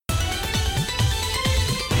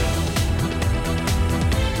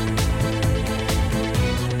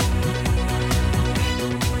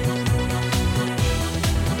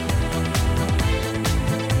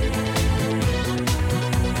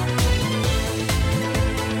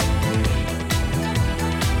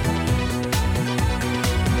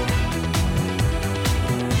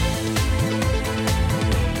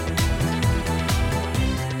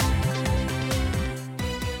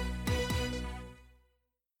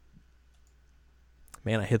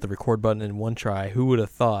Man, I hit the record button in one try. Who would have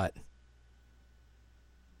thought?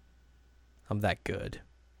 I'm that good.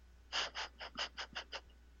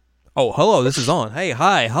 Oh, hello, this is on. Hey,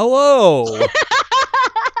 hi, hello.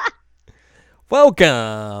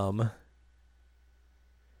 Welcome.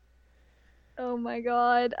 Oh my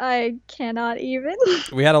god, I cannot even.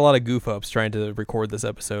 We had a lot of goof ups trying to record this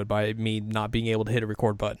episode by me not being able to hit a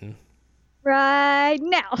record button. Right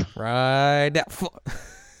now. Right now.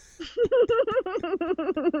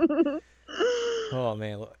 Oh,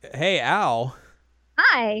 man. Hey, Al.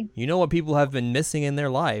 Hi. You know what people have been missing in their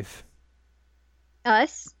life?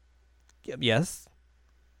 Us? Yes,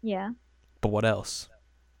 Yeah. but what else?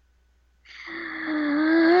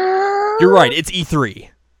 You're right, it's E3.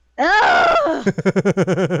 Ugh!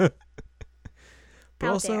 But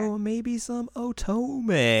How also dare. maybe some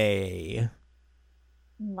Otome.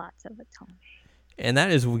 Lots of atone. And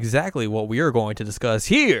that is exactly what we are going to discuss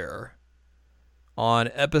here on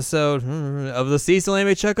episode of the Seasonal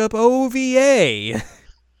Anime Checkup OVA.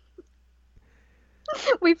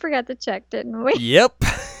 We forgot to check, didn't we? Yep.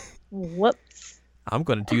 Whoops. I'm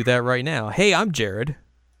going to do that right now. Hey, I'm Jared.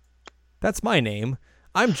 That's my name.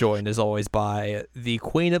 I'm joined, as always, by the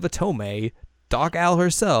Queen of Otome, Doc Al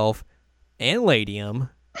herself, and Ladium.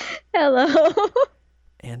 Hello.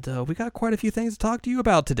 And we got quite a few things to talk to you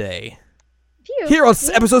about today. Phew. Here on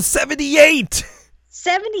episode 78!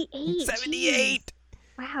 78. 78!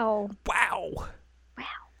 Jeez. Wow.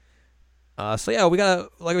 Wow. So yeah, we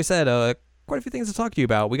got, like we said, quite a few things to talk to you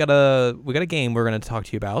about. We got a game we're going to talk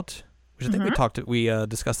to you about, which I think we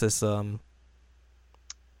discussed this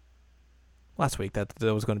last week. That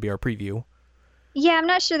was going to be our preview. Yeah, I'm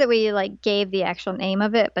not sure that we gave the actual name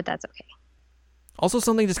of it, but that's okay. Also,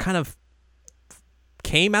 something just kind of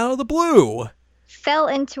came out of the blue. Fell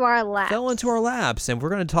into our laps. And we're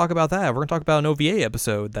going to talk about that. We're going to talk about an OVA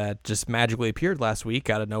episode that just magically appeared last week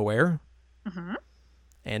out of nowhere. Mm-hmm.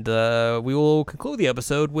 And we will conclude the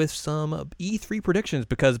episode with some E3 predictions,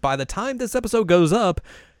 because by the time this episode goes up,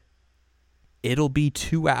 it'll be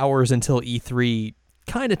 2 hours until E3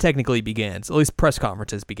 kind of technically begins. At least press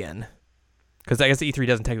conferences begin. Because I guess E3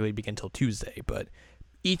 doesn't technically begin until Tuesday, but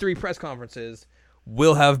E3 press conferences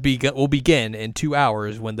will begin in 2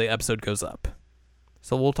 hours when the episode goes up.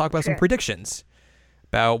 So we'll talk about some predictions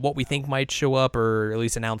about what we think might show up, or at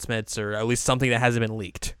least announcements, or at least something that hasn't been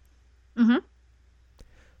leaked. Mm-hmm.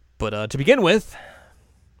 But to begin with,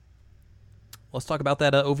 let's talk about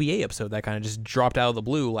that OVA episode that kind of just dropped out of the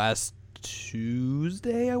blue last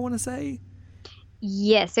Tuesday, I want to say.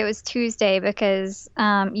 Yes, it was Tuesday because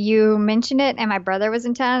you mentioned it and my brother was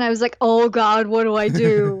in town. I was like, oh, God, what do I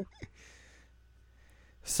do?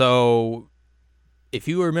 So, if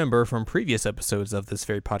you remember from previous episodes of this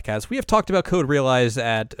very podcast, we have talked about Code Realize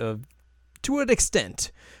to an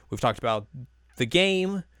extent. We've talked about the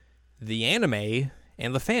game, the anime,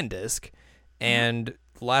 and the fan disc. And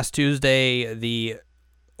last Tuesday, the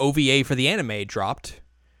OVA for the anime dropped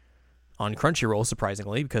on Crunchyroll,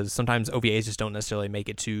 surprisingly, because sometimes OVAs just don't necessarily make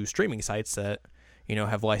it to streaming sites that,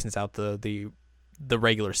 have licensed out the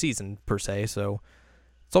regular season, per se. So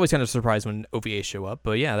it's always kind of a surprise when OVAs show up.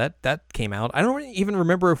 But yeah, that came out. I don't even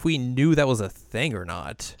remember if we knew that was a thing or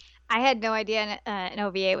not. I had no idea an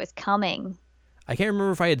OVA was coming. I can't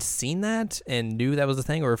remember if I had seen that and knew that was a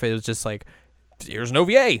thing, or if it was just like, here's an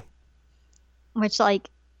OVA. Which,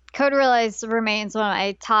 Code Realize remains one of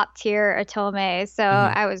my top tier Otome, so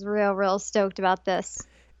I was real stoked about this.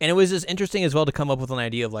 And it was just interesting as well to come up with an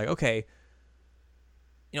idea of okay,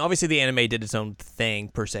 obviously the anime did its own thing,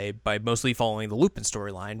 per se, by mostly following the Lupin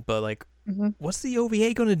storyline, but what's the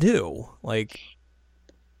OVA going to do?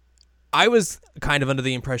 I was kind of under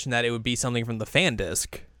the impression that it would be something from the fan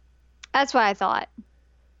disc. That's what I thought.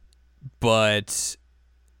 But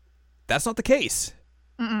that's not the case.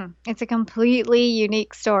 It's a completely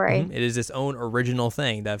unique story. It is its own original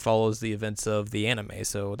thing that follows the events of the anime.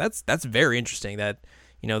 So that's very interesting that,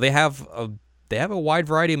 they have a wide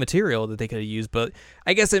variety of material that they could have used, but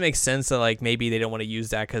I guess it makes sense that maybe they don't want to use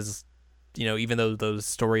that because, even though those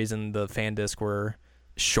stories in the fan disc were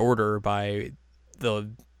shorter by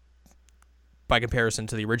comparison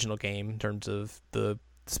to the original game in terms of the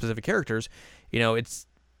specific characters, it's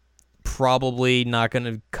probably not going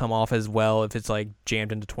to come off as well if it's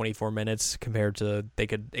jammed into 24 minutes compared to they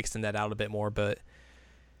could extend that out a bit more. But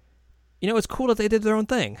it's cool that they did their own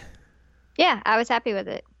thing. Yeah, I was happy with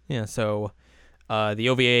it. Yeah, so the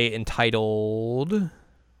OVA entitled,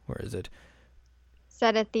 where is it?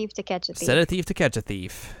 Set a thief to catch a thief. Set a thief to catch a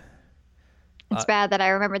thief. It's bad that I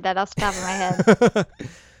remembered that off the top of my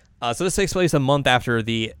head. So this takes place a month after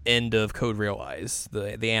the end of Code Realize,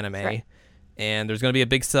 the anime. Right. And there's going to be a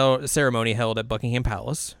big ceremony held at Buckingham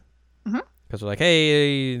Palace. Mhm. Because they're like,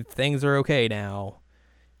 hey, things are okay now.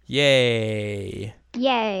 Yay.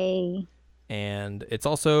 Yay. And it's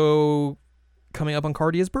also coming up on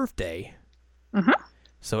Cardia's birthday. Mhm.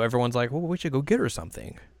 So everyone's like, well, we should go get her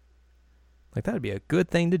something. Like, that would be a good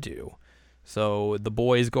thing to do. So the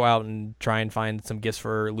boys go out and try and find some gifts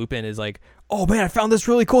for her. Lupin is like, oh, man, I found this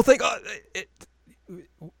really cool thing.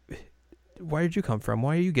 Where did you come from?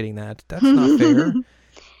 Why are you getting that? That's not fair.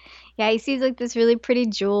 Yeah, he sees like this really pretty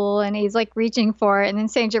jewel and he's like reaching for it. And then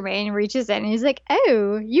Saint Germain reaches in and he's like,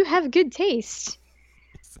 oh, you have good taste.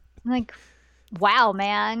 I'm like, wow,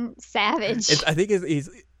 man. Savage. I think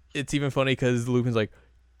it's even funny because Lupin's like,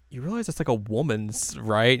 you realize it's like a woman's,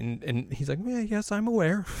 right? And he's like, yeah, yes, I'm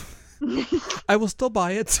aware. I will still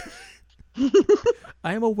buy it.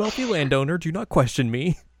 I am a wealthy landowner. Do not question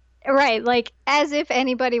me. Right, like as if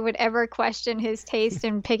anybody would ever question his taste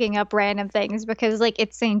in picking up random things because like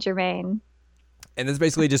it's Saint Germain. And this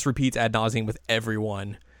basically just repeats ad nauseum with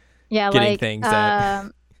everyone. Yeah, getting like things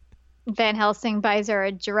that Van Helsing buys her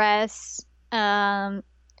a dress.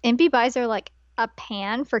 Impy buys her like a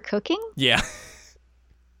pan for cooking. Yeah.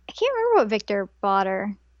 I can't remember what Victor bought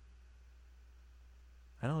her.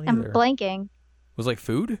 I don't I'm either. blanking. Was it like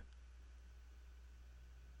food?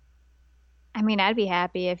 I mean, I'd be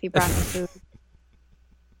happy if he brought me food.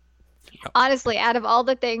 Honestly, out of all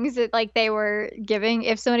the things that like they were giving,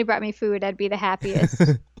 if somebody brought me food, I'd be the happiest.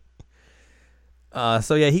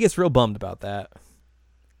 So yeah, he gets real bummed about that.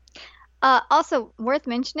 Also, worth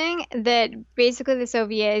mentioning that basically this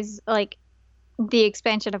OVA is like the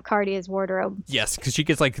expansion of Cardia's wardrobe. Yes, because she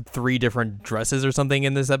gets like 3 different dresses or something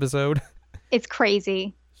in this episode. It's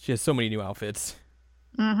crazy. She has so many new outfits.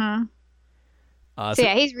 Mm-hmm. So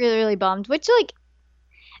yeah, he's really, really bummed. Which, like,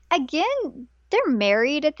 again, they're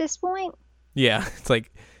married at this point. Yeah, it's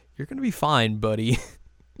like, you're gonna be fine, buddy.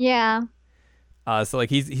 Yeah. So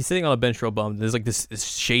like he's sitting on a bench real bummed. There's like this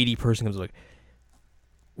shady person comes like,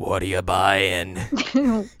 what are you buying?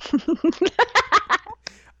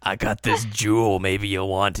 I got this jewel. Maybe you'll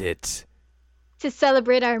want it. To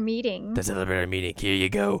celebrate our meeting. Here you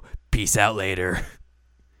go. Peace out later.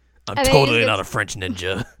 I'm And then totally not a French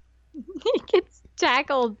ninja. He gets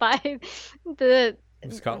tackled by the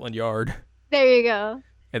Scotland Yard. There you go.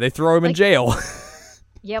 And they throw him in jail.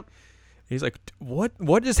 Yep. He's like,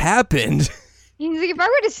 what just happened? He's like, if I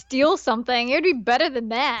were to steal something, it would be better than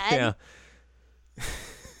that. Yeah.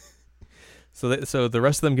 So the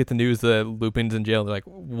rest of them get the news that Lupin's in jail. They're like,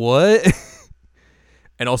 what?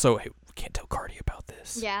 And also, hey, we can't tell Cardia about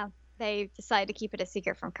this. Yeah. They decide to keep it a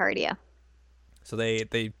secret from Cardia. So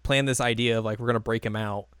they plan this idea of like, we're going to break him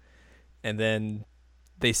out. And then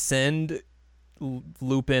they send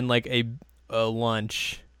Lupin like a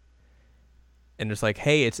lunch. And it's like,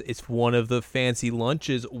 hey, it's one of the fancy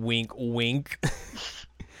lunches, wink, wink.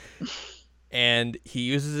 And he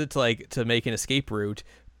uses it to make an escape route.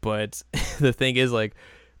 But the thing is, like,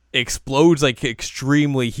 explodes like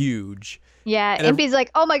extremely huge. Yeah, And Impy's like,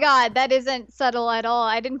 oh my god, that isn't subtle at all.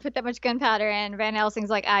 I didn't put that much gunpowder in. Van Helsing's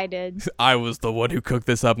like, I did. I was the one who cooked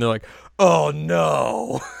this up. And they're like, oh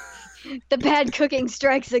no. The bad cooking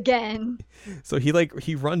strikes again. So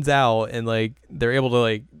he runs out and like they're able to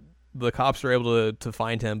like the cops are able to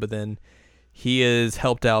find him, but then he is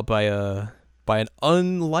helped out by an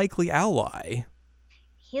unlikely ally.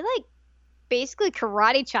 He like basically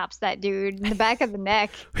karate chops that dude in the back of the neck.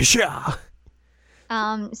 Yeah.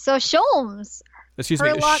 So Sholmes. Excuse me,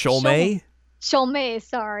 Herlock Sholme? Sholme,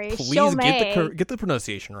 sorry. Please Sholme. get the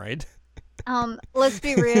pronunciation right. Let's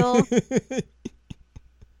be real.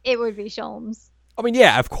 It would be Sholmes. I mean,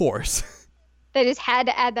 yeah, of course. They just had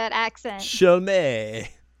to add that accent. Sholme.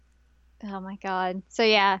 Oh my god. So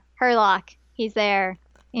yeah, Herlock. He's there.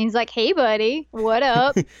 And he's like, hey buddy, what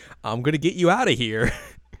up? I'm gonna get you out of here.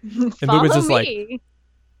 And Follow Lupin's just me. like,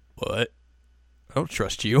 what? I don't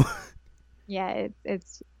trust you. Yeah,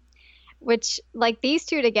 it's which like these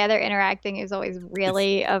two together interacting is always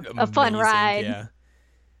really a fun Amazing, ride. Yeah.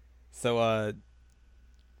 So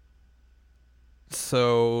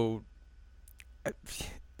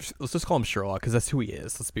let's just call him Sherlock because that's who he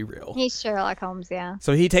is. Let's be real. He's Sherlock Holmes, yeah.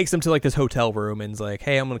 So he takes him to like this hotel room and is like,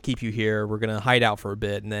 hey, I'm going to keep you here. We're going to hide out for a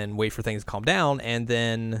bit and then wait for things to calm down. And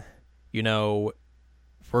then,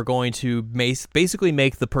 we're going to basically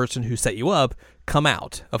make the person who set you up come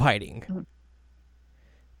out of hiding. Mm-hmm.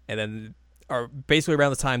 And then basically around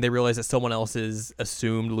the time they realize that someone else has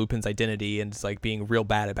assumed Lupin's identity and is like being real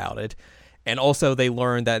bad about it. And also they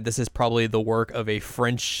learn that this is probably the work of a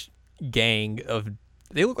French gang of,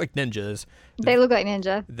 they look like ninjas. They look like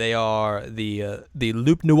ninja. They are the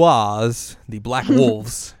Loup Noirs, the Black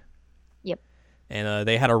Wolves. Yep. and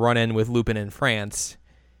they had a run-in with Lupin in France,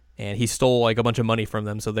 and he stole like a bunch of money from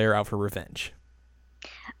them, so they're out for revenge.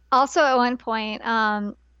 Also, at one point,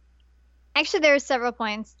 actually, there are several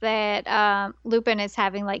points that Lupin is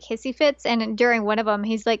having like hissy fits, and during one of them,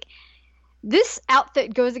 he's like, "This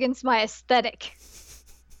outfit goes against my aesthetic,"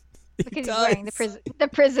 because he's wearing the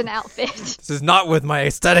prison outfit. This is not with my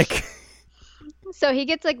aesthetic. So he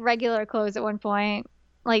gets like regular clothes at one point,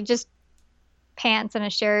 like just pants and a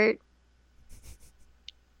shirt.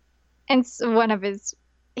 And one of his,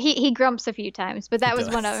 he grumps a few times, but that was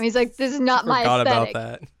one of them. He's like, "This is not my aesthetic." Forgot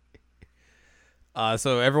about that.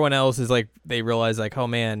 So everyone else is like, they realize like, oh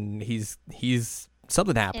man, he's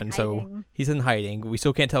something happened, so he's in hiding. We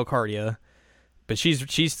still can't tell Cardia, but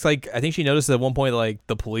she's like, I think she noticed at one point like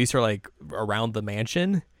the police are like around the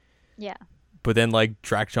mansion. Yeah. But then like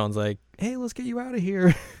Drakshon's like, hey, let's get you out of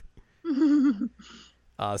here.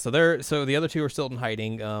 So the other two are still in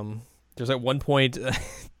hiding. There's at one point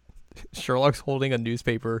Sherlock's holding a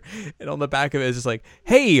newspaper, and on the back of it is just like,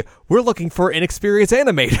 hey, we're looking for inexperienced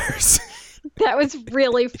animators. That was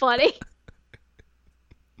really funny.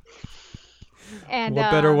 And what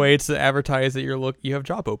better way to advertise that you have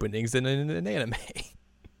job openings than in an anime?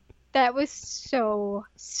 That was so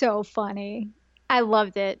funny. I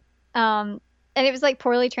loved it. And it was like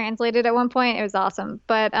poorly translated at one point. It was awesome.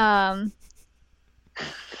 But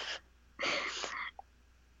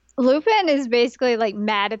Lupin is basically like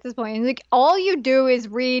mad at this point. He's like, all you do is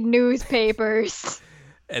read newspapers.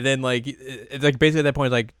 And then like it's like basically at that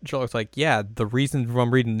point, like Sherlock's like, yeah, the reason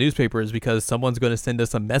I'm reading the newspaper is because someone's going to send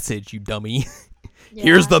us a message, you dummy. Yeah.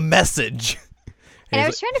 Here's the message. And I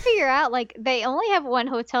was trying to figure out, like, they only have one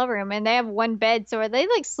hotel room and they have one bed, so are they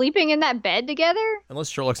like sleeping in that bed together? Unless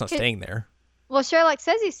Sherlock's not staying there. Well, Sherlock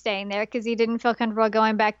says he's staying there because he didn't feel comfortable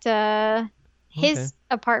going back to his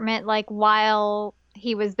apartment, like, while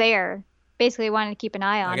he was there. Basically, wanted to keep an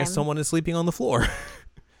eye on him. I guess someone is sleeping on the floor.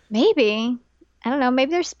 Maybe. I don't know.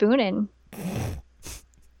 Maybe they're spooning.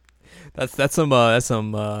 That's some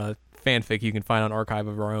fanfic you can find on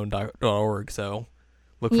archiveofourown.org, so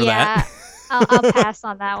look for that. I'll pass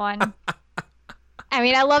on that one. I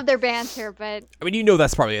mean, I love their banter, but... I mean, you know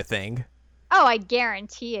that's probably a thing. Oh, I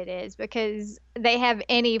guarantee it is, because they have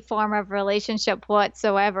any form of relationship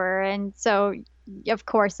whatsoever, and so, of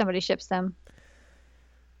course, somebody ships them.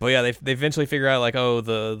 But yeah, they eventually figure out, like, oh,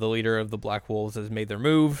 the leader of the Black Wolves has made their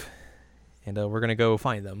move, and we're going to go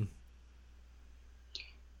find them.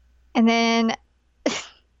 And then...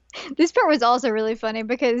 this part was also really funny,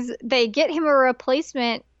 because they get him a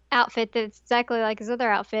replacement outfit that's exactly like his other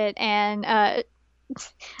outfit, and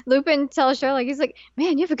Lupin tells Sherlock, he's like,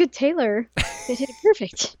 man, you have a good tailor. They did it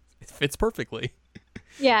perfect. It fits perfectly.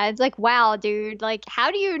 Yeah, it's like, wow, dude, like,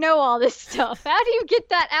 how do you know all this stuff? How do you get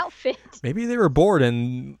that outfit? Maybe they were bored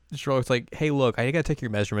and Sherlock's like, hey, look, I gotta take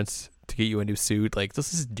your measurements to get you a new suit. Like,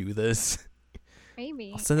 let's just do this.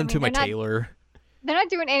 Maybe. I'll send them to my tailor. They're not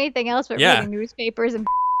doing anything else but reading newspapers and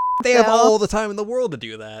they have all the time in the world to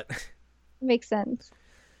do that. Makes sense.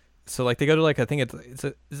 So, like, they go to, like, I think is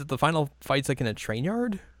it the final fight's, like, in a train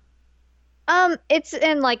yard? It's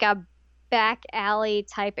in, like, a back alley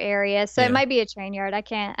type area, so it might be a train yard. I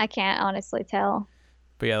can't honestly tell.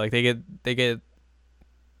 But yeah, like, they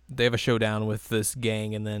have a showdown with this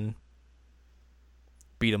gang and then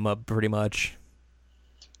beat them up pretty much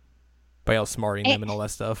by outsmarting them and all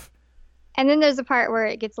that stuff. And then there's a part where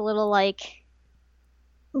it gets a little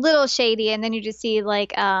shady, and then you just see,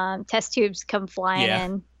 like, test tubes come flying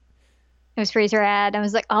in. It was pretty rad. I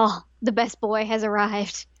was like, oh, the best boy has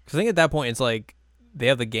arrived. Because I think at that point, it's like they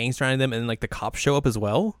have the gang surrounding them, and then, like, the cops show up as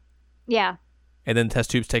well. Yeah. And then test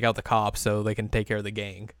tubes take out the cops so they can take care of the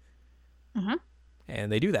gang. Mm-hmm. And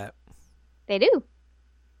they do that. They do.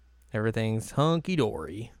 Everything's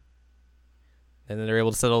hunky-dory. And then they're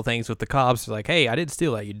able to settle things with the cops. They're like, hey, I didn't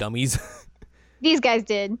steal that, you dummies. These guys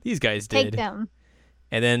did. Take them.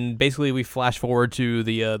 And then basically we flash forward to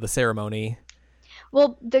the ceremony.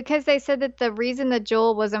 Well, because they said that the reason the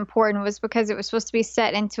jewel was important was because it was supposed to be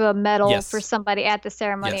set into a medal for somebody at the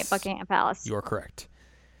ceremony at Buckingham Palace. You are correct.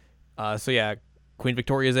 So yeah, Queen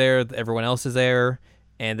Victoria's there. Everyone else is there.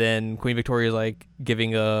 And then Queen Victoria's like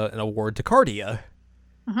giving an award to Cardia.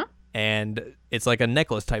 Mm-hmm. And it's like a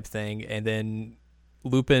necklace type thing. And then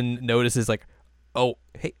Lupin notices like, oh,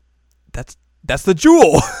 hey, that's the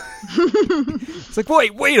jewel. It's like,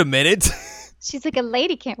 wait a minute. She's like, a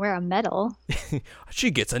lady can't wear a medal.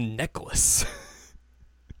 She gets a necklace.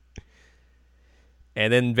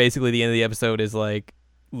 And then basically the end of the episode is like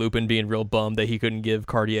Lupin being real bummed that he couldn't give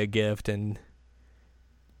Cardia a gift, and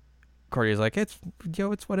Cardia's like, it's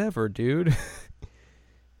whatever, dude.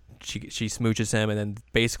 She smooches him, and then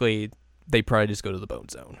basically they probably just go to the Bone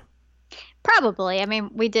Zone. Probably. I mean,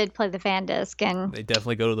 we did play the fan disc, and They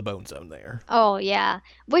definitely go to the Bone Zone there. oh yeah.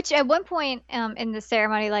 Which at one point in the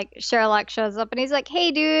ceremony, like Sherlock shows up and he's like,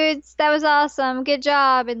 "Hey dudes, that was awesome, good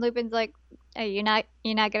job." And Lupin's like, "Are you're not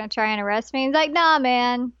gonna try and arrest me?" He's like, "Nah,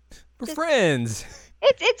 man, We're Just- friends.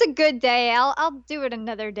 it's a good day. I'll do it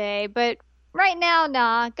another day, but right now,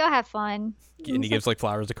 nah, go have fun." And he gives like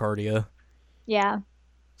flowers to Cardia. Yeah.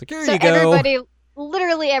 It's like, here So you go.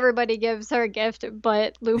 literally everybody gives her a gift,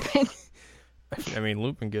 but Lupin. I mean,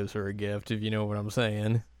 Lupin gives her a gift, if you know what I'm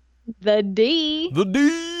saying. The D. The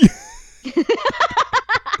D.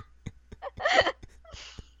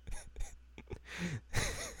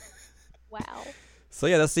 Wow. So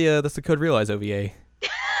yeah, that's the Code Realize OVA.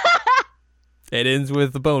 It ends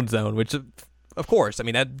with the Bone Zone, which, of course, I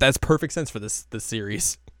mean that's perfect sense for this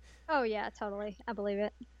series. Oh yeah, totally. I believe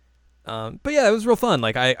it. But yeah, it was real fun.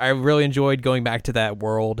 Like I really enjoyed going back to that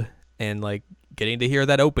world and like getting to hear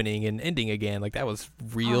that opening and ending again. Like that was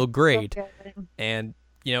real great. So good. And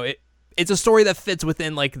you know it's a story that fits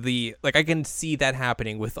within like I can see that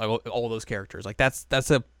happening with all those characters. Like that's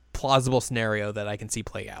a plausible scenario that I can see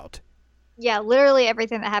play out. Yeah, literally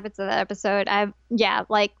everything that happens in that episode.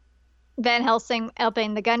 Like Van Helsing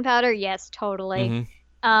opening the gunpowder. Yes, totally.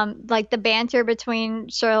 Mhm. Like the banter between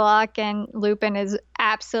Sherlock and Lupin is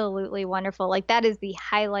absolutely wonderful. Like that is the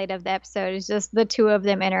highlight of the episode. Is just the two of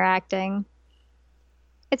them interacting.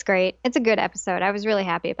 It's great. It's a good episode. I was really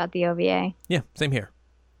happy about the OVA. Yeah, same here.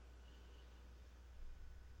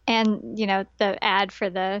 And, the ad for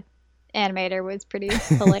the animator was pretty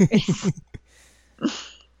hilarious.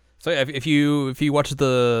 So yeah, if you watched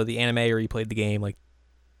the anime or you played the game, like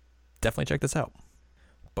definitely check this out.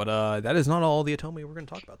 But that is not all the Otome we're going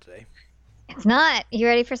to talk about today. It's not. You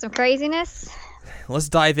ready for some craziness? Let's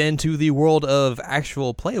dive into the world of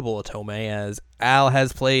actual playable Otome, as Al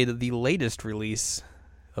has played the latest release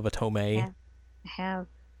of Otome, Yeah, I have.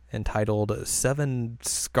 entitled Seven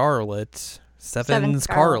Scarlet. Seven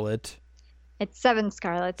Scarlet. It's Seven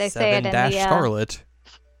Scarlet. They say it in the Scarlet.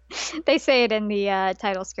 they say it in the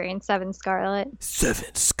title screen. Seven Scarlet.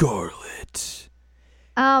 Seven Scarlet.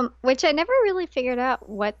 Which I never really figured out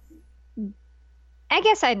what. I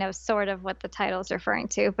guess I know sort of what the title's referring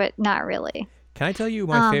to, but not really. Can I tell you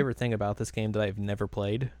my favorite thing about this game that I've never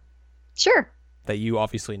played? Sure. That you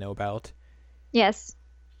obviously know about. Yes.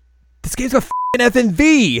 This game's got f***ing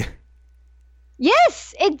FNV!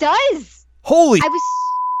 Yes, it does. Holy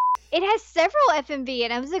It has several FMV,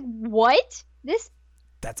 and I was like, what?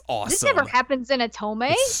 That's awesome. This never happens in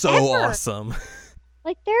Otome. It's so ever. awesome.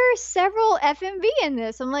 Like, there are several FMV in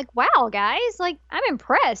this. I'm like, wow, guys, like, I'm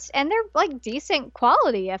impressed. And they're, like, decent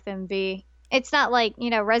quality FMV. It's not like,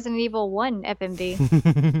 Resident Evil 1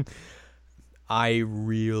 FMV. I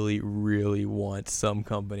really, really want some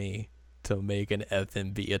company to make an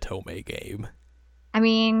FMV Otome game. I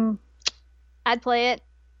mean, I'd play it.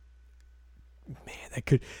 Man,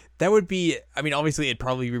 that would be, I mean, obviously it'd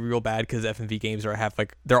probably be real bad because FMV games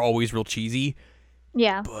they're always real cheesy.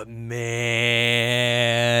 Yeah. But man.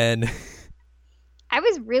 I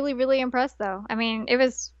was really, really impressed, though. I mean, it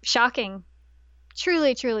was shocking.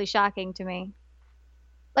 Truly, truly shocking to me.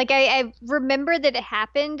 Like, I remember that it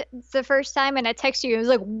happened the first time, and I texted you. I was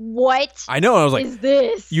like, what I know. I was like, is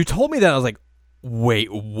this? you told me that. I was like, wait,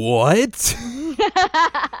 what?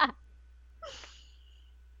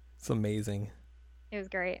 It's amazing. It was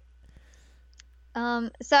great. So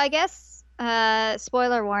I guess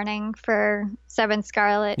spoiler warning for Seven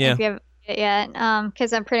Scarlet Yeah. if you haven't played it yet,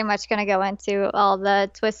 because I'm pretty much gonna go into all the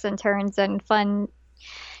twists and turns and fun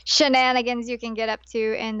shenanigans you can get up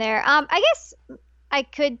to in there. I guess I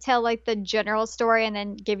could tell like the general story and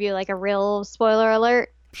then give you like a real spoiler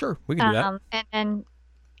alert. Sure, we can do that. And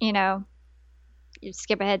then you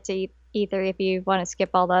skip ahead to either if you want to skip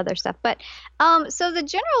all the other stuff. But so the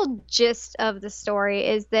general gist of the story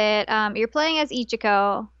is that you're playing as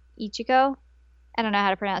Ichiko. Ichiko? I don't know how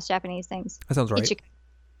to pronounce Japanese things. That sounds right.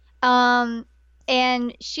 Ichiko.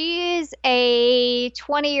 And she is a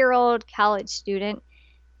 20-year-old college student,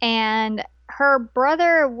 and her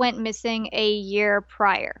brother went missing a year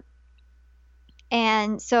prior.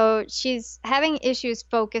 And so she's having issues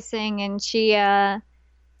focusing, and she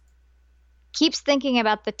keeps thinking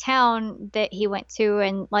about the town that he went to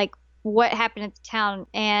and like what happened at the town.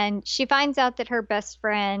 And she finds out that her best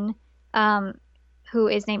friend, who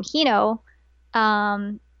is named Hino,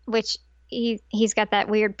 which he's got that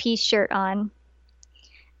weird peace shirt on.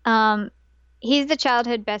 He's the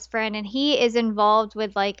childhood best friend, and he is involved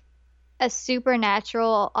with like a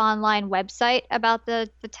supernatural online website about the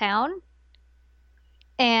town.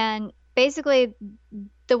 And basically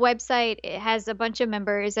the website, it has a bunch of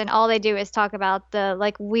members, and all they do is talk about the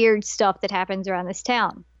like weird stuff that happens around this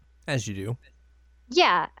town. As you do.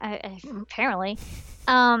 Yeah, apparently.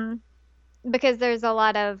 Because there's a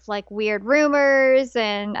lot of like weird rumors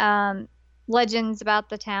and legends about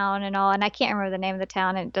the town and all, and I can't remember the name of the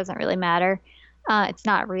town, and it doesn't really matter. It's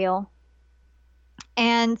not real.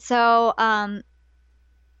 And so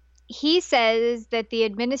he says that the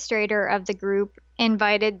administrator of the group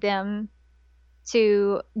invited them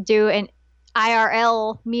to do an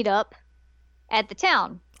IRL meetup at the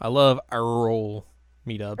town. I love IRL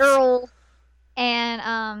meetups. Earl.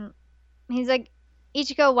 And he's like,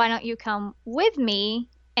 Ichiko, why don't you come with me?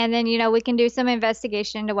 And then, we can do some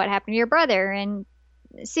investigation into what happened to your brother. And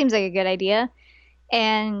it seems like a good idea.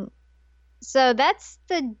 And so that's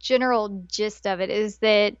the general gist of it, is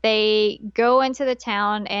that they go into the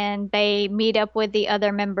town and they meet up with the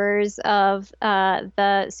other members of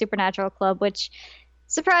the Supernatural Club, which,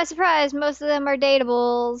 surprise, surprise, most of them are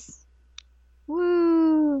dateables.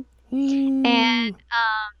 Woo! And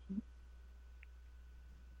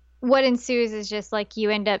what ensues is just like you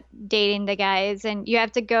end up dating the guys, and you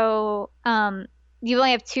have to go, you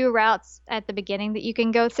only have 2 routes at the beginning that you can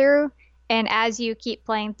go through. And as you keep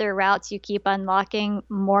playing through routes, you keep unlocking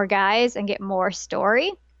more guys and get more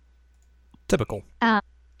story. Typical. And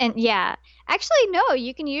yeah, actually, no,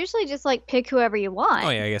 you can usually just like pick whoever you want. Oh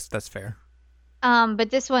yeah, I guess that's fair. But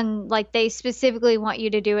this one, like, they specifically want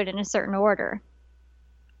you to do it in a certain order.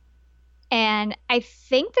 And I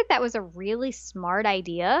think that was a really smart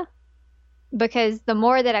idea, because the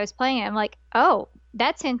more that I was playing it, I'm like, oh,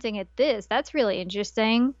 that's hinting at this. That's really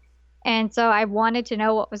interesting. And so I wanted to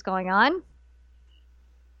know what was going on.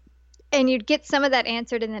 And you'd get some of that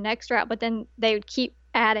answered in the next route, but then they would keep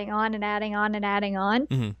adding on and adding on and adding on.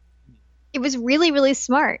 Mm-hmm. It was really, really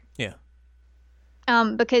smart. Yeah.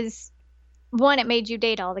 Because one, it made you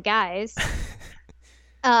date all the guys.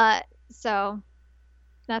 So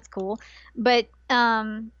that's cool. But,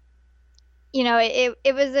 it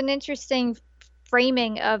was an interesting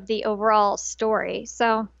framing of the overall story.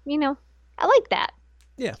 So, I like that.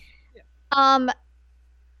 Yeah.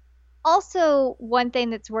 Also, one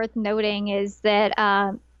thing that's worth noting is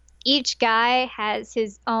that each guy has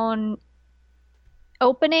his own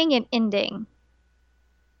opening and ending.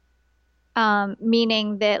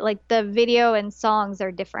 Meaning that like the video and songs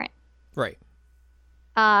are different. Right.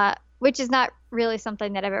 Which is not really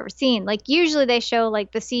something that I've ever seen. Like usually they show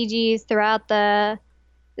like the CGs throughout the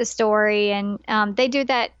story, and they do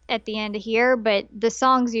that at the end of here, but the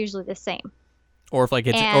song's usually the same. Or if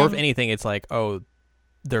if anything, it's like, oh,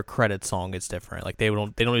 their credit song is different. Like they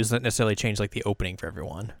don't necessarily change like the opening for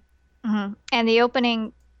everyone. Mm-hmm. And the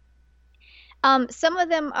opening, some of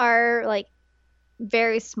them are like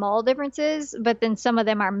very small differences, but then some of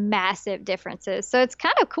them are massive differences. So it's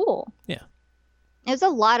kind of cool. Yeah. There's a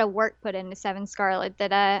lot of work put into Seven Scarlet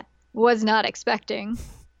that I was not expecting.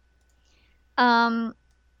 So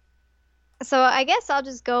I guess I'll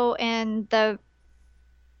just go in the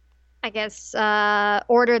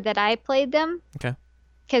order that I played them. Okay.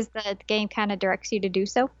 Because the game kind of directs you to do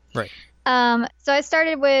so. Right. So I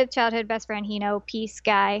started with childhood best friend Hino, peace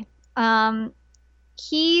guy.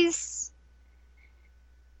 He's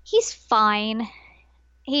fine.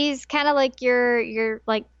 He's kind of like your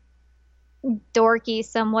like dorky,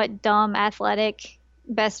 somewhat dumb, athletic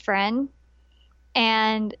best friend.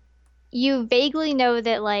 And you vaguely know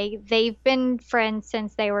that like they've been friends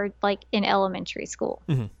since they were like in elementary school.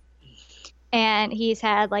 Mm-hmm. And he's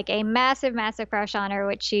had like a massive, massive crush on her,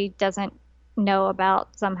 which she doesn't know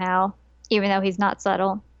about somehow, even though he's not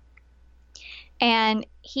subtle. And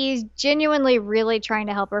he's genuinely really trying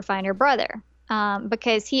to help her find her brother,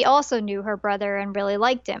 because he also knew her brother and really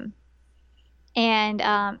liked him.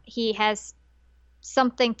 And he has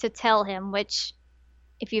something to tell him, which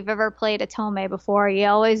if you've ever played Otome before, you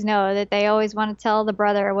always know that they always want to tell the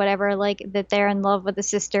brother or whatever, like that they're in love with the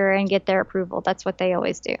sister and get their approval. That's what they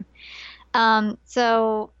always do.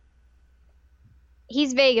 So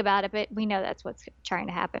he's vague about it, but we know that's what's trying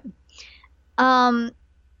to happen. And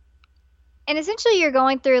essentially you're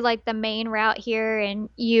going through like the main route here, and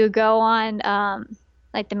you go on,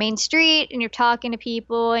 like the main street, and you're talking to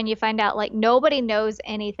people, and you find out like nobody knows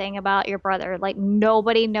anything about your brother. Like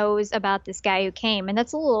nobody knows about this guy who came, and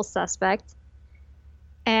that's a little suspect.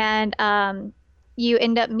 And, you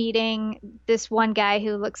end up meeting this one guy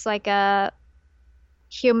who looks like a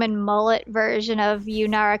human mullet version of Yu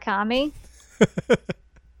Narakami,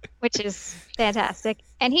 which is fantastic.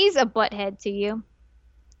 And he's a butthead to you.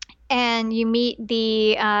 And you meet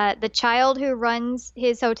the child who runs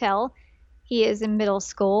his hotel. He is in middle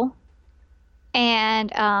school.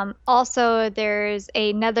 And also there's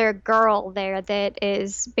another girl there that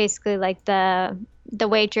is basically like the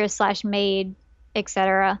waitress slash maid,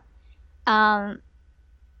 etc. Um,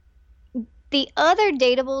 the other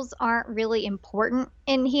datables aren't really important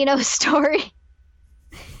in Hino's story.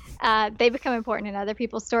 They become important in other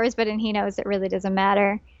people's stories, but in Hino's it really doesn't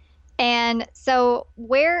matter. And so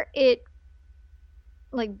where it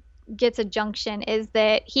like gets a junction is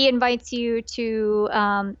that he invites you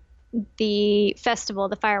to the festival,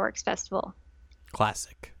 the fireworks festival.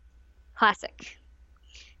 Classic. Classic.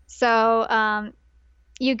 So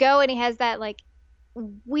you go and he has that like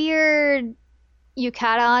weird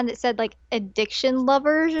yukata on that said like addiction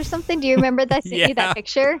lovers or something. Do you remember that? Sent you that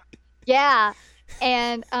picture? Yeah.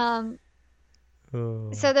 And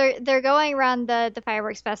so they're going around the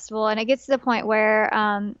fireworks festival, and it gets to the point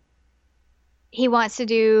where he wants to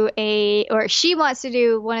do or she wants to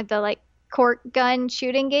do one of the like cork gun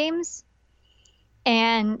shooting games,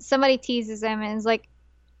 and somebody teases him and is like,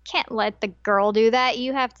 can't let the girl do that.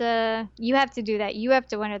 You have to do that. You have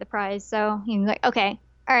to win her the prize. So he's like, okay,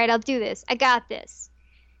 all right, I'll do this. I got this.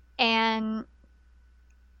 And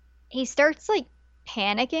he starts like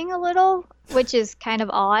panicking a little, which is kind of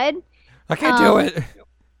odd. I can't do it.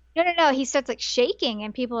 No. He starts like shaking,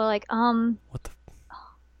 and people are like, what the?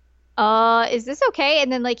 Is this okay?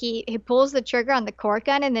 And then like he pulls the trigger on the cork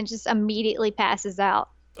gun and then just immediately passes out.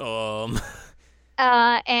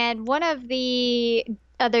 And one of the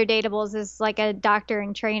other datables is like a doctor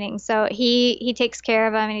in training, so he takes care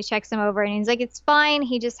of him and he checks him over, and he's like, it's fine.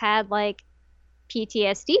 He just had like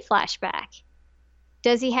PTSD flashback.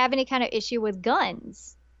 Does he have any kind of issue with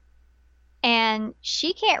guns? And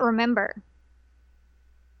she can't remember.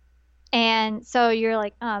 And so you're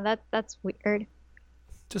like, oh, that's weird.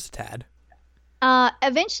 Just a tad.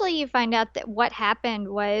 Eventually you find out that what happened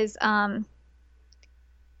was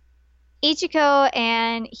Ichiko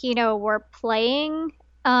and Hino were playing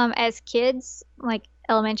as kids, like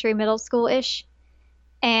elementary, middle school-ish.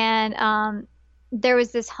 And there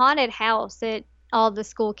was this haunted house that all the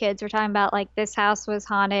school kids were talking about, like this house was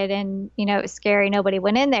haunted and, it was scary. Nobody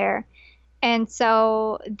went in there. And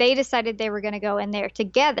so they decided they were going to go in there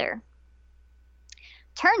together.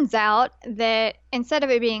 Turns out that instead of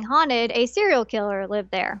it being haunted, a serial killer lived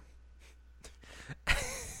there.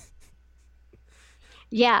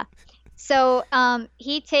 Yeah. So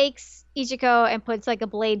he takes Ichiko and puts like a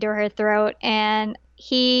blade to her throat, and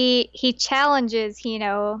he challenges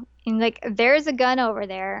Hino, and like, there's a gun over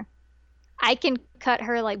there. I can cut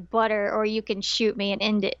her like butter, or you can shoot me and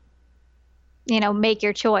end it. Make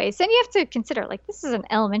your choice. And you have to consider, like, this is an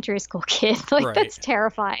elementary school kid. Like, right. That's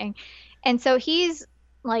terrifying. And so he's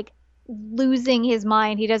like losing his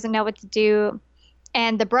mind. He doesn't know what to do.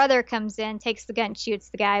 And the brother comes in, takes the gun, shoots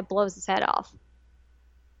the guy, blows his head off.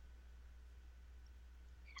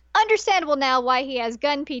 Understandable now why he has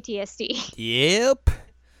gun PTSD. Yep.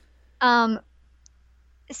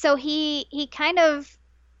 So he kind of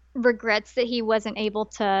regrets that he wasn't able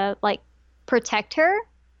to like protect her.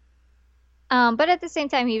 But at the same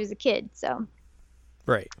time, he was a kid, so.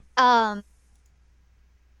 Right.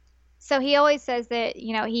 So he always says that,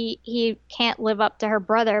 he can't live up to her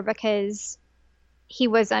brother because he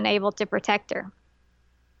was unable to protect her.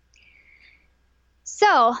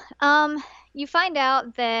 So, you find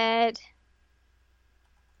out that,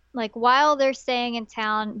 like, while they're staying in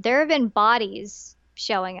town, there have been bodies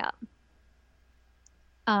showing up.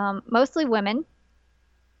 Mostly women.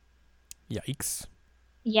 Yikes.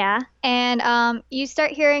 Yeah. And you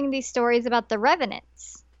start hearing these stories about the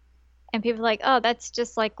revenants. And people are like, oh, that's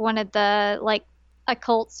just like one of the like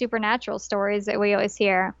occult supernatural stories that we always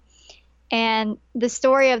hear. And the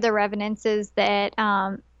story of the revenants is that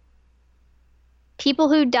people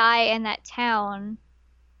who die in that town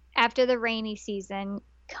after the rainy season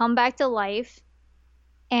come back to life.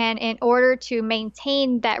 And in order to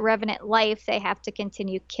maintain that revenant life, they have to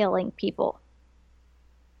continue killing people.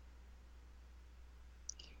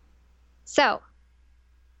 So,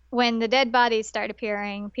 when the dead bodies start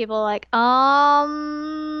appearing, people are like,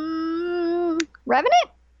 Revenant?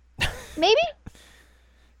 Maybe?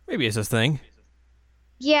 Maybe it's this thing.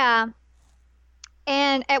 Yeah.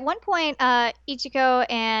 And at one point, Ichiko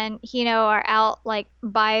and Hino are out, like,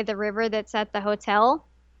 by the river that's at the hotel.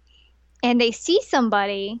 And they see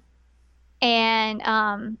somebody, and,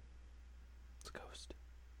 It's a ghost.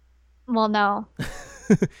 Well, no.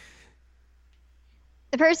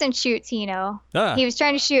 The person shoots Hino. He was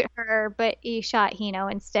trying to shoot her, but he shot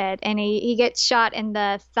Hino instead, and he gets shot in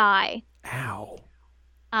the thigh. Ow.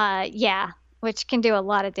 Yeah, which can do a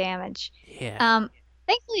lot of damage. Yeah.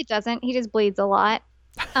 Thankfully it doesn't. He just bleeds a lot.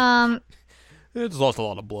 It's lost a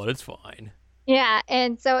lot of blood. It's fine. Yeah,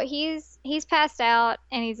 and so he's passed out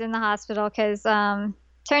and he's in the hospital because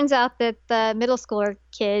turns out that the middle schooler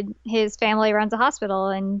kid, his family runs a hospital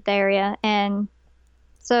in the area, and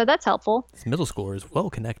so that's helpful. This middle schooler is well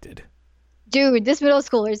connected. Dude, this middle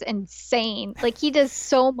schooler is insane. Like he does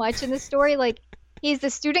so much in the story. Like he's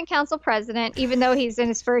the student council president, even though he's in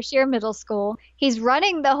his first year of middle school. He's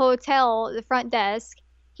running the hotel, the front desk.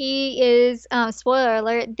 He is, spoiler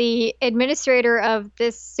alert, the administrator of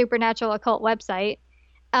this supernatural occult website.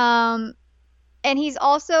 Um, and he's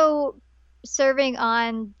also serving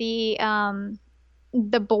on the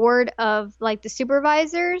board of like the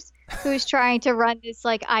supervisors who's trying to run this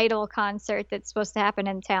like idol concert that's supposed to happen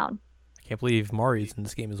in town. I can't believe Mari's in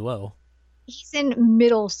this game as well. He's in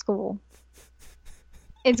middle school.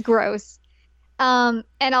 It's gross. And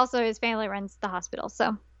also his family runs the hospital.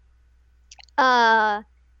 So, I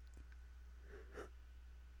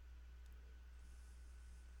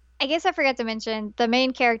guess I forgot to mention the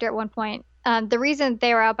main character at one point. The reason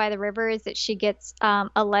they were out by the river is that she gets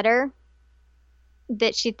a letter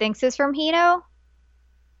that she thinks is from Hino.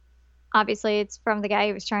 Obviously, it's from the guy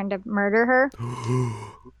who was trying to murder her.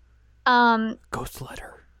 Ghost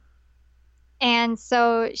letter. And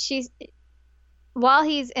so while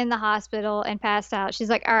he's in the hospital and passed out, she's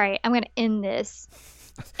like, "All right, I'm gonna end this."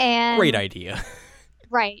 And Great idea.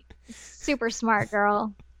 right, super smart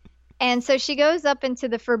girl. And so she goes up into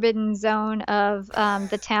the forbidden zone of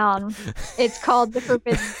the town. It's called the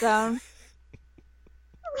Forbidden Zone.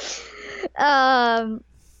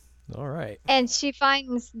 All right. And she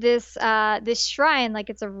finds this shrine, like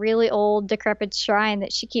it's a really old, decrepit shrine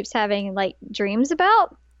that she keeps having like dreams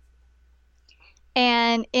about.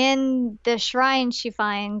 And in the shrine, she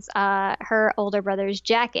finds her older brother's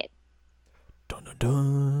jacket. Dun dun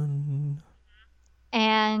dun.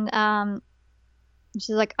 And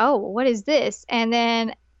she's like, "Oh, what is this?" And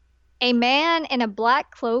then a man in a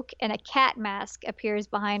black cloak and a cat mask appears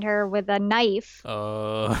behind her with a knife.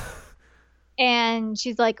 And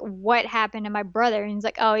she's like, "What happened to my brother?" And he's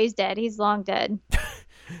like, "Oh, he's dead. He's long dead."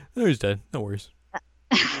 No, he's dead. No worries.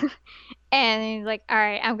 And he's like, "All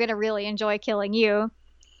right, I'm gonna really enjoy killing you."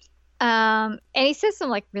 And he says some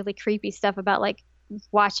like really creepy stuff about like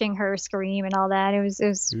watching her scream and all that. It was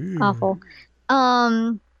awful.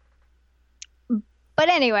 But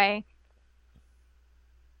anyway,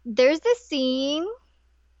 there's this scene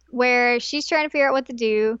where she's trying to figure out what to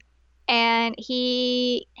do, and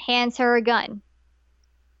he hands her a gun.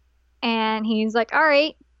 And he's like, "All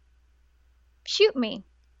right, shoot me.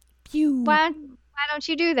 Pew. Why don't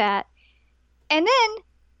you do that?" And then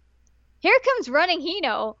here comes running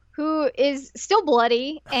Hino, who is still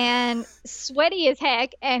bloody and sweaty as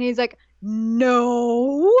heck, and he's like,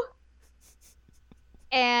 "No."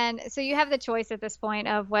 And so you have the choice at this point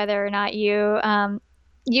of whether or not you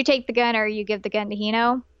take the gun or you give the gun to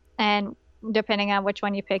Hino, and depending on which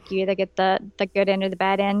one you pick, you either get the good end or the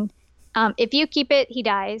bad end. If you keep it, he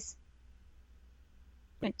dies.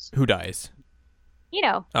 Who dies?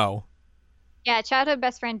 Hino. Oh. Yeah, childhood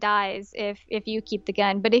best friend dies if you keep the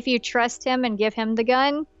gun. But if you trust him and give him the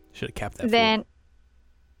gun, Should have kept that. then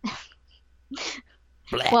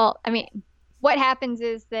well, I mean, what happens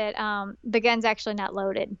is that the gun's actually not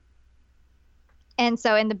loaded. And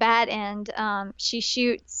so in the bad end, she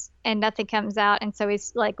shoots and nothing comes out, and so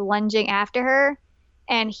he's like lunging after her.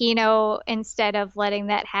 And Hino, instead of letting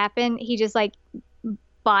that happen, he just like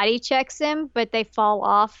body checks him, but they fall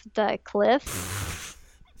off the cliff.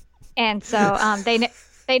 And so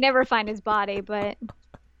they never find his body, but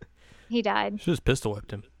he died. Should have pistol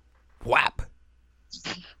whipped him. Whap.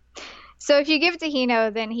 So if you give it to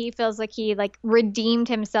Hino, then he feels like he like redeemed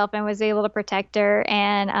himself and was able to protect her.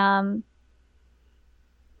 And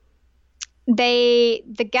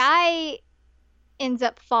the guy ends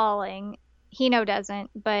up falling. Hino doesn't,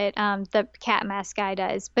 but the cat mask guy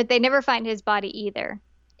does. But they never find his body either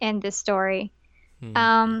in this story.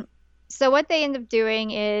 So what they end up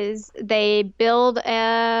doing is they build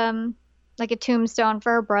like a tombstone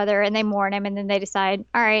for her brother, and they mourn him, and then they decide,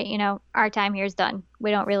 all right, our time here is done. We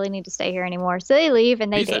don't really need to stay here anymore. So they leave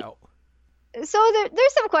and they date. Out. So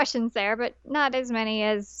there's some questions there, but not as many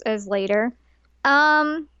as later.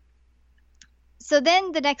 So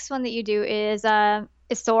then the next one that you do is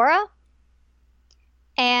Isora,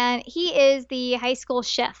 and he is the high school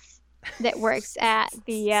chef that works at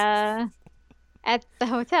the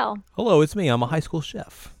hotel. Hello, it's me. I'm a high school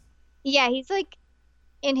chef. Yeah, he's like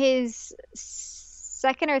in his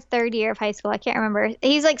second or third year of high school. I can't remember.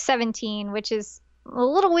 He's like 17, which is a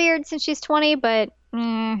little weird since she's 20, but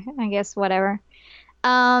I guess whatever.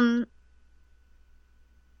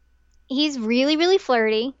 He's really, really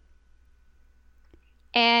flirty,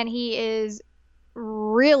 and he is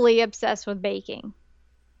really obsessed with baking.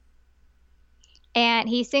 And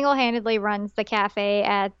he single-handedly runs the cafe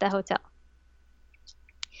at the hotel.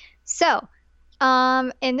 So,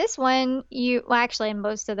 in this one, well, actually, in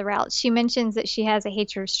most of the routes, she mentions that she has a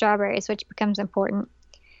hatred of strawberries, which becomes important.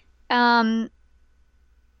 Again,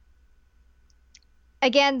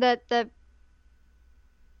 the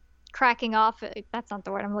cracking off, that's not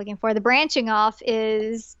the word I'm looking for. The branching off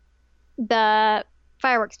is the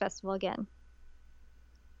fireworks festival again.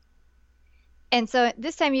 And so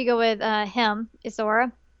this time you go with him,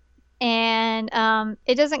 Isora. And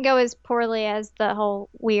it doesn't go as poorly as the whole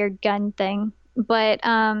weird gun thing. But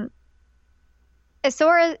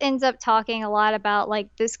Isora ends up talking a lot about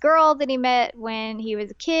like this girl that he met when he was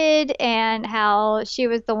a kid and how she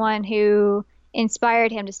was the one who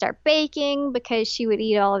inspired him to start baking because she would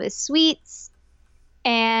eat all of his sweets.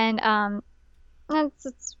 And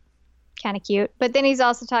it's kind of cute. But then he's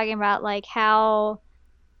also talking about like how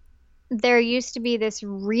there used to be this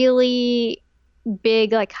really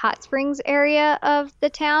big like hot springs area of the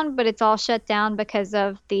town, but it's all shut down because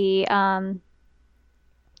of the I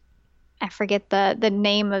forget the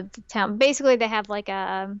name of the town. Basically, they have like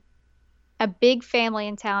a big family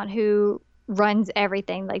in town who runs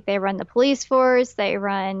everything. Like they run the police force, they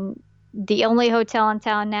run the only hotel in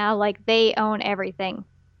town now. Like they own everything.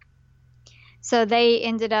 So they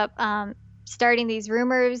ended up starting these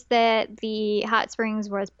rumors that the hot springs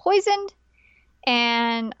was poisoned,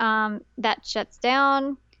 and that shuts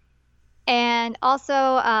down. And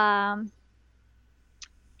also,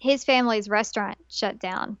 his family's restaurant shut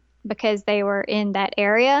down because they were in that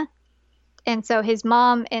area. And so his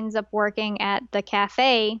mom ends up working at the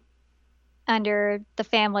cafe under the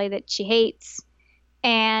family that she hates.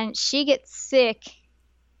 And she gets sick.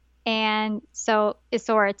 And so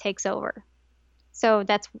Isora takes over. So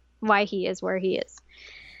that's why he is where he is.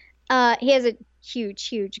 He has a huge,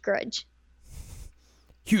 huge grudge.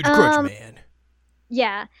 Huge grudge, man.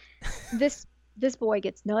 Yeah. This boy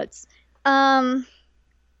gets nuts.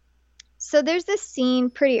 So there's this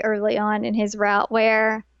scene pretty early on in his route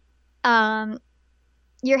where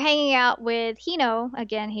you're hanging out with Hino.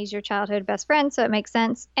 Again, he's your childhood best friend, so it makes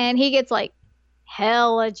sense. And he gets like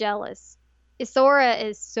hella jealous. Isora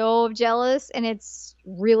is so jealous, and it's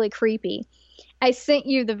really creepy. I sent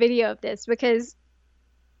you the video of this because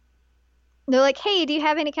they're like, hey, do you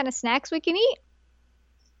have any kind of snacks we can eat?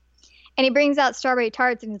 And he brings out strawberry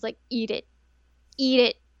tarts and he's like, eat it. Eat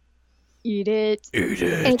it. Eat it. Eat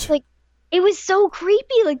it. And it's like, it was so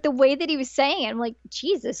creepy, like the way that he was saying it. I'm like,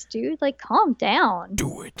 Jesus, dude, like calm down.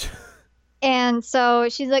 Do it. And so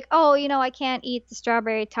she's like, oh, I can't eat the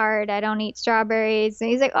strawberry tart. I don't eat strawberries. And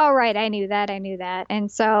he's like, oh, right, I knew that. And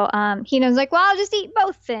so Hino's like, well, I'll just eat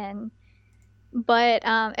both then. But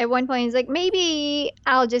at one point he's like, maybe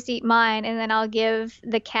I'll just eat mine and then I'll give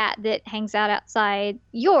the cat that hangs out outside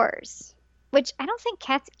yours. Which I don't think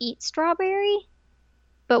cats eat strawberry,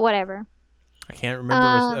 but whatever. I can't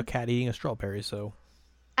remember a cat eating a strawberry, so.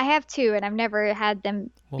 I have two, and I've never had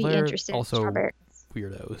them be interested in strawberries.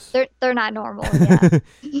 Weirdos. They're not normal, yeah.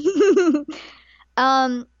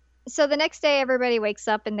 So the next day, everybody wakes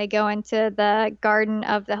up and they go into the garden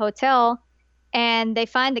of the hotel, and they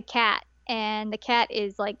find the cat, and the cat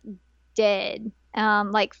is like dead,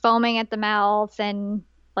 like foaming at the mouth and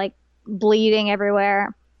like bleeding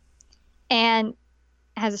everywhere, and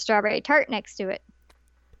has a strawberry tart next to it.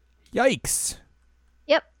 Yikes.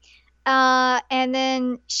 Yep. And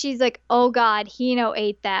then she's like, oh God, Hino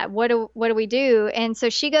ate that. What do we do? And so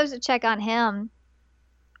she goes to check on him,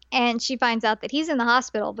 and she finds out that he's in the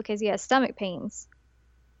hospital because he has stomach pains.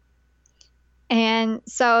 And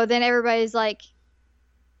so then everybody's like,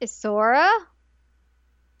 Isora,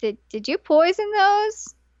 did you poison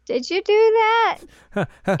those? Did you do that?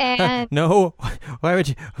 And no. Why would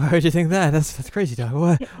you think that? That's crazy, dog.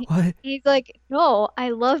 What? He's like, no, I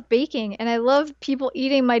love baking and I love people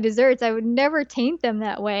eating my desserts. I would never taint them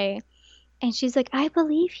that way. And she's like, I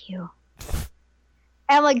believe you. And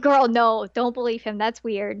I'm like, girl, no, don't believe him. That's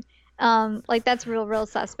weird. Like that's real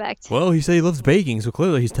suspect. Well, he said he loves baking, so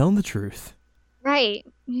clearly he's telling the truth. Right.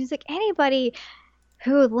 He's like, anybody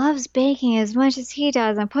who loves baking as much as he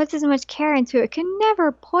does and puts as much care into it can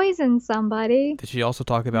never poison somebody. Did she also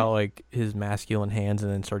talk about like his masculine hands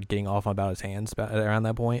and then started getting off about his hands around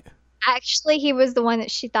that point? Actually, he was the one that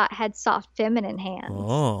she thought had soft feminine hands.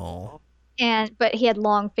 Oh. But he had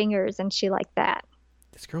long fingers and she liked that.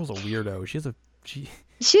 This girl's a weirdo. She has a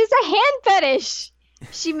hand fetish.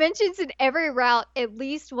 She mentions in every route, at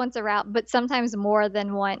least once a route, but sometimes more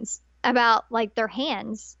than once, about like their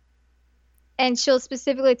hands. And she'll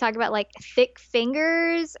specifically talk about like thick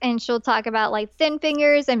fingers, and she'll talk about like thin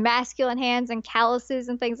fingers and masculine hands and calluses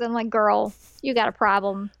and things. I'm like, girl, you got a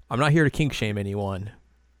problem. I'm not here to kink shame anyone.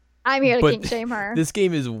 I'm here to kink shame her. This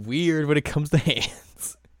game is weird when it comes to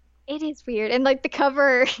hands. It is weird. And like the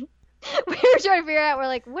cover, we were trying to figure out, we're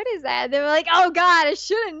like, what is that? And they were like, oh God, I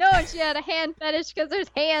should have known she had a hand fetish because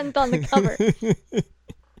there's hands on the cover.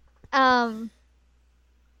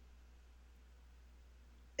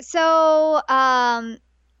 So, I'm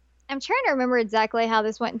trying to remember exactly how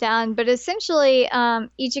this went down, but essentially,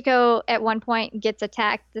 Ichiko at one point gets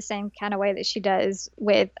attacked the same kind of way that she does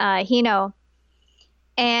with Hino.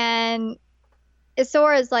 And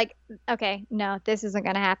Isora is like, okay, no, this isn't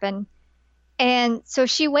going to happen. And so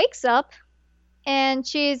she wakes up and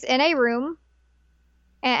she's in a room.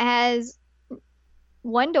 And it has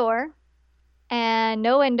one door and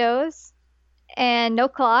no windows and no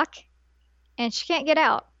clock, and she can't get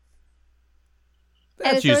out.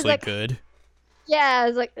 That's usually like, good. Yeah, I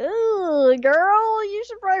was like, ooh, girl, you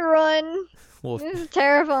should probably run. Well, this is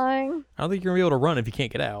terrifying. I don't think you're going to be able to run if you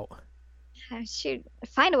can't get out. Shoot,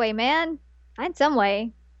 find a way, man. Find some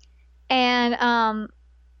way. And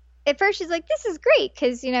at first she's like, this is great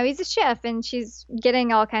because, you know, he's a chef and she's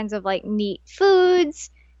getting all kinds of like neat foods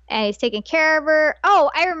and he's taking care of her. Oh,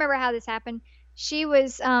 I remember how this happened. She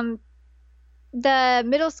was, the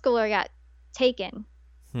middle schooler got taken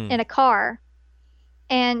in a car.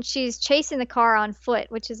 And she's chasing the car on foot,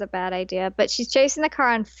 which is a bad idea. But she's chasing the car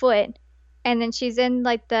on foot. And then she's in,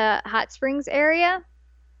 like, the hot springs area.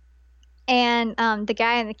 And the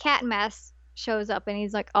guy in the cat mask shows up. And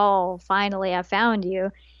he's like, oh, finally, I found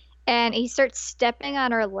you. And he starts stepping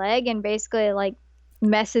on her leg and basically, like,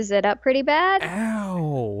 messes it up pretty bad.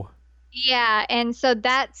 Ow. Yeah. And so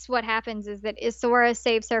that's what happens is that Isora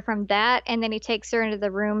saves her from that. And then he takes her into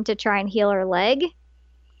the room to try and heal her leg.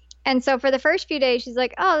 And so for the first few days, she's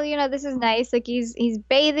like, oh, you know, this is nice. Like, he's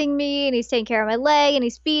bathing me, and he's taking care of my leg, and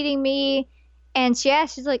he's feeding me. And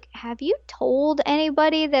she's like, have you told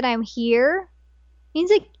anybody that I'm here? And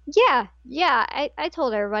he's like, yeah, I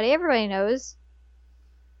told everybody. Everybody knows.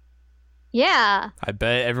 Yeah. I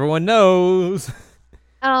bet everyone knows.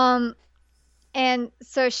 And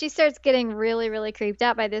so she starts getting really, really creeped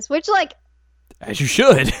out by this, which, like... As you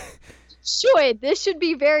should. This should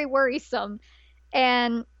be very worrisome.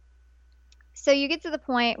 And... So you get to the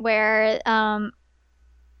point where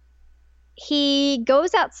he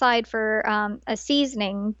goes outside for a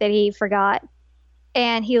seasoning that he forgot,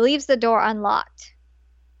 and he leaves the door unlocked.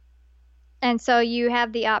 And so you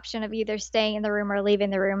have the option of either staying in the room or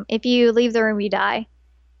leaving the room. If you leave the room, you die.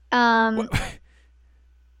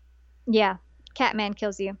 Yeah, Catman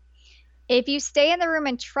kills you. If you stay in the room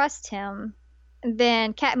and trust him,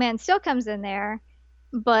 then Catman still comes in there,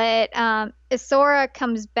 but Isora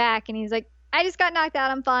comes back and he's like, I just got knocked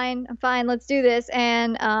out. I'm fine. Let's do this.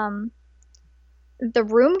 And the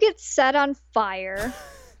room gets set on fire.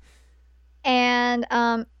 And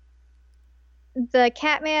the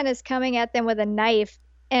Catman is coming at them with a knife.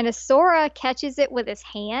 And Isora catches it with his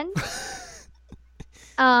hand.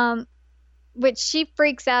 Which she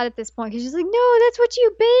freaks out at this point. Because she's like, no, that's what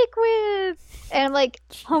you bake with. And I'm like,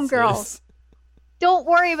 homegirl, don't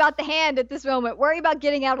worry about the hand at this moment. Worry about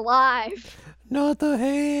getting out alive. Not the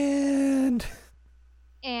hand.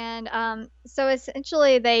 And so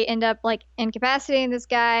essentially they end up like incapacitating this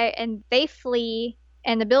guy, and they flee,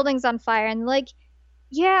 and the building's on fire, and like,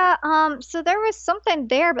 yeah, so there was something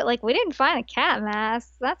there, but like we didn't find a cat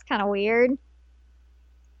mask. That's kind of weird.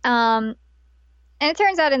 And it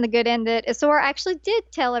turns out in the good end that Isora actually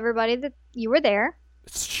did tell everybody that you were there.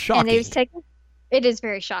 It's shocking. And it is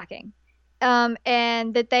very shocking.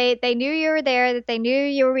 And that they knew you were there, that they knew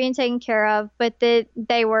you were being taken care of, but that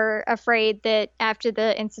they were afraid that after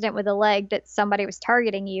the incident with the leg that somebody was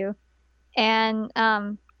targeting you. And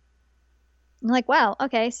I'm like, wow,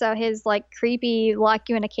 okay, so his like creepy lock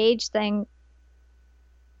you in a cage thing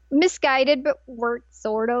misguided, but worked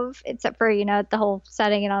sort of, except for, you know, the whole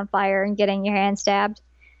setting it on fire and getting your hand stabbed.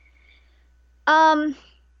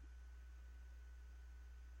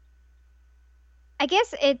 I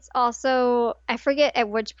guess it's also, I forget at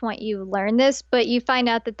which point you learn this, but you find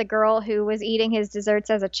out that the girl who was eating his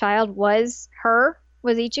desserts as a child was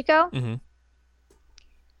Ichiko.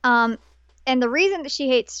 Mm-hmm. And the reason that she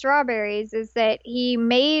hates strawberries is that he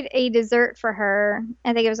made a dessert for her.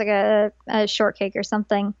 I think it was like a shortcake or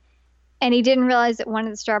something. And he didn't realize that one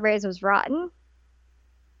of the strawberries was rotten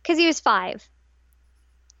because he was 5.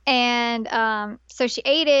 And so she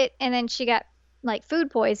ate it, and then she got like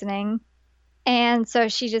food poisoning. And so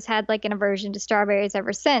she just had like an aversion to strawberries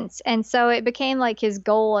ever since. And so it became like his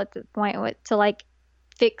goal at the point to like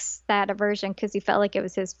fix that aversion because he felt like it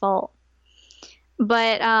was his fault.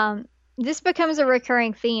 But this becomes a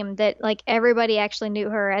recurring theme that like everybody actually knew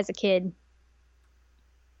her as a kid,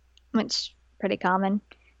 which pretty common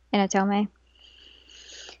in Otome.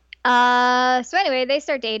 So anyway, they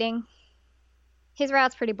start dating. His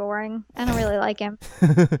route's pretty boring. I don't really like him.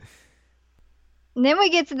 And then we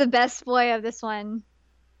get to the best boy of this one.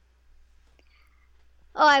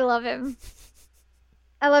 Oh, I love him.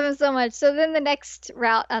 I love him so much. So then the next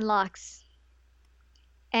route unlocks.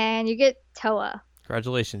 And you get Toa.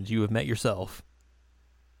 Congratulations, you have met yourself.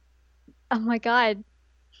 Oh my god.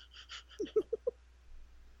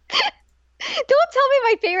 Don't tell me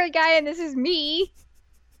my favorite guy and this is me.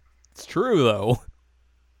 It's true, though.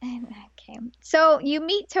 Okay. So you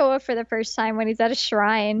meet Toa for the first time when he's at a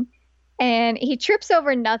shrine. And he trips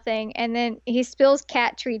over nothing. And then he spills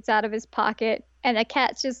cat treats out of his pocket. And the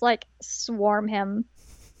cats just like swarm him.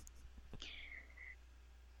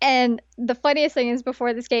 And the funniest thing is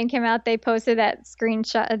before this game came out, they posted that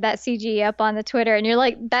screenshot, that CG up on the Twitter. And you're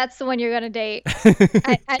like, that's the one you're going to date.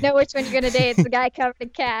 I know which one you're going to date. It's the guy covered in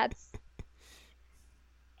cats.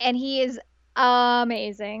 And he is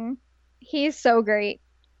amazing. He's so great.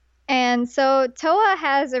 And so Toa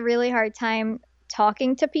has a really hard time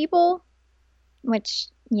talking to people, which,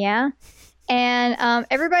 yeah. And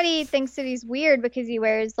everybody thinks that he's weird because he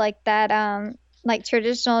wears like that like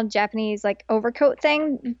traditional Japanese like overcoat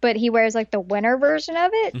thing, but he wears like the winter version of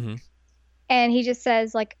it. Mm-hmm. And he just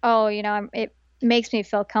says like, oh, you know, it makes me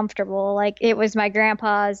feel comfortable. Like it was my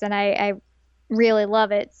grandpa's and I really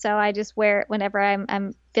love it. So I just wear it whenever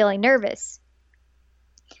I'm feeling nervous.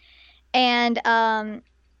 And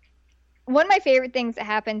one of my favorite things that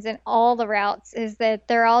happens in all the routes is that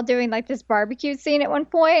they're all doing like this barbecue scene at one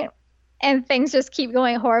point, and things just keep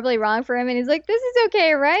going horribly wrong for him. And he's like, this is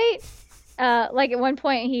okay, right? Like at one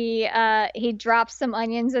point he drops some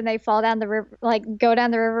onions and they fall down the river, like go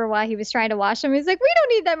down the river while he was trying to wash them. He's like, we don't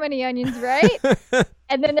need that many onions, right?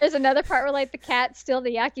 And then there's another part where like the cats steal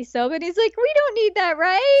the yakisoba and he's like, we don't need that,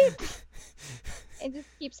 right? It just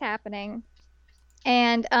keeps happening.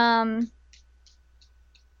 And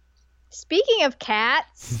speaking of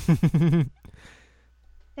cats,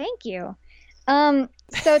 thank you.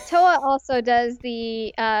 So Toa also does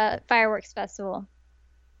the fireworks festival.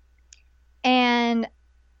 And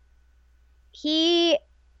he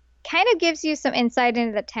kind of gives you some insight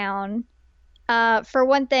into the town. For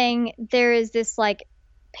one thing, there is this like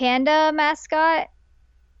panda mascot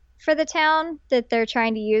for the town that they're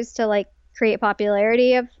trying to use to like create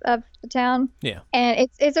popularity of the town. Yeah. And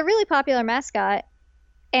it's a really popular mascot.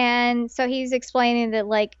 And so he's explaining that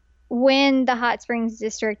like when the Hot Springs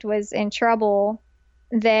district was in trouble,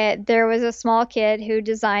 that there was a small kid who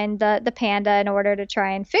designed the panda in order to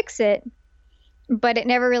try and fix it. But it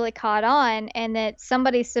never really caught on, and that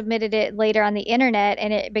somebody submitted it later on the internet,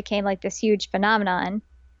 and it became like this huge phenomenon.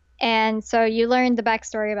 And so you learned the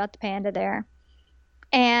backstory about the panda there.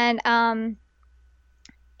 And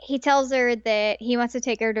he tells her that he wants to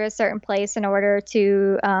take her to a certain place in order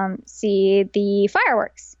to see the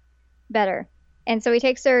fireworks better. And so he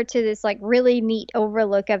takes her to this like really neat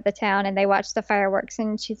overlook of the town, and they watch the fireworks.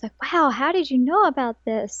 And she's like, "Wow, how did you know about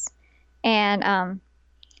this?" And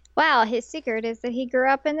wow, his secret is that he grew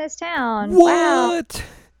up in this town. What?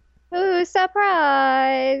 Wow. Ooh,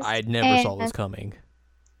 surprise. I never saw this coming.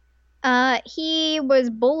 He was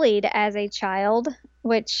bullied as a child,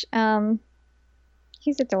 which,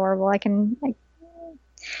 he's adorable.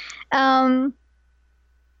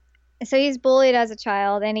 So he's bullied as a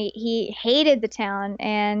child, and he hated the town,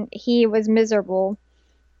 and he was miserable.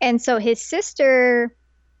 And so his sister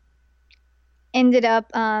ended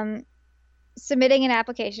up, submitting an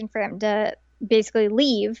application for him to basically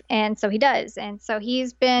leave, and so he does. And so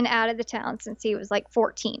he's been out of the town since he was like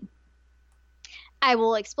 14. I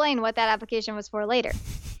will explain what that application was for later.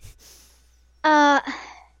 I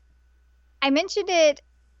mentioned it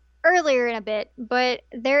earlier in a bit, but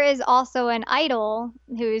there is also an idol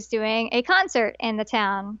who's doing a concert in the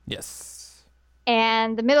town. Yes.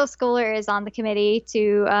 And the middle schooler is on the committee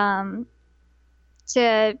to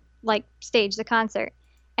like stage the concert.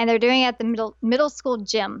 And they're doing it at the middle school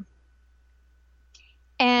gym.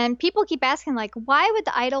 And people keep asking, like, why would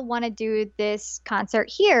the idol want to do this concert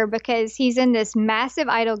here? Because he's in this massive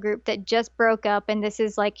idol group that just broke up, and this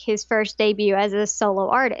is like his first debut as a solo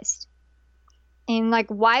artist. And like,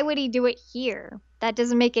 why would he do it here? That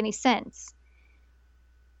doesn't make any sense.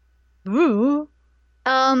 Ooh.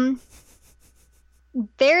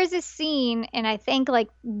 There's a scene, and I think like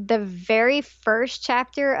the very first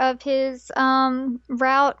chapter of his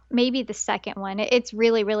route, maybe the second one. It's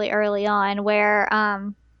really, really early on, where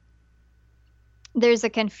there's a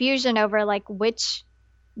confusion over like which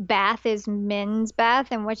bath is men's bath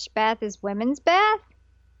and which bath is women's bath.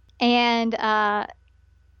 And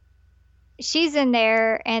she's in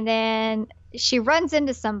there, and then she runs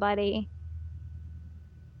into somebody,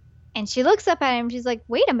 and she looks up at him. She's like,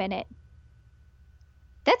 "Wait a minute,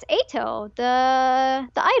 that's Ato, the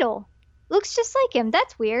idol. Looks just like him.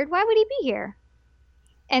 That's weird. Why would he be here?"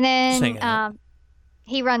 And then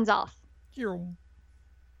he runs off.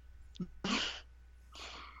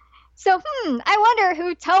 So, I wonder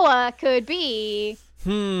who Toa could be.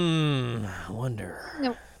 I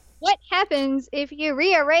wonder. What happens if you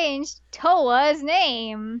rearrange Toa's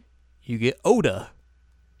name? You get Oda.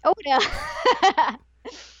 Oda.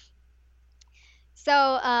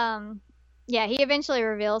 So, yeah, he eventually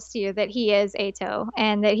reveals to you that he is Ato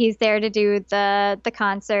and that he's there to do the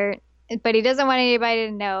concert, but he doesn't want anybody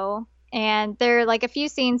to know. And there are like a few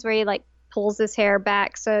scenes where he like pulls his hair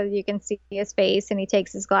back so you can see his face, and he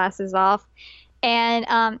takes his glasses off.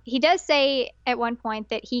 And he does say at one point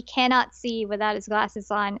that he cannot see without his glasses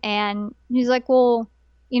on. And he's like, well,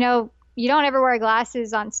 you don't ever wear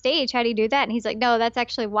glasses on stage. How do you do that? And he's like, no, that's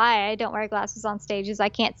actually why I don't wear glasses on stage, is I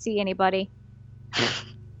can't see anybody.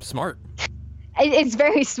 Smart. It's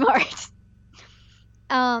very smart.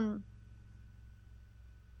 So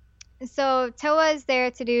Toa is there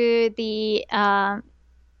to do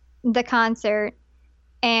the concert,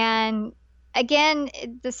 and again,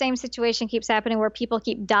 the same situation keeps happening where people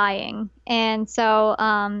keep dying, and so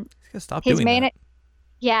stop doing that.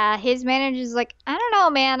 Yeah, his manager's like, I don't know,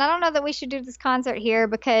 man. I don't know that we should do this concert here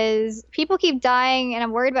because people keep dying, and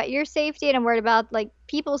I'm worried about your safety, and I'm worried about like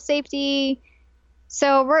people's safety.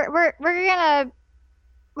 So we're gonna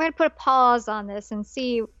put a pause on this and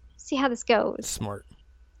see how this goes. Smart.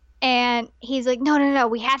 And he's like, no,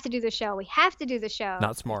 we have to do the show. We have to do the show.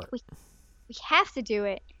 Not smart. We have to do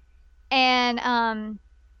it. And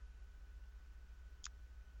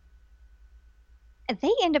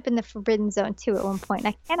they end up in the Forbidden Zone too at one point.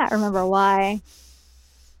 And I cannot remember why.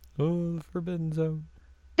 Oh, the Forbidden Zone.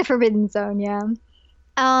 The Forbidden Zone, yeah.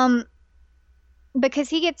 Because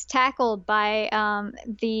he gets tackled by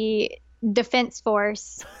the defense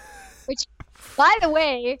force, which, by the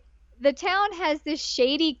way, the town has this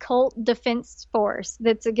shady cult defense force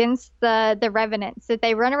that's against the Revenants, that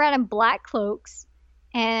they run around in black cloaks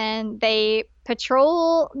and they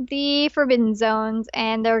patrol the Forbidden Zones,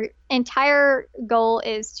 and their entire goal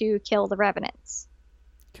is to kill the Revenants.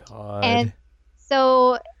 God. And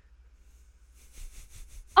so,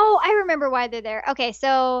 I remember why they're there. Okay,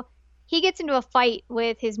 so he gets into a fight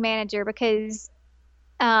with his manager because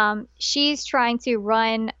she's trying to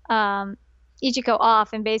run Ichiko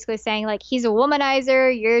off and basically saying like, he's a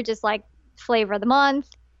womanizer, you're just like flavor of the month.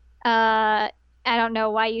 I don't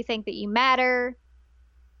know why you think that you matter.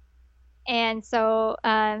 And so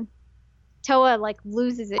Toa like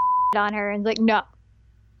loses his on her and is like, no,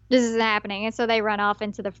 this isn't happening. And so they run off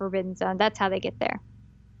into the Forbidden Zone. That's how they get there.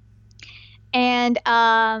 And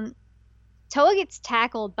Toa gets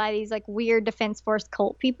tackled by these like weird Defense Force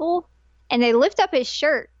cult people, and they lift up his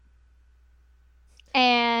shirt.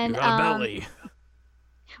 And you got a belly.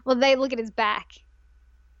 Well, they look at his back,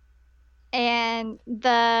 and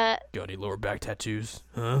got any lower back tattoos?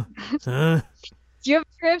 Huh? Do you have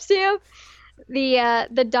a tramp stamp?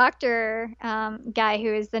 The doctor guy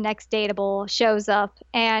who is the next dateable shows up,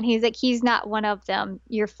 and he's like, he's not one of them.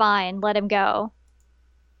 You're fine. Let him go.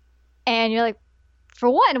 And you're like, for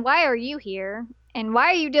one, why are you here? And why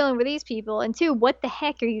are you dealing with these people? And two, what the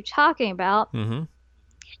heck are you talking about? Mm-hmm.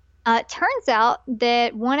 Turns out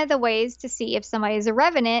that one of the ways to see if somebody is a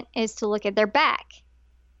revenant is to look at their back.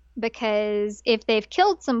 Because if they've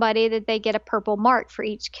killed somebody, that they get a purple mark for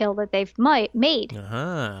each kill that they've made.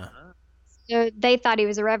 Uh-huh. So they thought he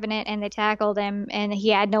was a revenant, and they tackled him, and he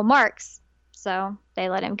had no marks. So they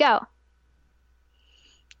let him go.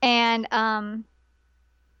 And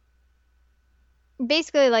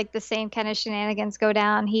basically, like, the same kind of shenanigans go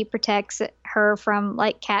down. He protects her from,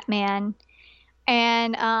 like, Catman.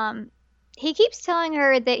 And he keeps telling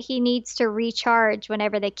her that he needs to recharge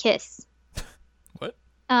whenever they kiss. What?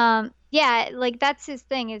 Yeah, like, that's his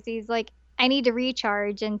thing, is he's like, I need to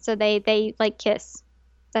recharge. And so they like, kiss.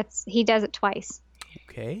 He does it twice.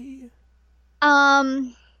 Okay.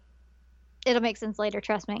 It'll make sense later,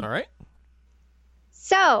 trust me. All right.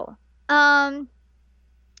 So,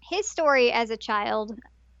 his story as a child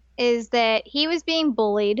is that he was being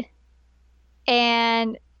bullied,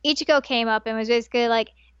 and Ichiko came up and was basically like,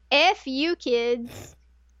 F you kids,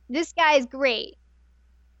 this guy's great.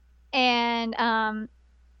 And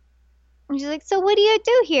And she's like, so what do you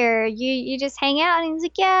do here? You just hang out? And he's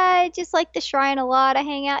like, yeah, I just like the shrine a lot. I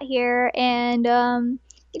hang out here and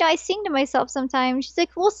I sing to myself sometimes. She's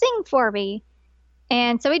like, well, sing for me.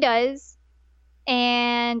 And so he does.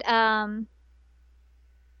 And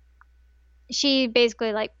she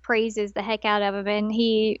basically like praises the heck out of him, and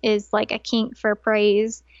he is like a kink for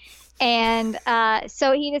praise. And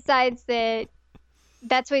so he decides that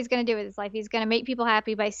that's what he's going to do with his life. He's going to make people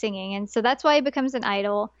happy by singing. And so that's why he becomes an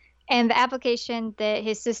idol. And the application that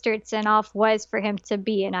his sister had sent off was for him to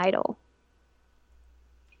be an idol.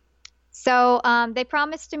 So they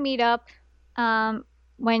promised to meet up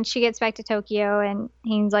when she gets back to Tokyo. And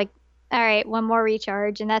he's like, all right, one more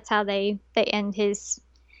recharge. And that's how they end his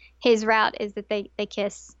route, is that they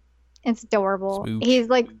kiss. It's adorable. Smooch. He's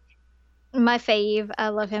like my fave. I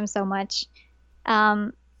love him so much.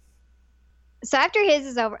 So after his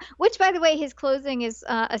is over, which, by the way, his closing is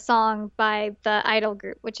a song by the Idol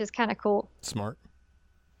group, which is kind of cool. Smart.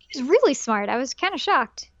 He's really smart. I was kind of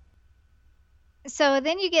shocked. So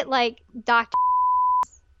then you get like Dr.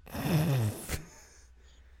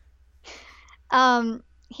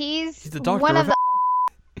 He's the doctor one of of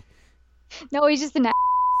the. No, he's just an.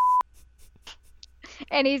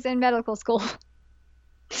 And he's in medical school.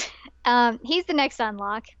 He's the next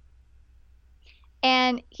unlock,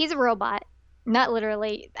 and he's a robot. Not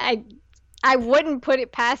literally. I wouldn't put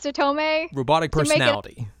it past Otome. Robotic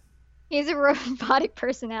personality. He's a robotic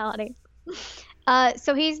personality.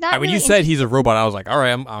 So he's not. When really you said he's a robot, I was like, all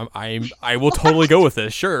right, I will totally go with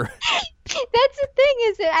this. Sure. That's the thing,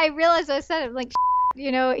 is that I realized I said it like,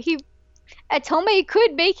 Otome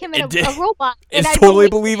could make him a robot. It's totally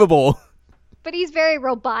believable. But he's very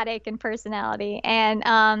robotic in personality,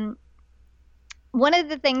 and one of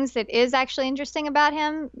the things that is actually interesting about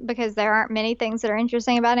him, because there aren't many things that are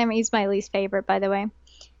interesting about him, he's my least favorite, by the way.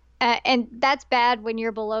 And that's bad when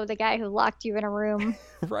you're below the guy who locked you in a room.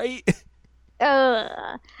 Right?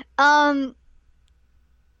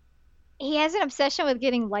 He has an obsession with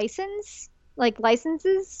getting licenses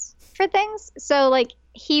for things. So, like,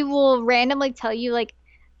 he will randomly tell you, like,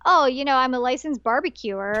 oh, I'm a licensed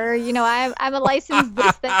barbecuer, or, I'm a licensed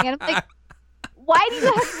this thing. And I'm like, why do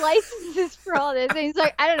you have licenses for all this? And he's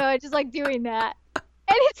like, I don't know, I just like doing that. And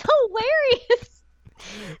it's hilarious.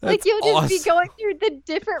 Like, you'll just be going through the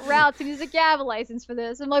different routes, and he's like, yeah, I have a license for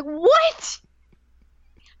this. I'm like, what?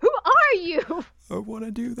 Who are you? I want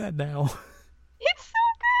to do that now. It's so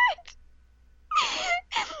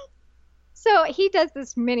good. So he does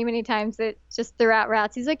this many, many times, that just throughout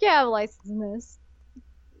routes. He's like, yeah, I have a license in this.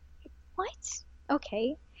 What?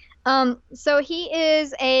 Okay. So he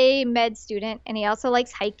is a med student, and he also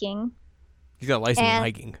likes hiking. He's got a license in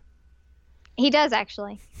hiking. He does,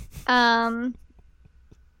 actually. And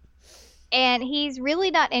he's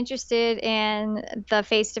really not interested in the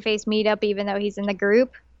face-to-face meetup, even though he's in the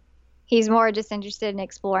group. He's more just interested in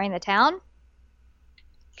exploring the town.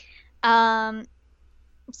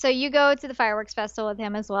 So you go to the fireworks festival with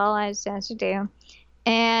him as well, as you do.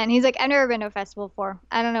 And he's like, I've never been to a festival before.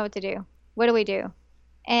 I don't know what to do. What do we do?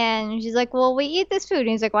 And she's like, well, we eat this food. And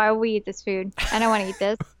he's like, why would we eat this food? I don't want to eat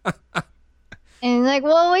this. And he's like,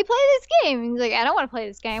 well, we play this game. And he's like, I don't want to play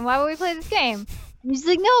this game. Why would we play this game? And she's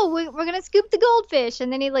like, no, we're going to scoop the goldfish.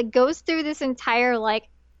 And then he like goes through this entire like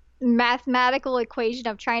mathematical equation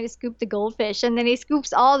of trying to scoop the goldfish. And then he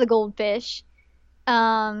scoops all the goldfish.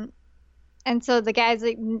 And so the guy's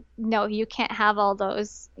like, no, you can't have all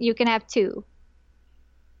those. You can have 2.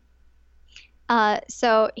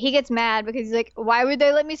 So he gets mad because he's like, why would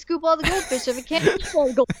they let me scoop all the goldfish if I can't eat all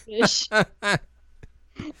the goldfish?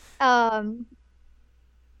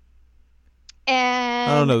 And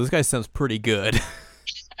I don't know. This guy sounds pretty good.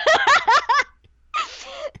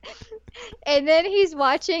 And then he's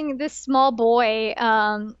watching this small boy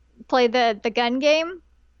play the gun game.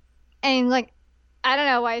 And he's like, I don't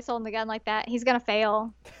know why he's holding the gun like that. He's going to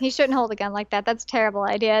fail. He shouldn't hold a gun like that. That's a terrible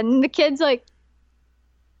idea. And the kid's like,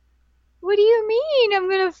 what do you mean I'm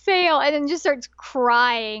going to fail? And then just starts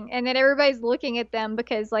crying. And then everybody's looking at them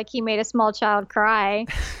because, like, he made a small child cry.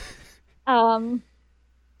 So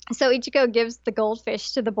Ichiko gives the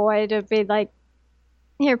goldfish to the boy to be like,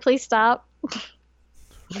 here, please stop.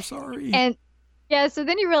 I'm sorry. And, yeah, so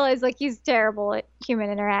then you realize, like, he's terrible at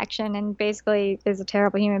human interaction and basically is a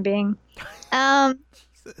terrible human being.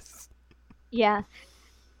 Jesus. Yeah.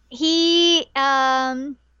 He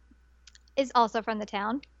is also from the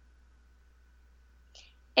town.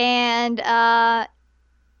 And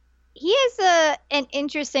he has an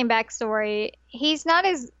interesting backstory. He's not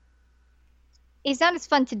as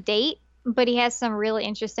fun to date, but he has some really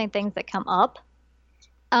interesting things that come up.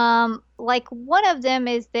 like one of them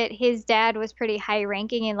is that his dad was pretty high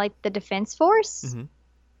ranking in like the defense force. Mm-hmm.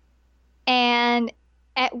 And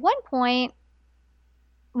at one point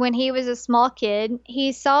when he was a small kid,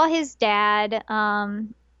 he saw his dad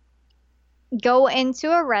go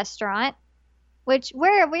into a restaurant, which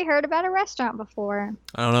where have we heard about a restaurant before?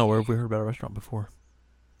 I don't know. Where have we heard about a restaurant before?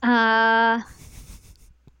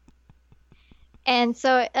 And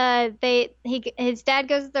so his dad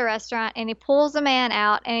goes to the restaurant and he pulls a man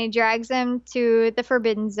out and he drags him to the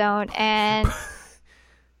forbidden zone and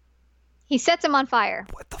he sets him on fire.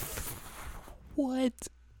 What?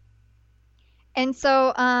 And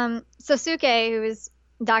so Sosuke, who is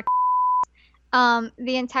Dr.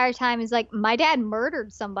 The entire time is like, my dad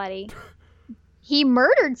murdered somebody. He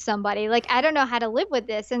murdered somebody. Like, I don't know how to live with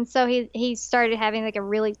this. And so he started having like a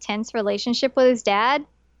really tense relationship with his dad.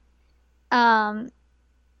 I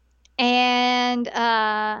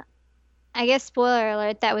guess spoiler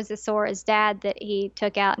alert, that was Sora's dad that he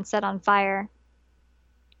took out and set on fire.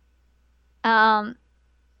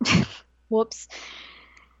 Whoops.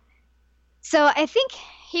 So I think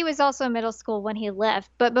he was also in middle school when he left,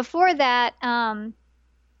 but before that,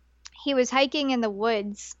 he was hiking in the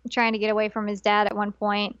woods trying to get away from his dad at one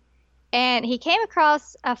point, and he came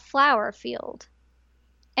across a flower field.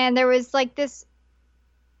 And there was like this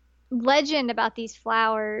legend about these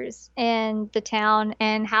flowers in the town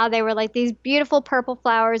and how they were like these beautiful purple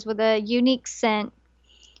flowers with a unique scent,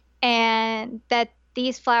 and that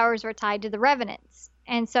these flowers were tied to the revenants.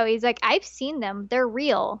 And so he's like, I've seen them, they're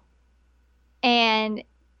real. And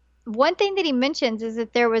one thing that he mentions is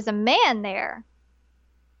that there was a man there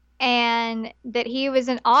and that he was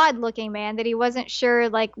an odd looking man, that he wasn't sure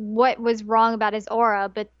like what was wrong about his aura,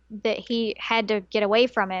 but that he had to get away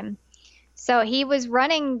from him. So he was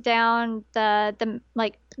running down the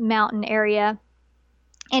like mountain area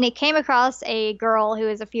and he came across a girl who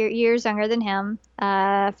was a few years younger than him,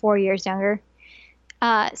 4 years younger.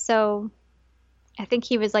 So I think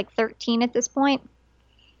he was like 13 at this point.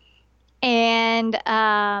 And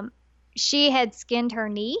she had skinned her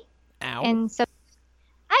knee. Ow. And so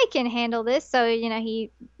I can handle this. So,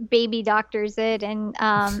 he baby doctors it. And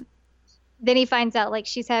then he finds out like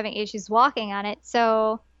she's having issues walking on it.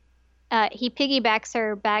 So he piggybacks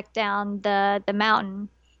her back down the mountain.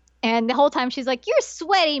 And the whole time she's like, you're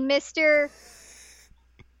sweaty, mister.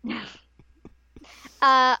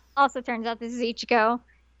 Also turns out this is Ichiko,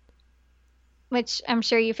 which I'm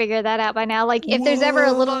sure you figured that out by now. Like, if there's ever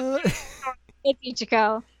a little... it's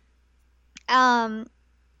Ichiko.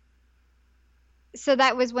 So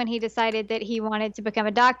that was when he decided that he wanted to become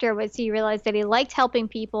a doctor, was he realized that he liked helping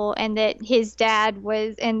people and that his dad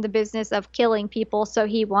was in the business of killing people, so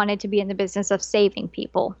he wanted to be in the business of saving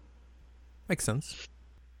people. Makes sense.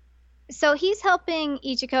 So he's helping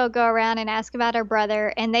Ichiko go around and ask about her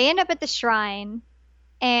brother, and they end up at the shrine,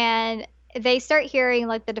 and they start hearing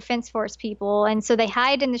like the defense force people, and so they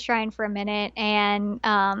hide in the shrine for a minute, and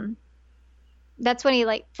that's when he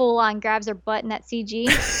like full on grabs her butt in that CG,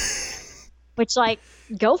 which like,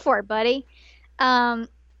 go for it, buddy.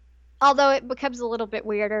 Although it becomes a little bit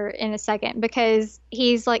weirder in a second because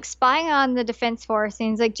he's like spying on the defense force and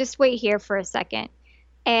he's like, just wait here for a second.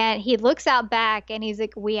 And he looks out back and he's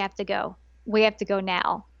like, we have to go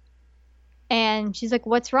now. And she's like,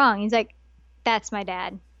 what's wrong? He's like, that's my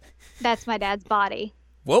dad. That's my dad's body.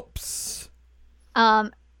 Whoops.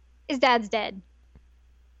 His dad's dead.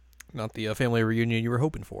 Not the family reunion you were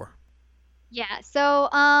hoping for. Yeah. So,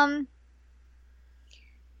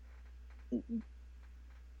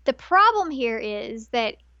 the problem here is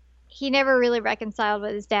that he never really reconciled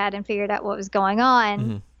with his dad and figured out what was going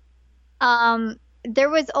on. Mm-hmm. There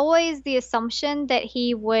was always the assumption that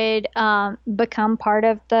he would become part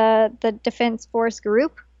of the defense force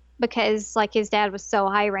group because like his dad was so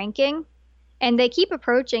high ranking, and they keep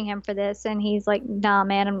approaching him for this, and he's like, "Nah,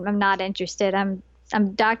 man, I'm not interested. I'm a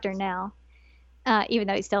doctor now," even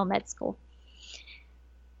though he's still in med school.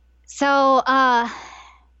 So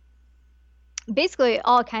basically,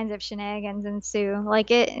 all kinds of shenanigans ensue.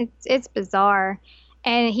 Like it's bizarre,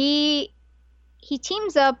 and he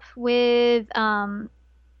teams up with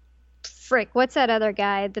what's that other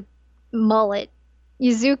guy, the mullet,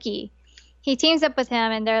 Yuzuki. He teams up with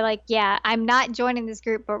him and they're like, yeah, I'm not joining this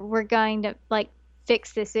group, but we're going to like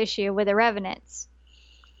fix this issue with the revenants.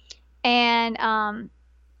 And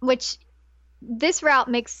which this route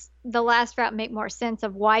makes the last route make more sense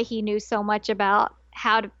of why he knew so much about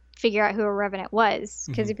how to figure out who a revenant was.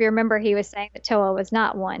 Because if you remember, he was saying that Toa was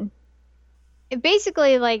not one. It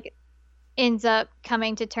basically like ends up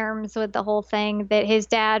coming to terms with the whole thing that his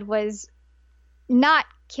dad was not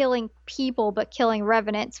killing people but killing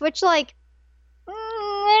revenants, which like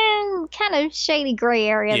kind of shady gray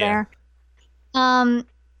area Yeah. there.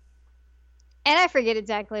 And I forget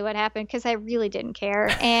exactly what happened because I really didn't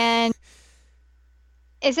care. And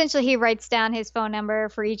essentially, he writes down his phone number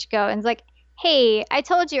for each go and is like, "Hey, I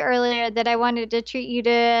told you earlier that I wanted to treat you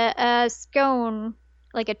to a scone,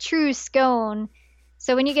 like a true scone.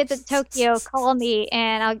 So when you get to Tokyo, call me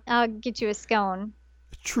and I'll get you a scone."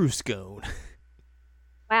 True scone.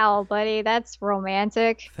 Wow, buddy, that's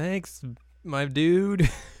romantic. Thanks, my dude.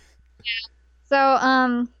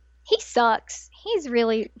 So, he sucks.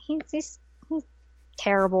 He's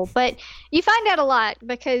terrible. But you find out a lot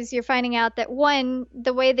because you're finding out that one,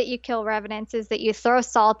 the way that you kill revenants is that you throw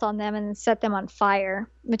salt on them and set them on fire,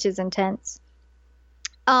 which is intense.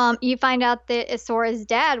 You find out that Isora's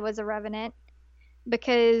dad was a revenant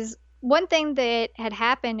because one thing that had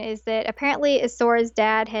happened is that apparently Isora's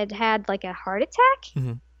dad had like a heart attack,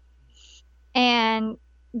 Mm-hmm. and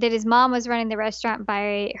that his mom was running the restaurant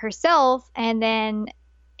by herself, and then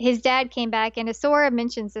his dad came back, and Isora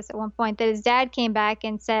mentions this at one point, that his dad came back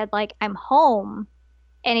and said, like, "I'm home,"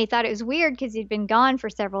 and he thought it was weird because he'd been gone for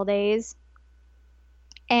several days,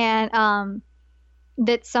 and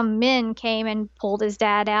that some men came and pulled his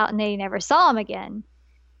dad out and they never saw him again.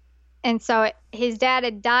 And so his dad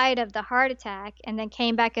had died of the heart attack and then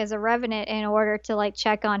came back as a revenant in order to like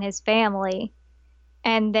check on his family,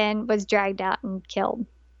 and then was dragged out and killed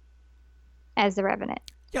as the revenant.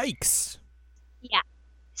 Yikes. Yeah.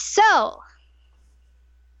 So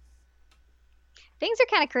things are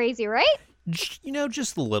kind of crazy, right?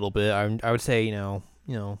 Just a little bit. I would say,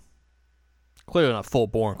 clearly not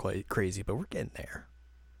full-born crazy, but we're getting there.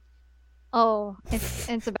 Oh,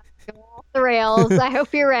 it's about to go off the rails. I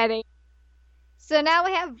hope you're ready. So now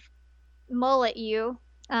we have Mullet Yu.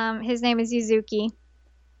 His name is Yuzuki.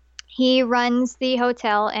 He runs the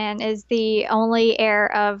hotel and is the only heir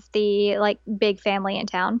of the like big family in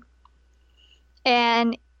town.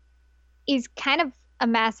 And he's kind of a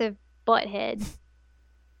massive butthead.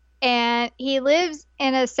 And he lives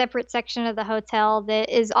in a separate section of the hotel that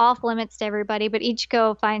is off limits to everybody, but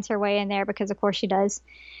Ichiko finds her way in there because of course she does.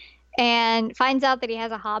 And finds out that he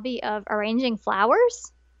has a hobby of arranging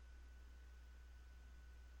flowers.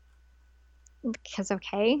 Because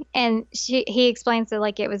okay. And he explains that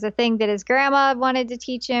like it was a thing that his grandma wanted to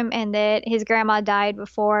teach him, and that his grandma died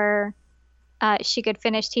before she could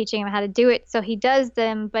finish teaching him how to do it. So he does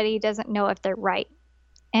them, but he doesn't know if they're right.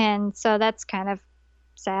 And so that's kind of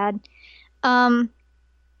sad. But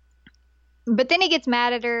then he gets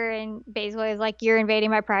mad at her and basically is like, "You're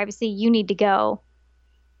invading my privacy. You need to go.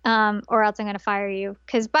 Or else I'm going to fire you."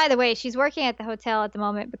 Because, by the way, she's working at the hotel at the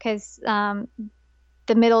moment because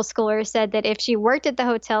the middle schooler said that if she worked at the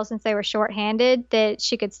hotel since they were shorthanded, that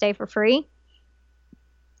she could stay for free.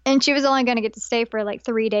 And she was only going to get to stay for like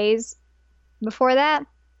 3 days before that.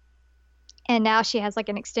 And now she has like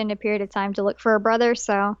an extended period of time to look for her brother.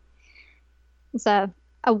 So it's a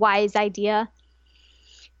wise idea.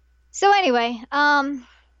 So anyway, at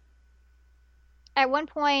one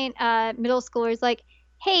point, middle schooler's like,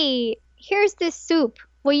 "Hey, here's this soup.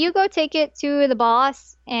 Will you go take it to the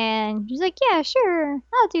boss?" And he's like, "Yeah, sure,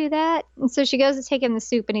 I'll do that." And so she goes to take him the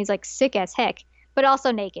soup, and he's like sick as heck, but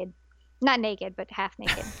also naked. Not naked, but half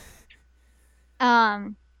naked.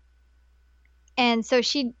 And so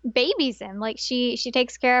she babies him. Like she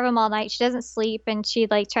takes care of him all night. She doesn't sleep, and she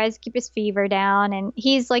like tries to keep his fever down, and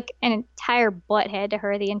he's like an entire butthead to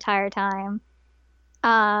her the entire time.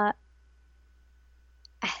 I'm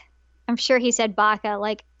sure he said baka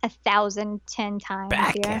like 1,010 times.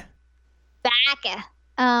 Baka. Baka.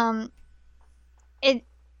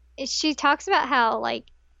 She talks about how like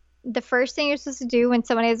the first thing you're supposed to do when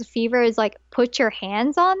someone has a fever is like put your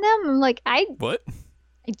hands on them. I'm like, What?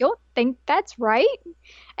 I don't think that's right.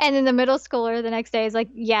 And then the middle schooler the next day is like,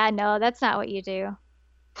 "Yeah, no, that's not what you do."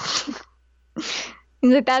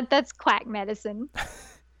 He's like, that's quack medicine.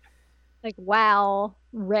 Like, wow,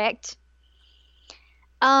 wrecked.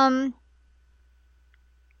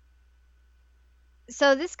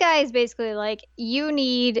 So this guy is basically like, "You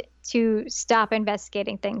need to stop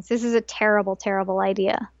investigating things. This is a terrible, terrible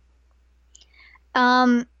idea."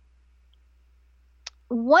 One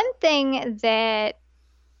thing that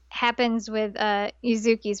happens with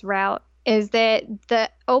Yuzuki's route is that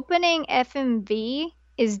the opening FMV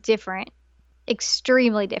is different,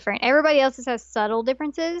 extremely different. Everybody else's has subtle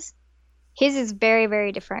differences. His is very,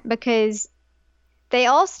 very different because they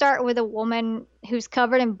all start with a woman who's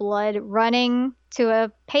covered in blood running to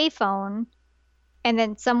a payphone, and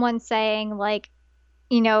then someone saying like,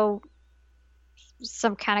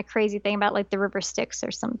 some kind of crazy thing about like the river Styx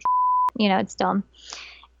or some, it's dumb.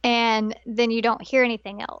 And then you don't hear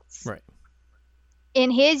anything else. Right.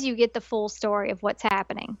 in his, you get the full story of what's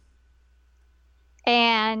happening.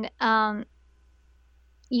 And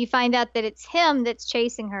you find out that it's him that's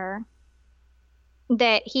chasing her,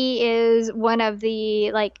 that he is one of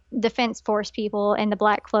the like defense force people in the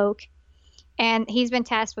black cloak, and he's been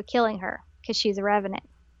tasked with killing her because she's a revenant.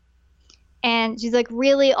 And she's like,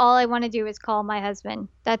 really, all I want to do is call my husband.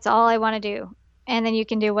 That's all I want to do. And then you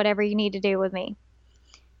can do whatever you need to do with me.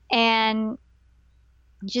 And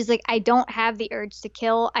she's like, I don't have the urge to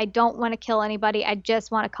kill. I don't want to kill anybody. I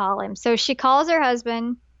just want to call him. So she calls her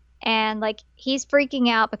husband, and like he's freaking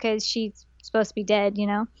out because she's supposed to be dead, you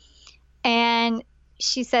know? And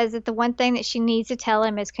she says that the one thing that she needs to tell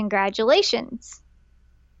him is congratulations.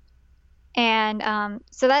 And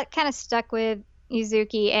so that kind of stuck with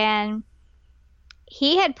Yuzuki, and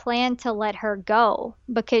he had planned to let her go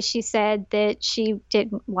because she said that she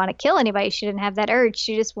didn't want to kill anybody. She didn't have that urge.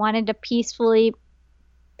 She just wanted to peacefully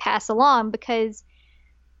pass along, because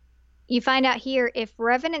you find out here, if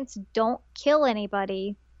revenants don't kill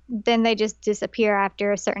anybody, then they just disappear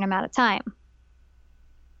after a certain amount of time.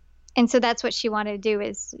 And so that's what she wanted to do,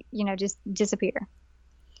 is, you know, just disappear.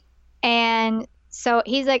 And so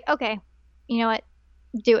he's like, okay, you know what?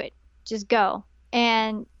 Do it. Just go.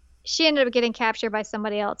 And she ended up getting captured by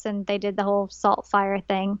somebody else, and they did the whole salt fire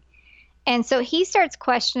thing. And so he starts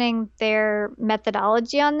questioning their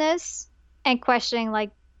methodology on this, and questioning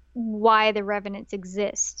like why the revenants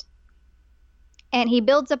exist. And he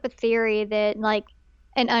builds up a theory that like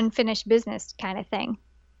an unfinished business kind of thing.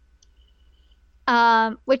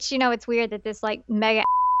 Which, you know, it's weird that this like mega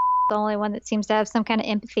the only one that seems to have some kind of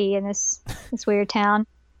empathy in this weird town.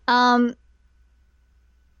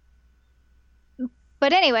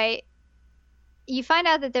 But anyway, you find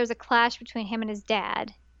out that there's a clash between him and his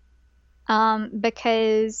dad,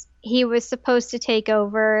 because he was supposed to take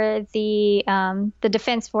over the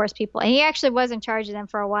defense force people, and he actually was in charge of them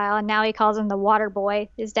for a while, and now he calls him the water boy.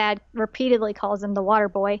 His dad repeatedly calls him the water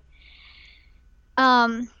boy.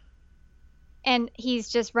 And he's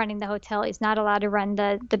just running the hotel. He's not allowed to run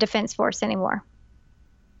the defense force anymore.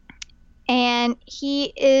 And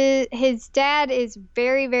his dad is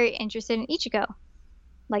very, very interested in Ichigo.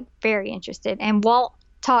 Like, very interested. And won't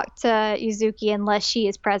talk to Yuzuki unless she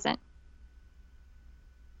is present.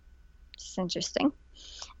 Just interesting.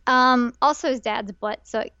 Also, his dad's butt,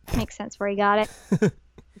 so it makes sense where he got it.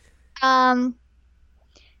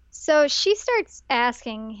 So she starts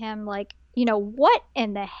asking him, like, you know, what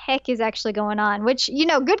in the heck is actually going on? Which, you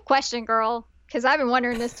know, good question, girl, because I've been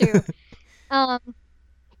wondering this too.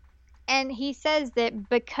 And he says that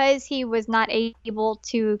because he was not able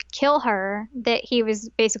to kill her, that he was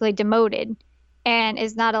basically demoted and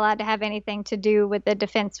is not allowed to have anything to do with the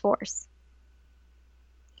defense force.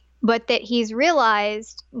 But that he's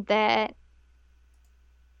realized that,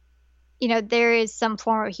 you know, there is some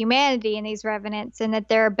form of humanity in these revenants, and that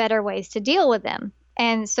there are better ways to deal with them.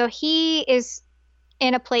 And so he is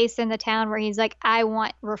in a place in the town where he's like, I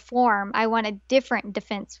want reform. I want a different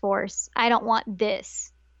defense force. I don't want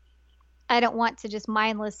this. I don't want to just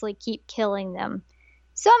mindlessly keep killing them.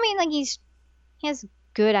 So, I mean, like, he has a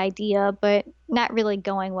good idea, but not really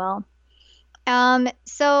going well.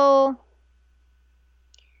 So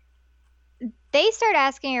they start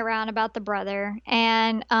asking around about the brother,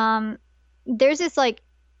 and there's this, like,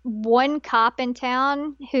 one cop in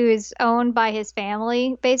town who is owned by his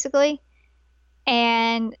family, basically.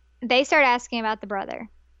 And they start asking about the brother.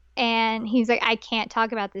 And he's like, I can't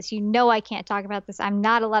talk about this. You know I can't talk about this. I'm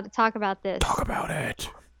not allowed to talk about this. Talk about it.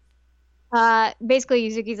 Basically,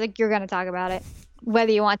 Yuzuki's like, you're going to talk about it.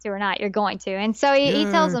 Whether you want to or not, you're going to. And so he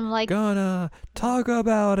tells him, like, gonna talk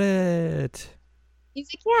about it. He's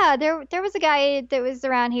like, yeah, there was a guy that was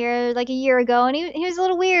around here like a year ago, and he was a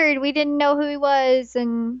little weird. We didn't know who he was.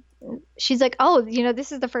 And she's like, oh, you know,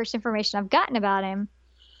 this is the first information I've gotten about him.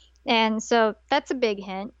 And so that's a big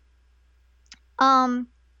hint.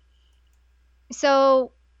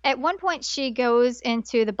 So at one point she goes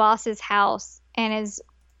into the boss's house and is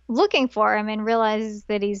looking for him and realizes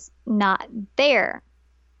that he's not there.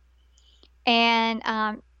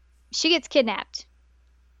 And she gets kidnapped.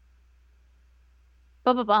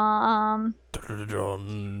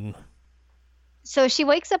 So she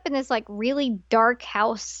wakes up in this like really dark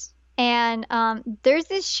house, and there's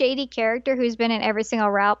this shady character who's been in every single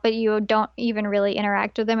route, but you don't even really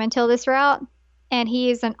interact with him until this route. And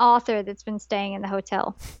he is an author that's been staying in the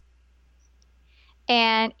hotel.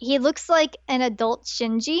 And he looks like an adult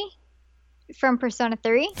Shinji from Persona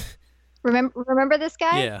 3. Remember this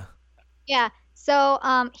guy? Yeah. Yeah. So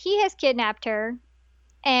he has kidnapped her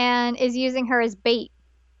and is using her as bait.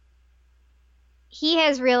 he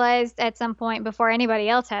has realized at some point, before anybody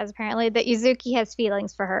else has apparently, that Yuzuki has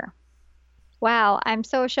feelings for her. Wow, I'm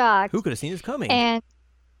so shocked. Who could have seen this coming? And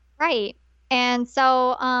right. And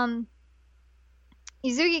so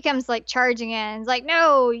Yuzuki comes like charging in and is like,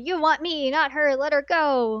 "No, you want me, not her, let her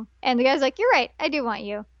go." And the guy's like, "You're right, I do want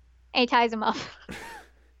you." And he ties him up.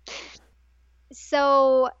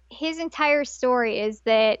 So his entire story is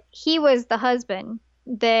that he was the husband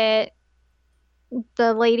that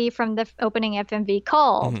the lady from the opening FMV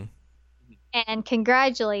called and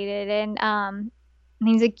congratulated, and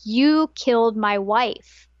he's like, "You killed my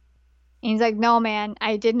wife." And he's like, "No, man,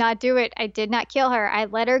 I did not do it. I did not kill her. I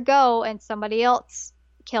let her go, and somebody else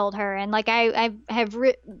killed her. And like I have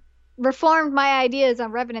reformed my ideas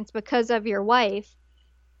on revenants because of your wife."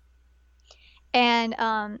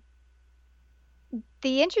 And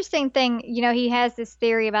the interesting thing, you know, he has this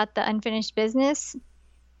theory about the unfinished business,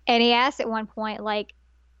 and he asked at one point, like,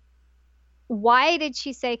 why did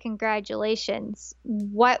she say congratulations?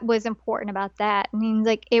 What was important about that? And he's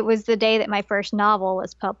like, it was the day that my first novel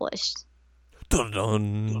was published.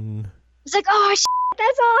 Dun-dun. It's like, oh,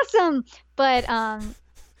 that's awesome. But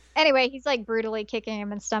anyway, he's like brutally kicking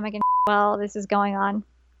him in the stomach and while this is going on.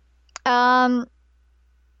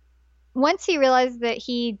 Once he realizes that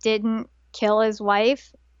he didn't kill his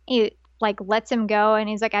wife, he like lets him go, and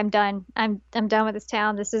he's like, I'm done. I'm done with this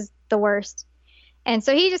town. This is the worst. And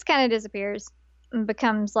so he just kind of disappears and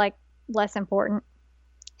becomes like less important.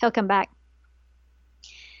 He'll come back.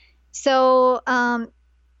 So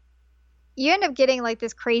you end up getting like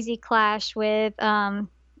this crazy clash with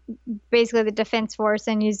basically the defense force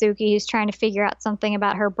and Yuzuki, who's trying to figure out something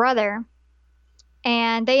about her brother.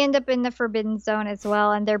 And they end up in the Forbidden Zone as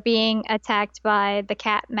well, and they're being attacked by the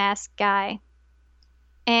cat mask guy.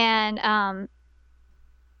 And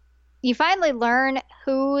you finally learn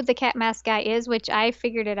who the cat mask guy is, which I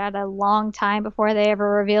figured it out a long time before they ever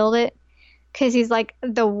revealed it, because he's like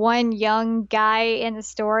the one young guy in the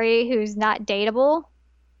story who's not dateable.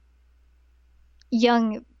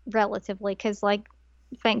 Young relatively, because like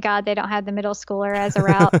thank God they don't have the middle schooler as a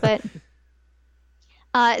route. But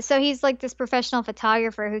so he's like this professional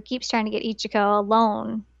photographer who keeps trying to get Ichiko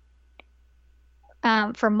alone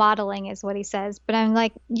for modeling, is what he says. But I'm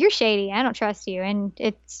like, you're shady. I don't trust you. And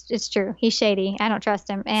it's true. He's shady. I don't trust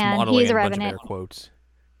him. And he's a revenant. Quotes.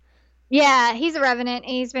 Yeah, he's a revenant.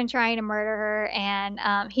 He's been trying to murder her,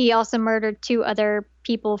 and he also murdered 2 other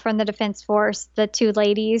people from the defense force, the 2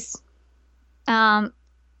 ladies. And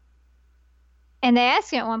they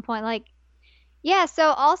asked him at one point, like, yeah, so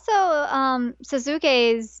also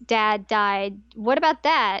Suzuki's dad died. What about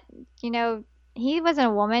that? You know, he wasn't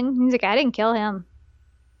a woman. He's like, I didn't kill him.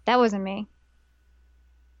 That wasn't me.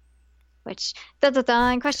 Which,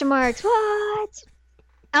 question marks, what?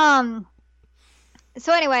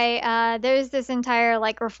 So anyway, there's this entire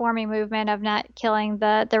like reforming movement of not killing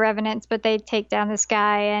the revenants, but they take down this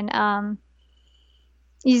guy, and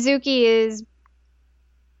Yuzuki is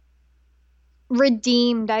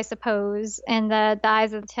redeemed, I suppose, in the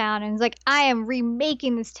eyes of the town, and he's like, I am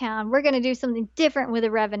remaking this town. We're gonna do something different with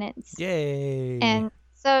the revenants. Yay. And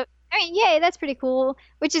so, I mean, yay, that's pretty cool,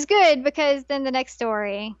 which is good, because then the next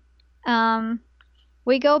story,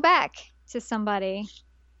 we go back to somebody.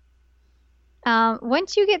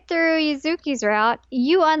 Once you get through Yuzuki's route,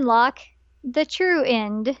 you unlock the true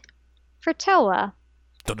end for Towa.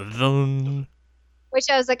 Dun-dun-dun. Which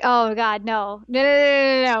I was like, oh god, no.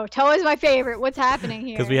 Towa's my favorite. What's happening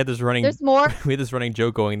here? Because we had this running. There's more. We had this running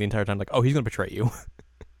joke going the entire time, like, oh, he's gonna betray you.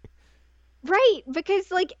 Right, because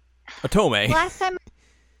like Otome.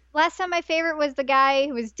 Last time my favorite was the guy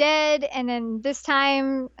who was dead, and then this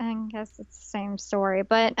time I guess it's the same story,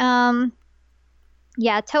 but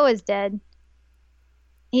yeah, Towa's dead.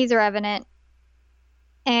 He's a revenant,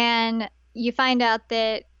 and you find out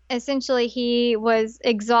that essentially he was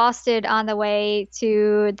exhausted on the way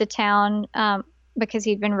to the town because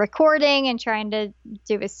he'd been recording and trying to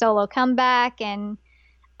do his solo comeback, and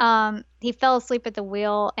he fell asleep at the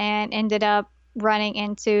wheel and ended up running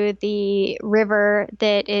into the river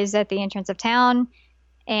that is at the entrance of town.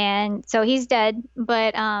 And so he's dead,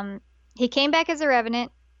 but he came back as a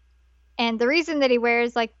revenant. And the reason that he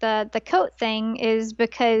wears like the coat thing is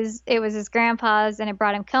because it was his grandpa's and it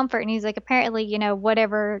brought him comfort. And he's like, apparently, you know,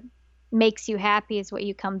 whatever makes you happy is what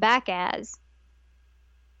you come back as.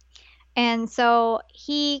 And so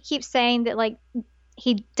he keeps saying that like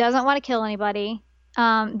he doesn't want to kill anybody,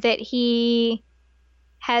 that he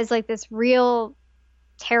has like this real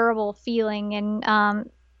terrible feeling.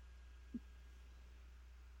 And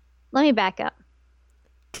let me back up.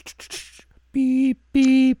 Beep,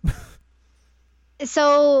 beep.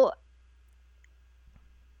 So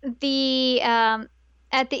the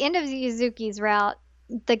at the end of Yuzuki's route,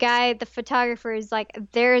 the photographer is like,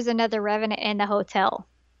 there's another revenant in the hotel.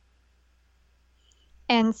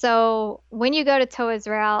 And so when you go to Toa's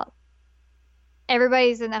route,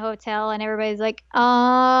 everybody's in the hotel and everybody's like,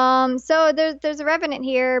 so there's a revenant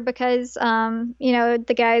here because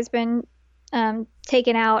the guy's been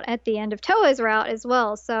taken out at the end of Toa's route as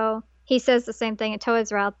well. So he says the same thing at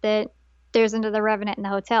Toa's route, that there's another revenant in the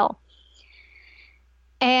hotel.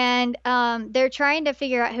 And they're trying to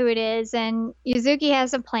figure out who it is, and Yuzuki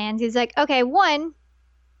has some plans. He's like, okay, one,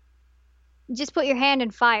 just put your hand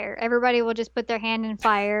in fire. Everybody will just put their hand in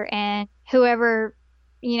fire, and whoever,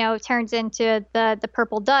 turns into the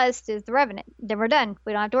purple dust is the revenant. Then we're done.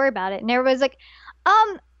 We don't have to worry about it. And everybody's like,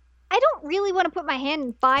 I don't really want to put my hand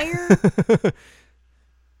in fire.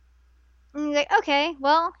 And he's like, okay,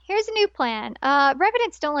 well, here's a new plan.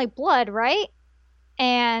 Revenants don't like blood, right?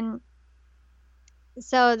 And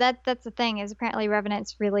so that's the thing, is apparently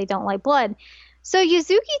revenants really don't like blood. So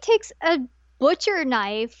Yuzuki takes a butcher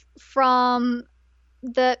knife because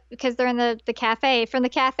they're in the cafe, from the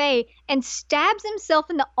cafe, and stabs himself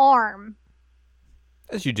in the arm.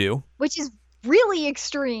 As you do. Which is really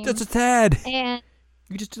extreme. Just a tad. And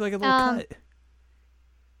you just do like a little cut.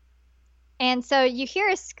 And so you hear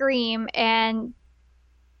a scream, and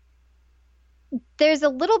there's a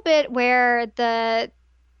little bit where the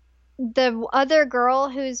other girl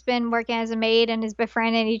who's been working as a maid and is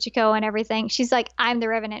befriending Ichiko and everything, she's like, I'm the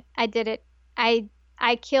revenant. I did it. I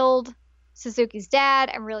killed Suzuki's dad.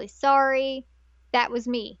 I'm really sorry. That was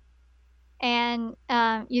me. And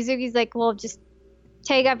Yuzuki's like, well, just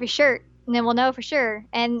take off your shirt and then we'll know for sure.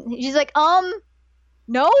 And she's like,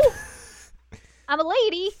 no, I'm a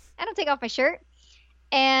lady. I don't take off my shirt.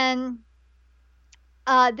 And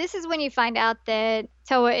this is when you find out that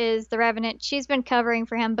Toa is the revenant. She's been covering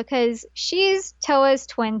for him because she's Toa's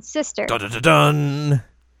twin sister. Dun, dun, dun, dun.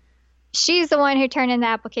 She's the one who turned in the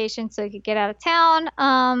application so he could get out of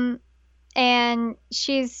town. And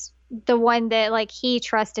she's the one that he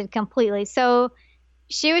trusted completely. So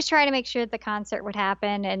she was trying to make sure that the concert would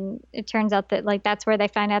happen, and it turns out that that's where they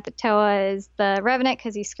find out that Toa is the revenant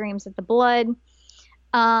because he screams at the blood.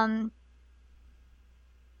 And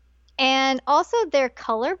also they're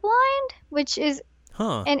colorblind, which is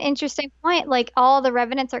an interesting point. All the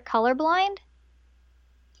revenants are colorblind.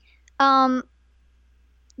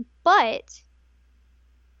 But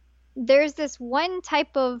there's this one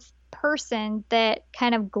type of person that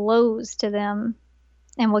kind of glows to them,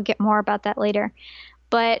 and we'll get more about that later.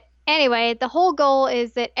 But anyway, the whole goal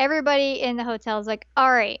is that everybody in the hotel is like,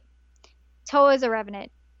 all right, Toa's a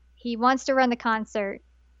revenant. He wants to run the concert.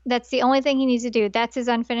 That's the only thing he needs to do. That's his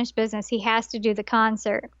unfinished business. He has to do the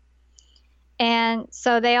concert. And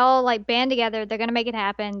so they all band together. They're going to make it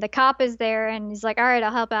happen. The cop is there and he's like, all right,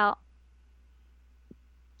 I'll help out.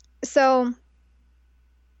 So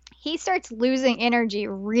he starts losing energy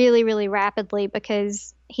really, really rapidly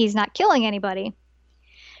because he's not killing anybody,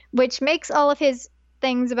 which makes all of his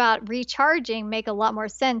things about recharging make a lot more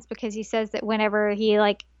sense, because he says that whenever he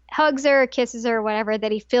hugs her, kisses her, whatever,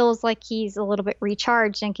 that he feels like he's a little bit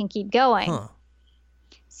recharged and can keep going.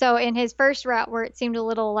 So in his first route, where it seemed a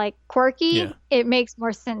little quirky, it makes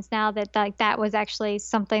more sense now that that was actually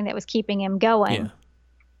something that was keeping him going.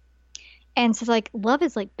 And so love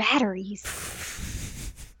is like batteries.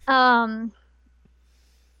 And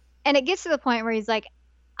it gets to the point where he's like,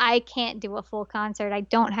 I can't do a full concert. I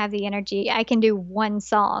don't have the energy. I can do one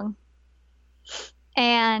song.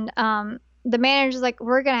 And the manager's like,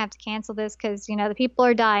 we're going to have to cancel this because, the people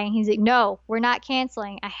are dying. He's like, no, we're not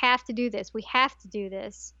canceling. I have to do this. We have to do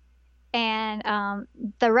this. And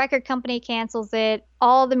the record company cancels it.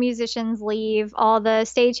 All the musicians leave. All the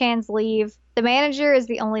stagehands leave. The manager is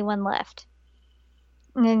the only one left.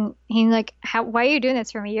 And then he's like, why are you doing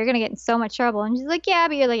this for me? You're going to get in so much trouble. And she's like, yeah,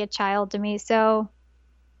 but you're like a child to me, so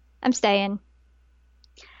I'm staying.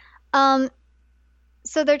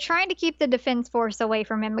 So they're trying to keep the defense force away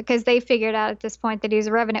from him because they figured out at this point that he was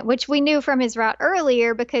a revenant, which we knew from his route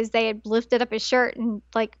earlier because they had lifted up his shirt and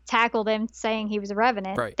tackled him saying he was a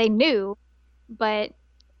revenant. Right. They knew, but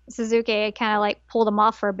Suzuki had kind of pulled him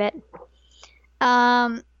off for a bit.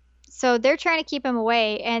 So they're trying to keep him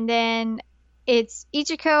away, and then it's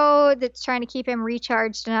Ichiko that's trying to keep him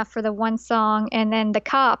recharged enough for the one song, and then the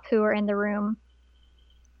cop who are in the room.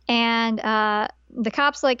 And the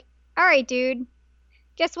cop's like, all right, dude,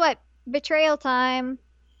 guess what? Betrayal time.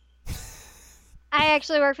 I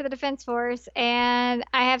actually work for the defense force, and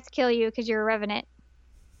I have to kill you because you're a revenant.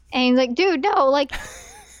 And he's like, dude, no,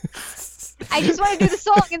 I just want to do the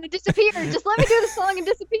song and then disappear. Just let me do the song and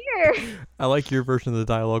disappear. I like your version of the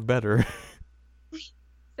dialogue better.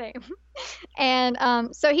 Same.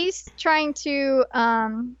 And so he's trying to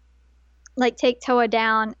like take Toa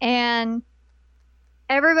down, and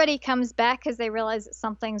everybody comes back because they realize that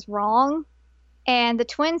something's wrong. And the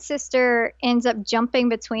twin sister ends up jumping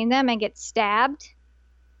between them and gets stabbed.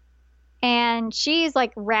 And she's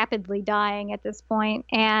like rapidly dying at this point.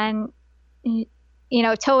 And, you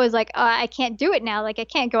know, Toa's like, I can't do it now. Like, I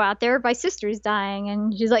can't go out there. My sister's dying.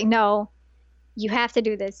 And she's like, no, you have to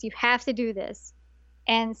do this. You have to do this.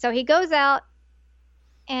 And so he goes out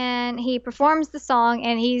and he performs the song,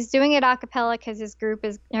 and he's doing it a cappella because his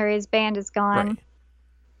band is gone. Right.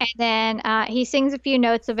 And then he sings a few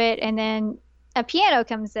notes of it, and then a piano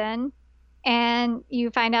comes in, and you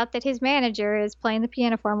find out that his manager is playing the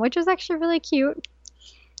piano for him, which was actually really cute.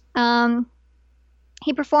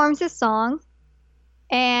 He performs his song,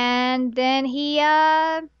 and then he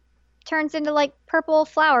turns into like purple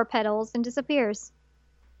flower petals and disappears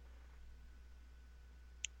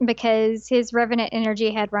because his revenant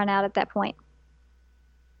energy had run out at that point.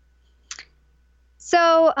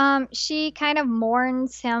 So she kind of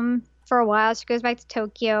mourns him for a while. She goes back to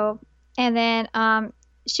Tokyo, and then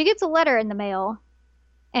she gets a letter in the mail,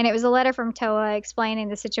 and it was a letter from Toa explaining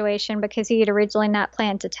the situation because he had originally not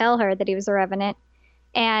planned to tell her that he was a revenant,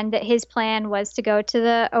 and that his plan was to go to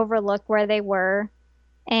the overlook where they were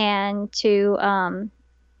and to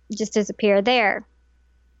just disappear there.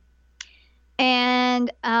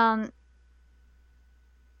 And I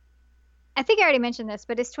think I already mentioned this,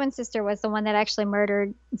 but his twin sister was the one that actually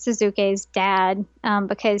murdered Suzuki's dad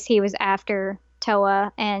because he was after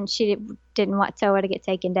Toa, and she didn't want Toa to get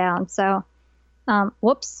taken down. So,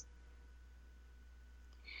 whoops.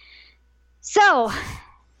 So,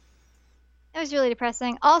 it was really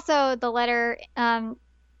depressing. Also, the letter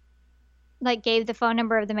like gave the phone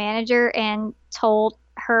number of the manager and told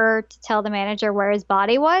her to tell the manager where his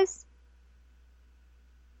body was.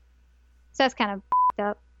 So that's kind of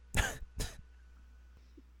up.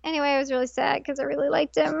 Anyway, I was really sad because I really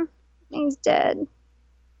liked him. He's dead.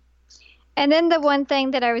 And then the one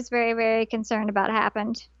thing that I was very, very concerned about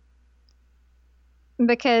happened.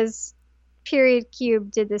 Because Period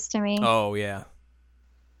Cube did this to me. Oh, yeah.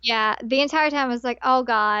 Yeah, the entire time I was like, oh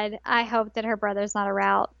God, I hope that her brother's not a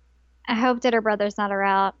route. I hope that her brother's not a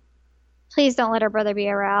route. Please don't let her brother be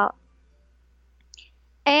a route.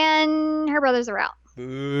 And her brother's a route.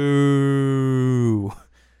 Boo.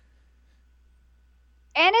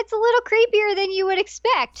 And it's a little creepier than you would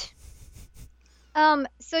expect.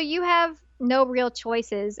 So you have no real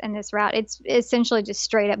choices in this route. It's essentially just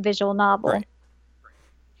straight up visual novel. Right.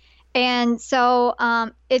 And so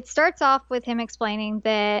it starts off with him explaining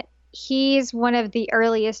that he's one of the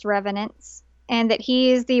earliest revenants and that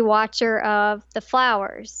he is the watcher of the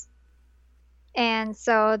flowers. And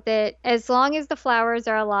so that as long as the flowers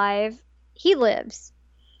are alive, he lives.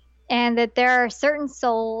 And that there are certain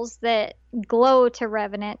souls that glow to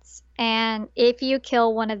revenants. And if you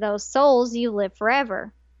kill one of those souls, you live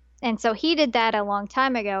forever. And so he did that a long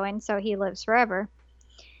time ago, and so he lives forever.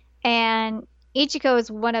 And Ichiko is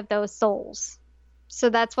one of those souls. So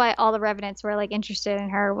that's why all the revenants were like interested in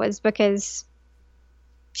her, was because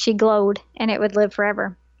she glowed and it would live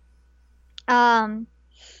forever.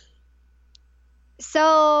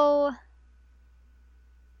 So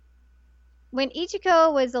when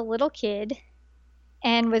Ichiko was a little kid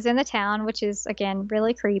and was in the town, which is again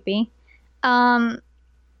really creepy,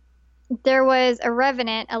 there was a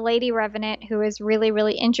revenant, a lady revenant, who was really,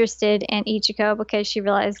 really interested in Ichiko because she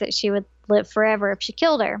realized that she would live forever if she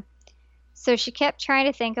killed her. So she kept trying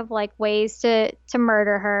to think of like ways to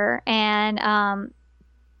murder her. And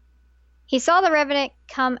he saw the revenant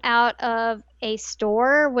come out of a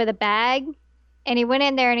store with a bag, and he went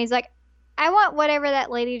in there and he's like, I want whatever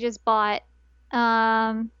that lady just bought.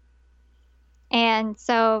 And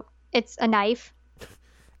so it's a knife.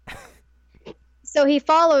 So he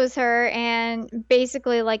follows her and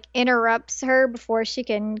basically like interrupts her before she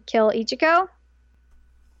can kill Ichiko.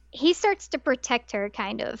 He starts to protect her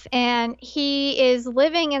kind of, and he is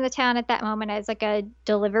living in the town at that moment as like a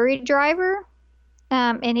delivery driver.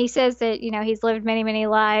 And he says that, you know, he's lived many, many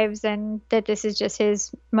lives and that this is just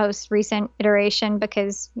his most recent iteration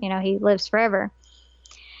because, you know, he lives forever.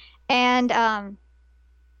 And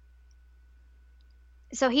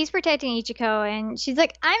so he's protecting Ichiko, and she's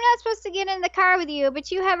like, I'm not supposed to get in the car with you,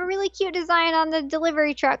 but you have a really cute design on the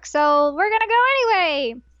delivery truck, so we're going to go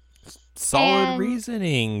anyway. Solid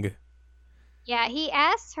reasoning. Yeah, he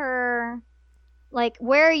asks her, like,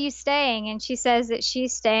 where are you staying? And she says that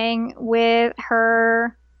she's staying with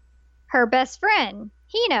her best friend,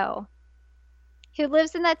 Hino, who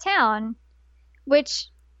lives in that town, which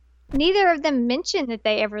neither of them mentioned that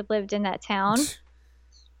they ever lived in that town.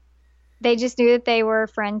 They just knew that they were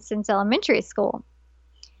friends since elementary school.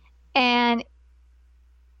 And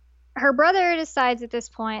her brother decides at this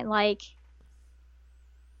point, like,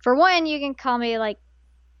 for one, you can call me like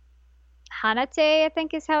Hanate, I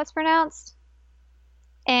think is how it's pronounced.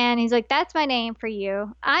 And he's like, that's my name for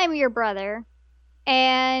you. I'm your brother.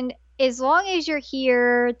 And as long as you're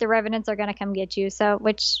here, the Revenants are going to come get you. So,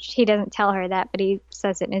 which he doesn't tell her that, but he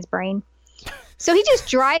says it in his brain. So he just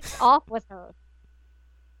drives off with her.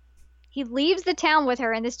 He leaves the town with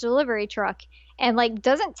her in this delivery truck and like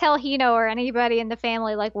doesn't tell Hino or anybody in the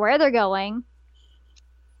family like where they're going.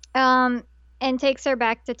 And takes her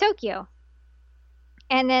back to Tokyo.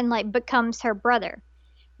 And then like becomes her brother,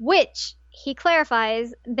 which he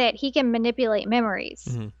clarifies that he can manipulate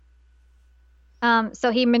memories.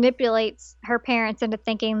 So he manipulates her parents into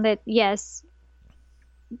thinking that yes,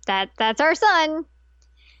 that's our son.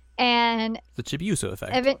 And the Chibiusa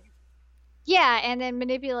effect. Yeah, and then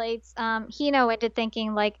manipulates Hino into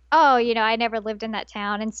thinking like, oh, you know, I never lived in that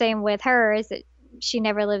town, and same with her, is that she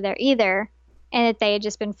never lived there either, and that they had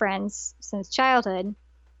just been friends since childhood.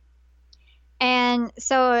 And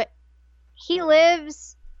so he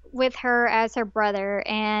lives with her as her brother,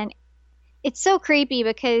 and it's so creepy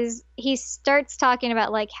because he starts talking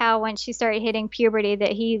about like how when she started hitting puberty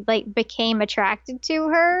that he like became attracted to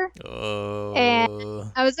her. Oh.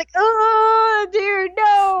 And I was like, oh dear,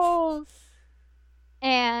 no.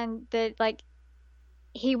 And that like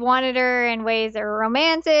he wanted her in ways that were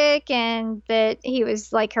romantic, and that he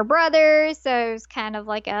was like her brother, so it was kind of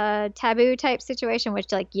like a taboo type situation,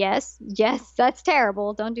 which like yes, that's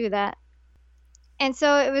terrible, don't do that. And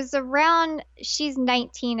so it was around, she's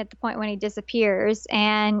 19 at the point when he disappears,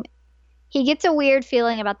 and he gets a weird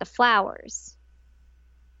feeling about the flowers.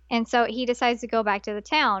 And so he decides to go back to the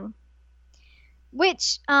town,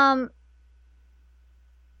 which, you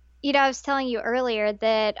know, I was telling you earlier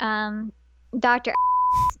that Dr.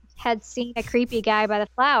 had seen a creepy guy by the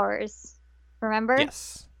flowers. Remember?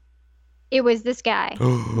 Yes. It was this guy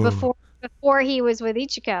before he was with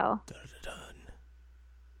Ichiko.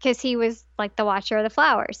 Because he was like the watcher of the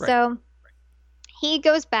flowers. Right. So he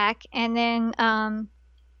goes back, and then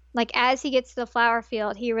like as he gets to the flower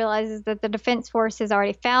field, he realizes that the defense force has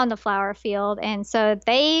already found the flower field, and so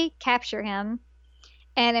they capture him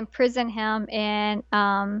and imprison him in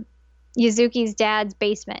Yuzuki's dad's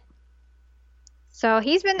basement. So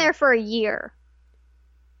he's been there for a year,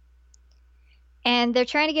 and they're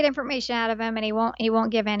trying to get information out of him, and he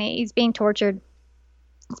won't give any. He's being tortured.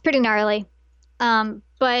 It's pretty gnarly.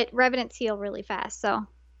 But revenants heal really fast, so.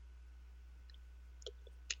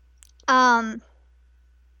 So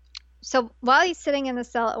while he's sitting in the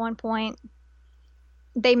cell at one point,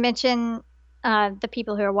 they mention, the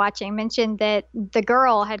people who are watching mentioned that the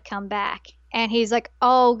girl had come back, and he's like,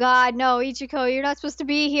 oh God, no, Ichiko, you're not supposed to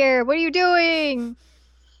be here. What are you doing?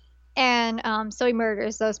 And, so he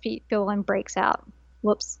murders those people and breaks out.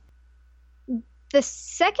 Whoops. The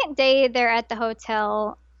second day they're at the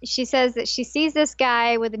hotel, she says that she sees this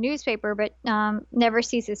guy with a newspaper, but never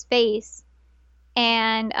sees his face.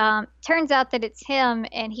 And turns out that it's him,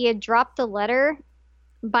 and he had dropped the letter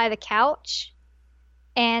by the couch.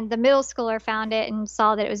 And the middle schooler found it and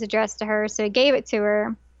saw that it was addressed to her, so he gave it to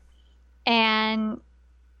her. And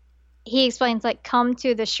he explains, like, come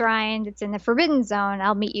to the shrine that's in the Forbidden Zone.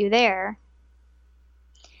 I'll meet you there.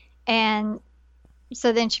 And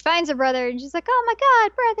so then she finds her brother, and she's like, oh my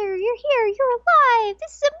God, brother, you're here, you're alive,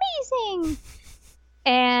 this is amazing.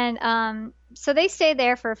 And so they stay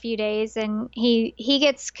there for a few days, and he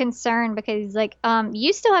gets concerned because he's like,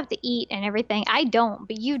 you still have to eat and everything. I don't,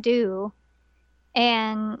 but you do.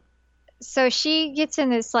 And so she gets in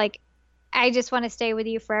this like, I just want to stay with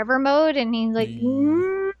you forever mode, and he's like,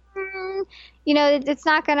 you know, it's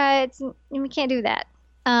not gonna, we can't do that.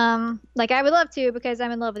 Like I would love to, because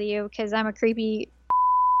I'm in love with you, because I'm a creepy,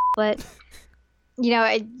 but you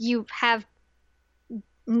know, you have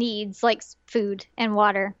needs like food and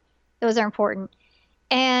water. Those are important.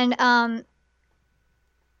 And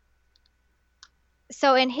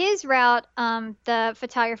so in his route, the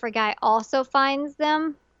photographer guy also finds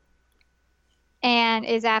them and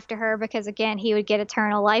is after her, because again, he would get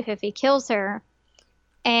eternal life if he kills her.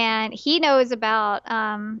 And he knows about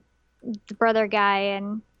the brother guy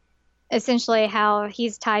and essentially how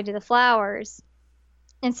he's tied to the flowers.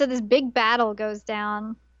 And so this big battle goes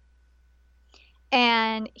down,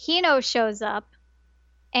 and Hino shows up,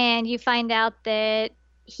 and you find out that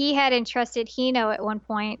he had entrusted Hino at one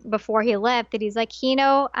point before he left, that he's like,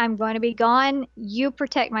 Hino, I'm going to be gone. You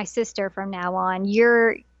protect my sister from now on.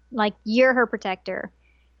 You're her protector.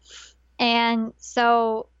 And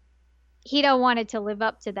so Hino wanted to live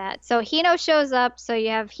up to that. So Hino shows up. So you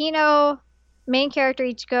have Hino, main character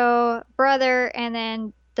Ichiko, brother, and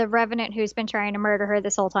then the Revenant who's been trying to murder her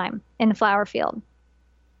this whole time in the flower field.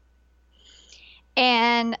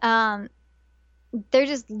 And they're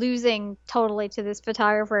just losing totally to this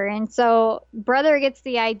photographer. And so brother gets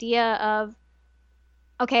the idea of,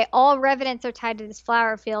 okay, all Revenants are tied to this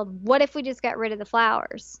flower field. What if we just got rid of the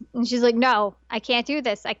flowers? And she's like, no, I can't do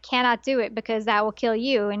this. I cannot do it because that will kill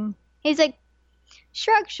you. And he's like,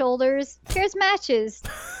 shrug shoulders. Here's matches.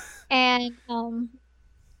 And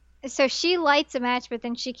so she lights a match, but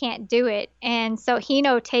then she can't do it. And so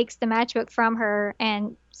Hino takes the matchbook from her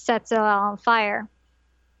and sets it all on fire.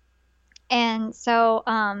 And so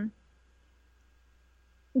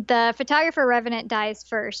the photographer Revenant dies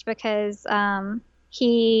first because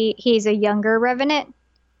he's a younger Revenant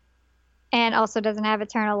and also doesn't have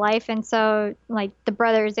eternal life. And so like the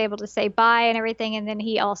brother is able to say bye and everything, and then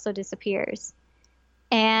he also disappears.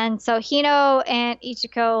 And so Hino and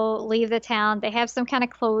Ichiko leave the town. They have some kind of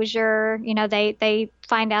closure. You know, they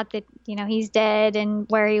find out that, you know, he's dead and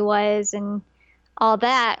where he was and all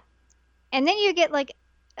that. And then you get like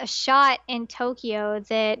a shot in Tokyo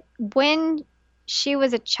that when she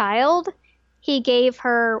was a child, he gave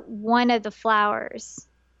her one of the flowers.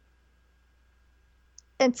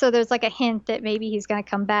 And so there's like a hint that maybe he's going to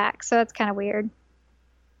come back. So that's kind of weird.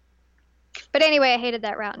 But anyway, I hated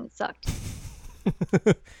that route and it sucked.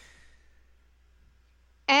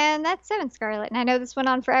 And that's Seven Scarlet. And I know this went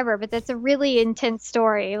on forever, but that's a really intense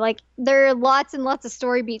story. Like, there are lots and lots of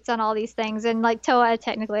story beats on all these things. And, like, Toa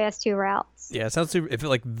technically has 2 routes. Yeah, it sounds super,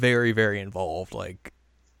 like, very, very involved. Like,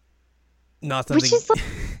 not something, Which is like,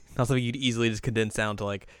 not something you'd easily just condense down to,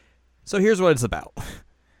 like, so here's what it's about.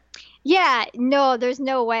 yeah, no, there's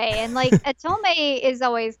no way. And, like, Atome is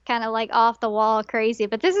always kind of, like, off the wall crazy.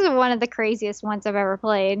 But this is one of the craziest ones I've ever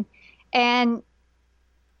played. And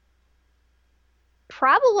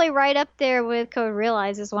probably right up there with Code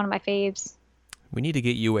Realize is one of my faves. We need to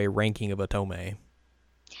get you a ranking of Atome.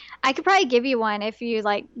 I could probably give you one if you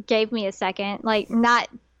like gave me a second. Like not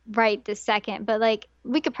right this second, but like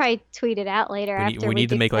we could probably tweet it out later. We need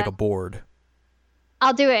to make like a board.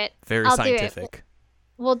 I'll do it. Very I'll scientific. Do it.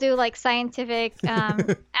 We'll do like scientific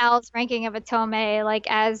Al's ranking of Atome like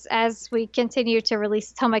as we continue to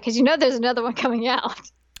release Atome, because you know there's another one coming out.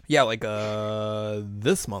 Yeah, like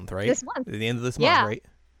this month, right? This month. At the end of this month, right?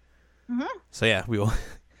 Mm-hmm. So yeah, we will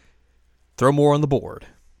throw more on the board.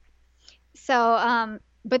 So,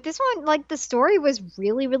 but this one, like the story was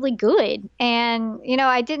really, really good. And, you know,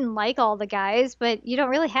 I didn't like all the guys, but you don't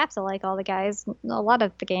really have to like all the guys. A lot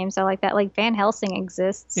of the games are like that. Like Van Helsing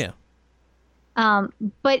exists. Yeah.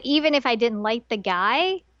 But even if I didn't like the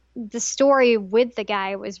guy, the story with the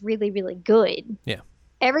guy was really, really good. Yeah.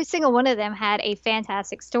 Every single one of them had a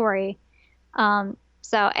fantastic story.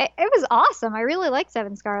 So it was awesome. I really liked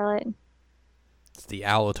Seven Scarlet. It's the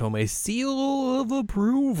Al Atome seal of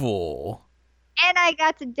approval. And I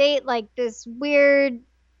got to date like this weird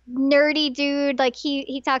nerdy dude. Like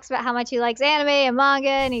he talks about how much he likes anime and manga,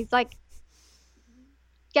 and he's like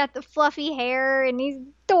got the fluffy hair and he's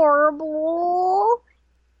adorable.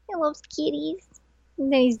 He loves kitties.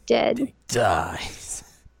 And then he's dead. He dies.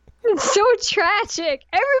 It's so tragic.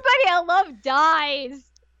 Everybody I love dies.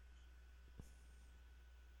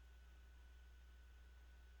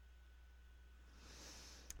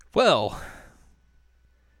 Well,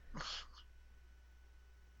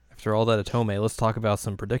 after all that Atome, let's talk about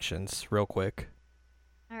some predictions real quick.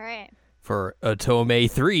 All right. For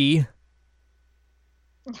Atome 3.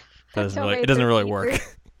 It doesn't really work.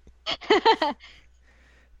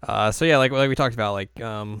 So yeah, like we talked about, like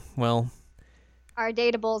well, our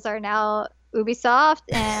datables are now Ubisoft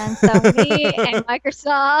and Sony and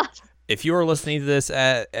Microsoft. If you are listening to this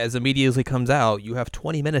as immediately comes out, you have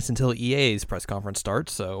 20 minutes until EA's press conference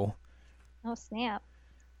starts, so... Oh, snap.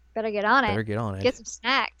 Better get on it. Better get on it. Get some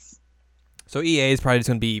snacks. So EA is probably just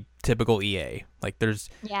going to be typical EA. Like, there's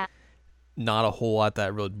not a whole lot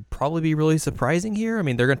that would probably be really surprising here. I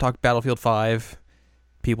mean, they're going to talk Battlefield 5.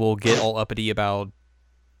 People get all uppity about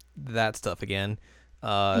that stuff again.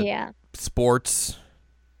 Sports,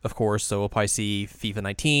 of course, so we'll probably see FIFA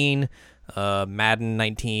 19... Madden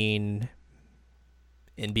 19,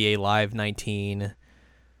 NBA Live 19.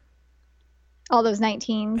 All those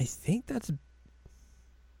 19s. I think that's...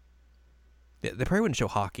 They probably wouldn't show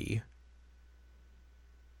hockey.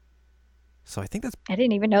 So I think that's... I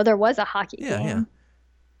didn't even know there was a hockey game. Yeah.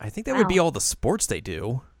 I think that would be all the sports they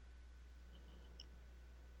do.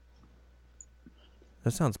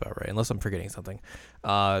 That sounds about right, unless I'm forgetting something.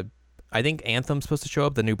 I think Anthem's supposed to show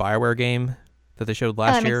up, the new BioWare game that they showed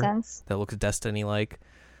last year. Makes sense. That looks Destiny-like.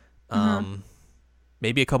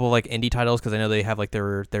 Maybe a couple of like indie titles, because I know they have like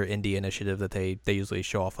their indie initiative that they usually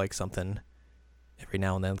show off like something every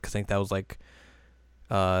now and then. Because I think that was like,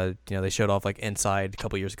 they showed off like Inside a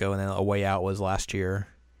couple years ago, and then A Way Out was last year.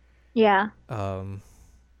 Yeah.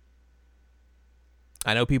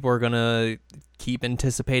 I know people are gonna keep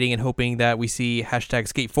anticipating and hoping that we see hashtag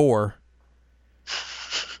Skate 4.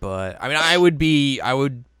 But I mean, I would be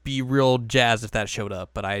real jazzed if that showed up,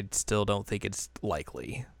 but I still don't think it's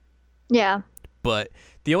likely. Yeah. But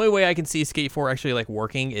the only way I can see Skate 4 actually like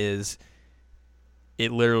working is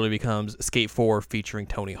it literally becomes Skate 4 featuring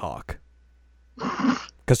Tony Hawk.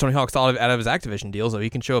 Because Tony Hawk's out of his Activision deal, so he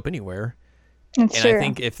can show up anywhere. That's and true. I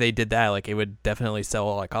think if they did that, like, it would definitely sell a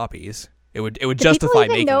lot of copies. It would Do justify people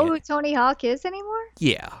even making know it. who Tony Hawk is anymore?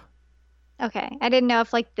 Yeah. Okay. I didn't know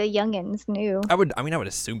if like the youngins knew. I would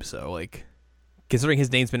assume so, like, considering his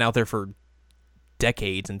name's been out there for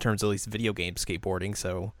decades in terms of at least video game skateboarding,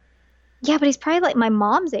 so. Yeah, but he's probably like my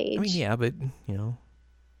mom's age. I mean, yeah, but,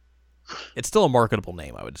 it's still a marketable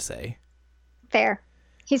name, I would say. Fair.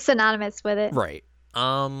 He's synonymous with it. Right.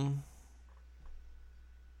 I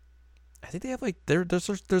think they have like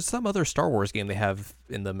there's some other Star Wars game they have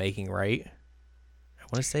in the making, right? I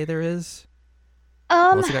want to say there is.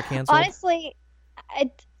 Unless it got canceled. Honestly,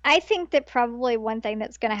 I think that probably one thing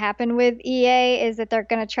that's going to happen with EA is that they're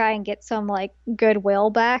going to try and get some like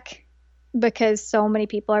goodwill back, because so many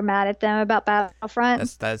people are mad at them about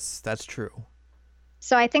Battlefront. That's true.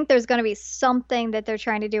 So I think there's going to be something that they're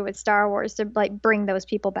trying to do with Star Wars to like bring those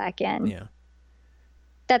people back in. Yeah.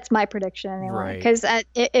 That's my prediction anyway, because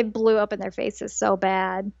it blew up in their faces so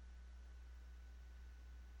bad.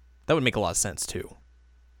 That would make a lot of sense too.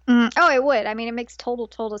 Oh, it would. I mean, it makes total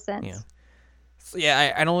sense. Yeah. So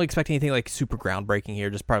yeah, I don't expect anything like super groundbreaking here.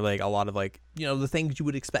 Just probably like a lot of like the things you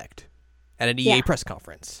would expect at an EA press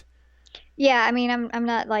conference. Yeah, I mean, I'm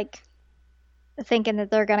not like thinking that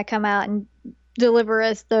they're gonna come out and deliver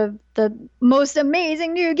us the most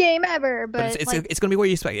amazing new game ever, but it's gonna be what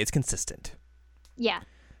you expect. It's consistent. Yeah.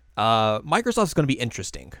 Microsoft's going to be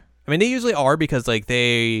interesting. I mean, they usually are, because like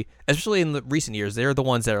they, especially in the recent years, they're the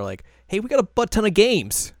ones that are like, hey, we got a butt ton of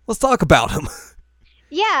games. Let's talk about them.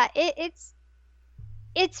 Yeah, it's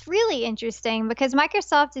really interesting, because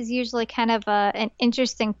Microsoft is usually kind of an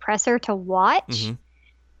interesting presser to watch.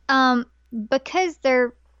 Because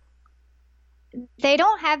they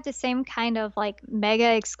don't have the same kind of like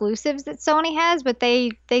mega exclusives that Sony has, but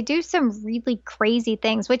they do some really crazy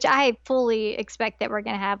things, which I fully expect that we're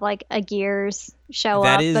going to have like a Gears show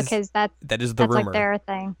up, because that is the rumor. Like their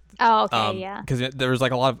thing. Oh, okay, yeah. Because there's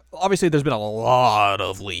like obviously there's been a lot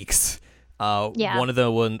of leaks. One of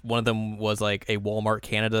them was like a Walmart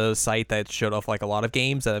Canada site that showed off like a lot of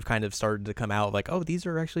games that have kind of started to come out, like, oh, these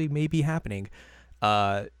are actually maybe happening.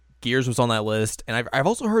 Gears was on that list, and I've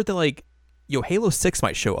also heard that like Halo 6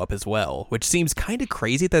 might show up as well, which seems kind of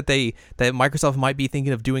crazy that Microsoft might be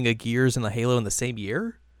thinking of doing a Gears and a Halo in the same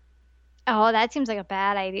year. Oh, that seems like a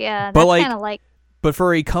bad idea. But that's kind of like. But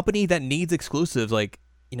for a company that needs exclusives, like,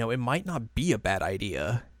 it might not be a bad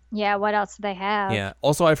idea. Yeah, what else do they have? Yeah.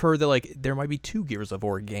 Also, I've heard that like there might be 2 Gears of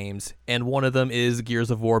War games, and one of them is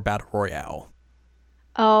Gears of War Battle Royale.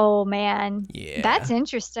 Oh man. Yeah. That's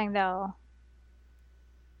interesting though.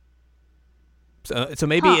 So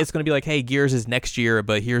maybe it's going to be like, hey, Gears is next year,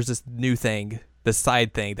 but here's this new thing, this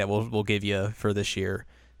side thing that we'll give you for this year,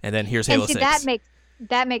 and then here's Halo 6.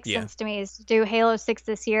 That makes sense to me, is to do Halo 6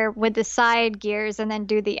 this year with the side Gears, and then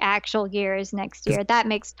do the actual Gears next year. That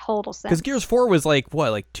makes total sense. Because Gears 4 was like, what,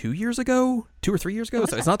 like 2 years ago? 2 or 3 years ago?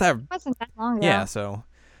 So it's not that... It wasn't that long ago. Yeah, so...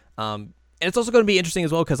 and it's also going to be interesting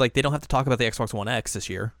as well, because like they don't have to talk about the Xbox One X this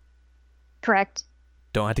year. Correct.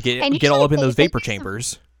 Don't have to get all up in those vapor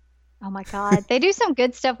chambers. Oh my god, they do some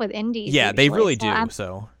good stuff with indies. Yeah, usually, they really do.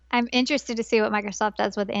 I'm interested to see what Microsoft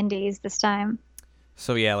does with indies this time.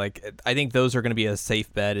 So yeah, like I think those are going to be a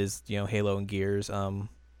safe bet, is Halo and Gears.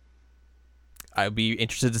 I'd be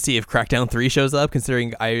interested to see if Crackdown 3 shows up,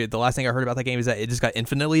 considering the last thing I heard about that game is that it just got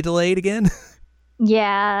infinitely delayed again.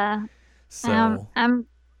 Yeah. So I'm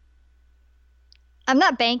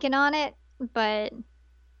not banking on it, but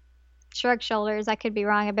shrug shoulders. I could be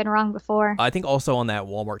wrong. I've been wrong before. I think also on that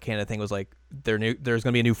Walmart Canada thing was like there's going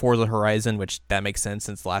to be a new Forza Horizon, which that makes sense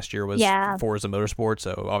since last year was Forza Motorsport.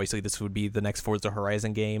 So obviously this would be the next Forza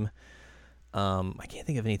Horizon game. I can't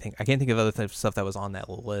think of anything. I can't think of other stuff that was on that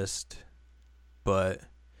list, but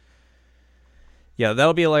yeah,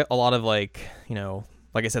 that'll be like a lot of like,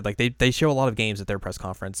 like I said, like they show a lot of games at their press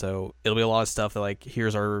conference. So it'll be a lot of stuff that like,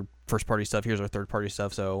 here's our first party stuff, here's our third party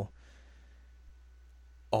stuff. So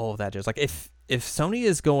all of that, just like if Sony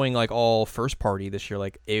is going like all first party this year,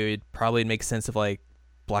 like it would probably make sense if like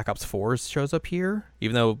Black Ops 4 shows up here,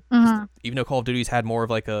 even though Call of Duty's had more of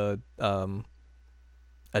like a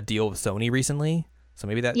deal with Sony recently. So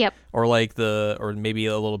maybe that, Yep. or maybe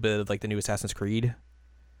a little bit of like the new Assassin's Creed.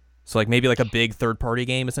 So like maybe like a big third-party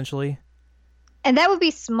game essentially. And that would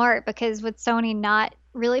be smart because with Sony not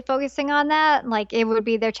really focusing on that, like it would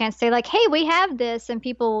be their chance to say like, hey, we have this, and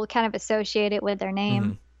people will kind of associate it with their name.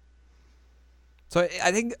 Mm-hmm. So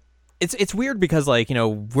I think it's weird because like,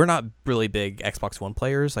 we're not really big Xbox One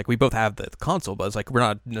players. Like we both have the console, but it's like we're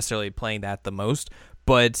not necessarily playing that the most.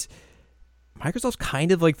 But Microsoft's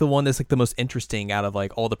kind of like the one that's like the most interesting out of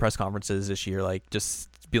like all the press conferences this year. Like just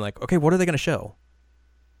being like, okay, what are they going to show?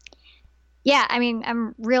 Yeah, I mean,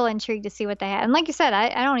 I'm real intrigued to see what they have. And like you said,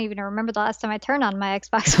 I don't even remember the last time I turned on my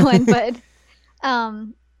Xbox One,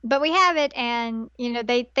 but we have it, and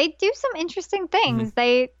they do some interesting things.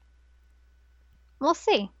 We'll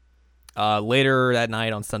see. Later that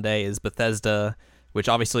night on Sunday is Bethesda, which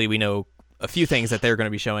obviously we know a few things that they're going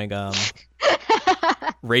to be showing.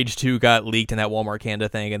 Rage 2 got leaked in that Walmart Canada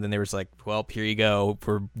thing, and then they were just like, well, here you go.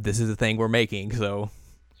 This is the thing we're making, so.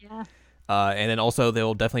 Yeah. And then also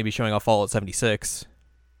they'll definitely be showing off Fallout 76.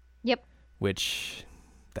 Yep. Which,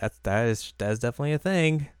 that is definitely a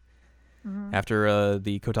thing. Mm-hmm. After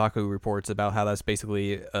the Kotaku reports about how that's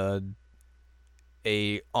basically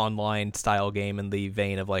a online style game in the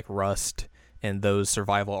vein of like Rust and those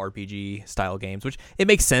survival RPG style games, which it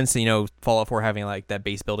makes sense, Fallout 4 having like that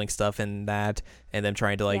base building stuff and that, and them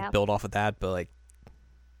trying to like build off of that, but like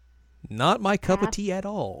not my cup of tea at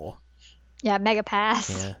all. Yeah, mega pass.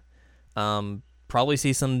 Yeah. Probably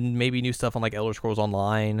see some maybe new stuff on like Elder Scrolls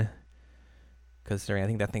Online, considering I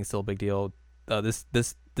think that thing's still a big deal. This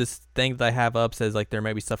thing that I have up says like there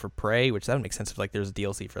might be stuff for Prey, which that would make sense if like there's a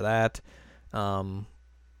DLC for that.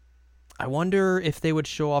 I wonder if they would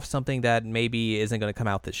show off something that maybe isn't going to come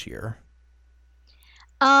out this year.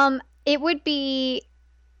 It would be,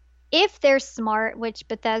 if they're smart, which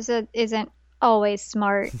Bethesda isn't always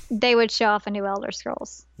smart, they would show off a new Elder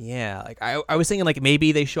Scrolls. Yeah, like I was thinking like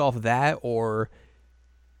maybe they show off that, or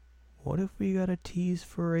what if we got a tease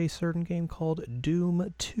for a certain game called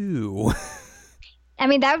Doom 2? I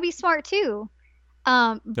mean, that would be smart too.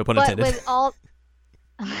 No pun intended. With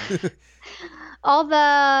all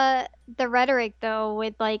the rhetoric though,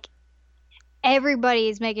 with like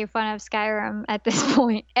everybody's making fun of Skyrim at this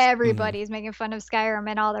point. Everybody's making fun of Skyrim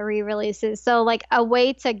and all the re-releases. So like a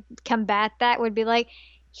way to combat that would be like,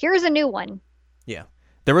 here's a new one. Yeah.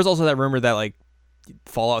 There was also that rumor that like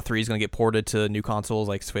Fallout 3 is going to get ported to new consoles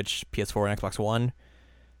like Switch, PS4, and Xbox One.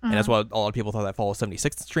 And that's what a lot of people thought that Fallout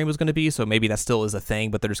 76 stream was going to be. So maybe that still is a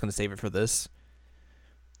thing, but they're just going to save it for this.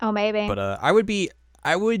 Oh, maybe. But I would be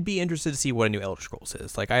interested to see what a new Elder Scrolls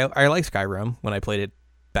is. Like I like Skyrim when I played it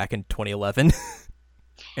back in 2011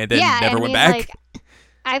 and then never went back. Like,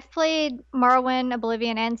 I've played Morrowind,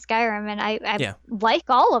 Oblivion, and Skyrim, and I like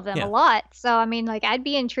all of them a lot. So, I mean, like, I'd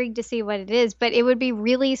be intrigued to see what it is, but it would be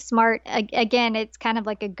really smart. Again, it's kind of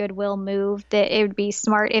like a goodwill move that it would be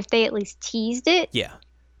smart if they at least teased it. Yeah.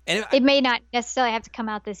 And it may not necessarily have to come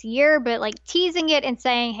out this year, but like teasing it and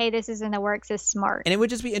saying, hey, this is in the works is smart. And it would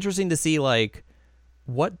just be interesting to see like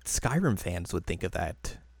what Skyrim fans would think of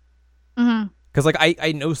that. Mm-hmm. Because, like,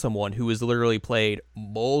 I know someone who has literally played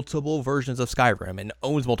multiple versions of Skyrim and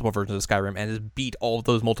owns multiple versions of Skyrim and has beat all of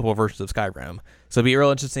those multiple versions of Skyrim. So it'd be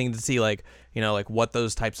real interesting to see, like, like what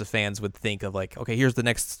those types of fans would think of, like, okay, here's the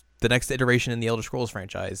next iteration in the Elder Scrolls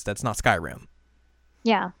franchise that's not Skyrim.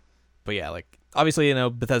 Yeah. But, yeah, like, obviously,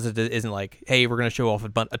 Bethesda isn't like, hey, we're going to show off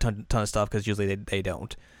a ton of stuff, because usually they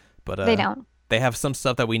don't. But they don't. They have some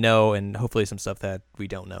stuff that we know and hopefully some stuff that we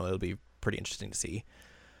don't know. It'll be pretty interesting to see.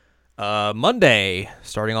 Monday,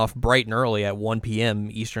 starting off bright and early at 1 p.m.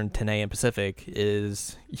 Eastern, 10 a.m. Pacific,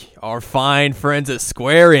 is our fine friends at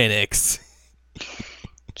Square Enix.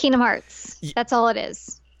 Kingdom Hearts. That's all it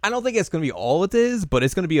is. I don't think it's going to be all it is, but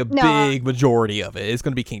it's going to be a big majority of it. It's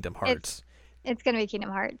going to be Kingdom Hearts. It's going to be Kingdom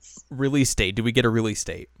Hearts. Release date. Do we get a release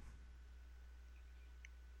date?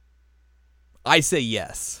 I say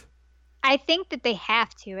yes. I think that they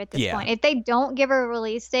have to at this point. If they don't give a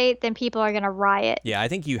release date, then people are going to riot. Yeah, I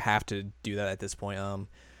think you have to do that at this point.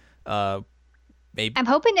 Maybe I'm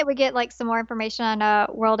hoping that we get like some more information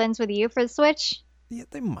on World Ends With You for the Switch. Yeah,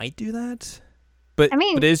 they might do that. But I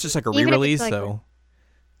mean, it is just like a re-release, like, so.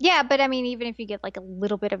 Yeah, but I mean, even if you get like a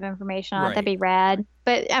little bit of information on it, that'd be rad.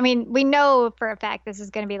 But I mean, we know for a fact this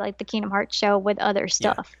is going to be like the Kingdom Hearts show with other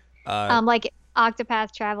stuff. Yeah. Like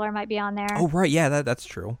Octopath Traveler might be on there. Oh right, yeah, that's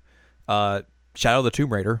true. Shadow of the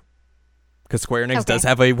Tomb Raider, because Square Enix does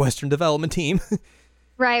have a Western development team.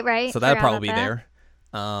 Right. So that'd probably be there.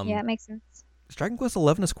 Yeah, it makes sense. Is Dragon Quest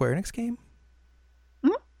XI a Square Enix game?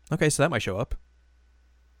 Mm-hmm. Okay, so that might show up.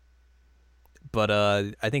 But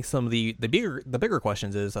I think some of the bigger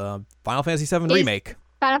questions is Final Fantasy VII Remake.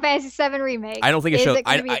 Final Fantasy VII Remake. I don't think it shows.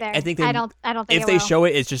 I think I don't think if they show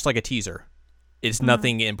it, it's just like a teaser. It's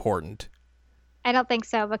nothing important. I don't think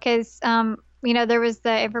so because there was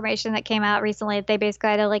the information that came out recently that they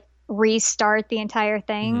basically had to like restart the entire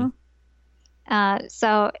thing.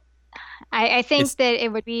 So I think that it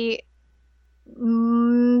would be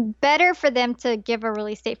better for them to give a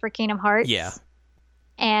release date for Kingdom Hearts. Yeah.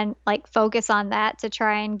 And like focus on that to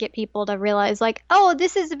try and get people to realize like, oh,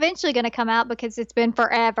 this is eventually going to come out because it's been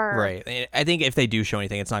forever. Right. I think if they do show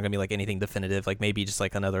anything, it's not going to be like anything definitive. Like maybe just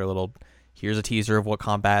like another little, here's a teaser of what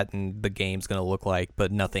combat and the game's going to look like,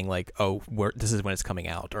 but nothing like, oh, this is when it's coming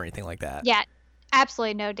out or anything like that. Yeah,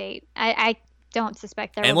 absolutely no date. I don't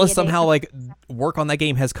suspect there will unless be a somehow date. Like work on that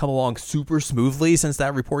game has come along super smoothly since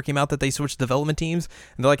that report came out that they switched development teams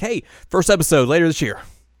and they're like, hey, first episode later this year.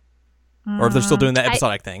 Or if they're still doing that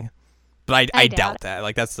episodic thing. But I doubt that.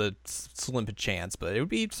 Like, that's a slim chance. But it would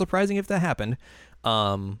be surprising if that happened.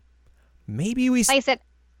 Maybe we... Like I said...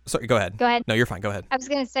 Sorry, go ahead. Go ahead. No, you're fine. Go ahead. I was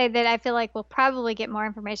going to say that I feel like we'll probably get more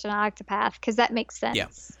information on Octopath, because that makes sense.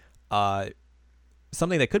 Yeah.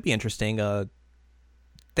 Something that could be interesting,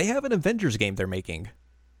 they have an Avengers game they're making.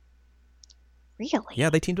 Really?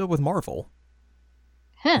 Yeah, they teamed up with Marvel.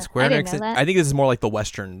 Huh, Square I Enix. didn't know that. I think this is more like the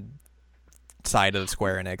Western side of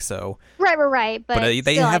Square Enix, so right, but they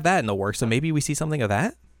still, have that in the works, so maybe we see something of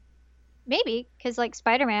that. Maybe because like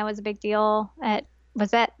Spider-Man was a big deal.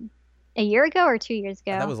 Was that a year ago or 2 years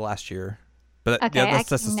ago? That was last year, but Okay,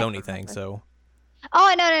 that's a Sony never thing. remember. So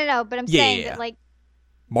oh no, but I'm saying that like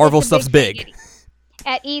Marvel it's a stuff's big.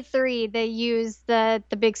 At E3 they use the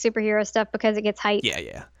big superhero stuff because it gets hype.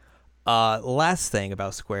 Yeah. Last thing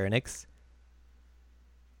about Square Enix.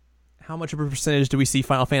 How much of a percentage do we see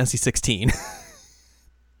Final Fantasy 16?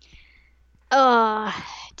 Do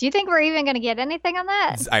you think we're even going to get anything on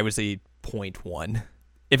that? I would say 0.1.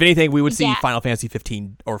 If anything, we would see Yeah. Final Fantasy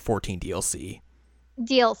 15 or 14 DLC.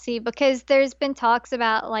 DLC, because there's been talks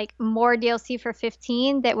about like more DLC for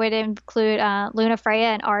 15 that would include Luna Freya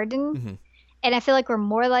and Arden. Mm-hmm. And I feel like we're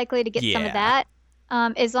more likely to get some of Yeah.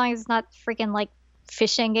 that, as long as it's not freaking like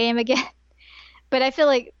fishing game again. But I feel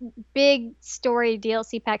like big story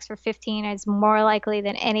DLC packs for 15 is more likely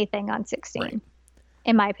than anything on 16, Right.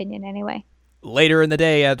 in my opinion, anyway. Later in the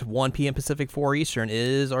day at 1 p.m. Pacific, 4 Eastern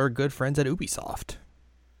is our good friends at Ubisoft.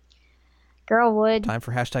 Girlwood, Time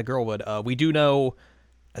for hashtag Girlwood. We do know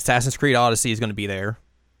Assassin's Creed Odyssey is going to be there.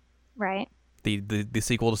 right? The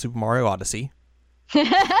sequel to Super Mario Odyssey.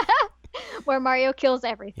 Where Mario kills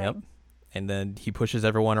everything. Yep. And then he pushes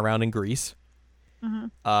everyone around in Greece.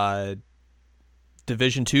 Mm-hmm.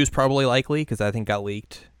 Division 2 is probably likely because I think got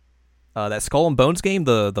leaked. That Skull and Bones game,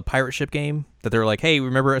 the pirate ship game, that they're like, hey,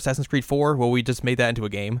 remember Assassin's Creed 4? Well, we just made that into a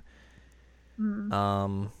game.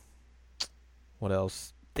 Mm. What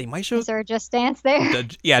else? They might show... Is there a Just Dance there?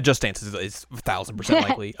 Just Dance is 1,000%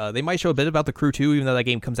 likely. They might show a bit about The Crew 2, even though that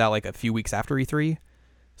game comes out like a few weeks after E3.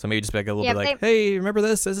 So maybe just like a little bit like, hey, remember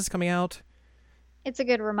this? Is this coming out? It's a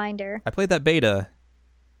good reminder. I played that beta.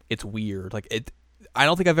 It's weird. I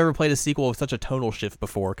don't think I've ever played a sequel with such a tonal shift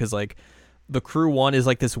before, because like The Crew 1 is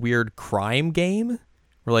like this weird crime game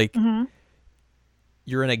where like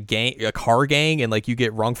you're in a car gang, and like you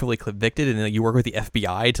get wrongfully convicted, and then you work with the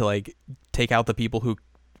FBI to like take out the people who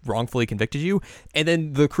wrongfully convicted you. And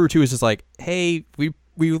then The Crew 2 is just like, hey, we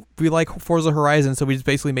like Forza Horizon, so we just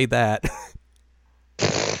basically made that.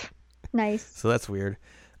 Nice. So that's weird.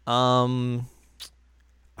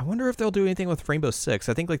 I wonder if they'll do anything with Rainbow Six.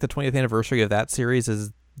 I think like the 20th anniversary of that series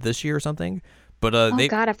is this year or something. But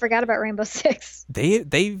God, I forgot about Rainbow Six.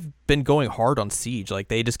 They've been going hard on Siege. Like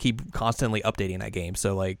they just keep constantly updating that game.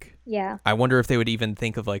 So like, Yeah. I wonder if they would even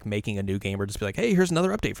think of like making a new game, or just be like, hey, here's another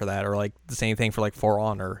update for that, or like the same thing for like For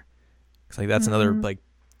Honor. Cause like that's another like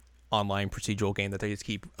online procedural game that they just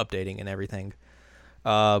keep updating and everything.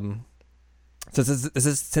 Since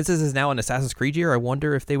this is now an Assassin's Creed year, I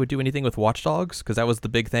wonder if they would do anything with Watch Dogs, because that was the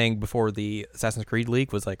big thing before the Assassin's Creed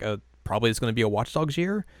leak, was like probably it's going to be a Watch Dogs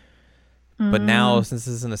year. But now, since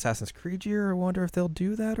this is an Assassin's Creed year, I wonder if they'll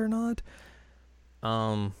do that or not.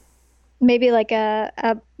 Maybe like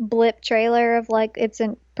a blip trailer of like it's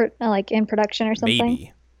in production or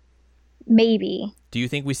something. Maybe. Do you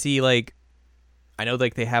think we see like, I know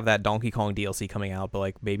like they have that Donkey Kong DLC coming out, but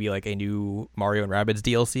like maybe like a new Mario and Rabbids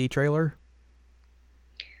DLC trailer?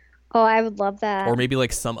 Oh, I would love that. Or maybe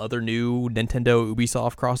like some other new Nintendo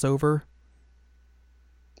Ubisoft crossover?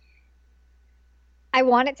 I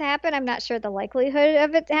want it to happen. I'm not sure the likelihood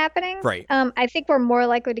of it happening. Right. I think we're more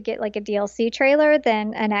likely to get like a DLC trailer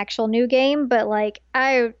than an actual new game, but like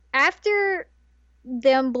I after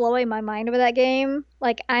them blowing my mind with that game,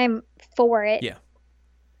 like, I'm for it. Yeah.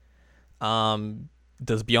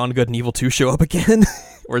 Does Beyond Good and Evil 2 show up again?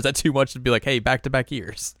 Or is that too much to be like, hey, back-to-back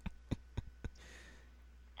years?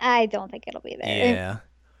 I don't think it'll be there. Yeah.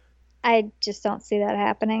 I just don't see that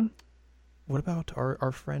happening. What about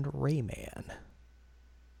our friend Rayman?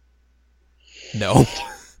 No.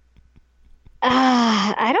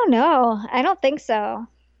 I don't know. I don't think so.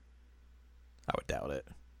 I would doubt it.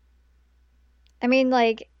 I mean,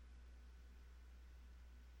 like,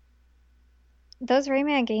 those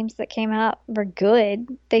Rayman games that came out were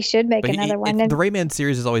good. They should make another one. The Rayman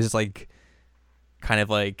series is always like, kind of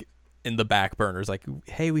like in the back burners. Like,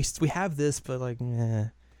 hey, we have this, but like, eh.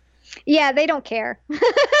 Yeah, they don't care.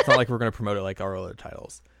 It's not like we're gonna promote it like our other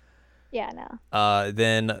titles. Yeah, no.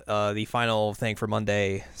 Then the final thing for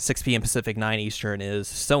Monday, 6 p.m. Pacific, 9 Eastern, is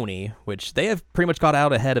Sony, which they have pretty much got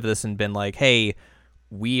out ahead of this and been like, hey,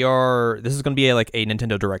 this is going to be like a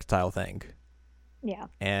Nintendo Direct style thing. Yeah.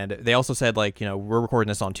 And they also said, like, we're recording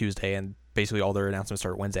this on Tuesday, and basically all their announcements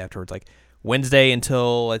start Wednesday afterwards. Like, Wednesday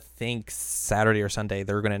until, I think, Saturday or Sunday,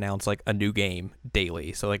 they're going to announce, like, a new game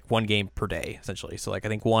daily. So, like, one game per day, essentially. So, like, I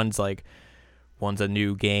think one's a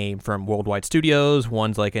new game from Worldwide Studios,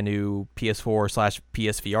 one's like a new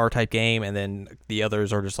PS4/PSVR type game, and then the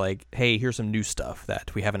others are just like, hey, here's some new stuff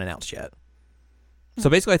that we haven't announced yet. So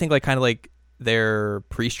basically, I think like kind of like their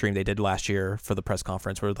pre-stream they did last year for the press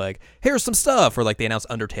conference where like, here's some stuff, or like they announced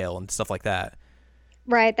Undertale and stuff like that.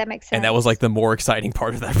 Right, that makes sense. And that was like the more exciting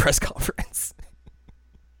part of that press conference.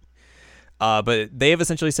 But they have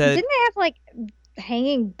essentially said... Didn't they have like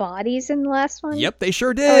hanging bodies in the last one? Yep, they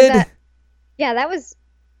sure did. Yeah, that was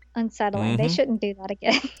unsettling. They shouldn't do that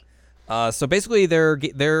again. So basically,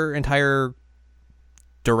 their entire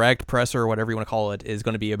direct press or whatever you want to call it is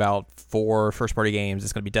going to be about 4 first-party games.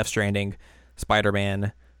 It's going to be Death Stranding,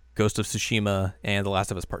 Spider-Man, Ghost of Tsushima, and The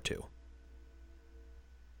Last of Us Part 2.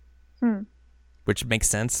 Which makes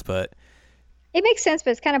sense, but it makes sense,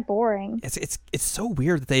 but it's kind of boring. It's so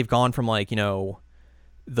weird that they've gone from like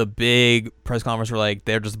the big press conference where like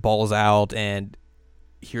they're just balls out and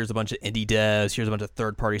here's a bunch of indie devs, here's a bunch of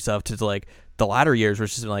third-party stuff, to like the latter years where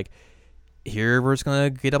it's just like, here we're just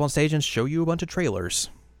going to get up on stage and show you a bunch of trailers.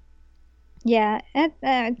 Yeah,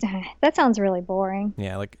 that sounds really boring.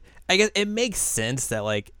 Yeah, like, I guess it makes sense that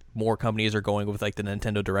like more companies are going with like the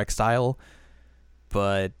Nintendo Direct style,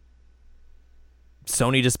 but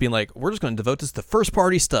Sony just being like, we're just going to devote this to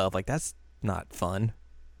first-party stuff, like that's not fun.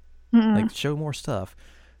 Like, show more stuff.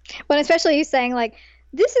 But especially you saying like,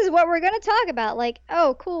 this is what we're going to talk about. Like,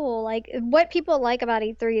 oh, cool. Like, what people like about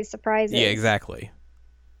E3 is surprising. Yeah, exactly.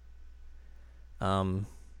 I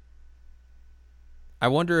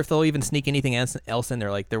wonder if they'll even sneak anything else in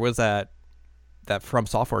there. Like, there was that From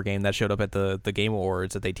Software game that showed up at the Game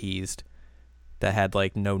Awards that they teased that had,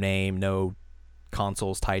 like, no name, no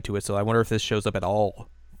consoles tied to it. So I wonder if this shows up at all.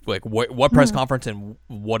 Like, what press conference and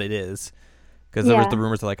what it is. Because there was the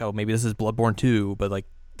rumors that, like, oh, maybe this is Bloodborne 2, but, like,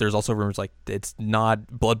 there's also rumors like it's not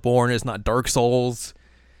Bloodborne, it's not Dark Souls,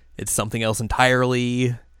 it's something else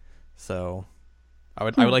entirely. So I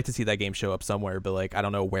would like to see that game show up somewhere, but like I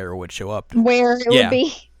don't know where it would show up. Where it would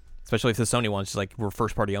be. Especially if the Sony one's just like we're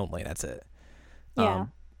first party only, that's it. Yeah.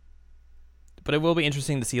 But it will be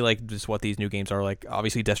interesting to see like just what these new games are. Like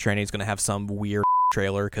obviously Death Stranding is going to have some weird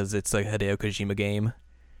trailer because it's a Hideo Kojima game.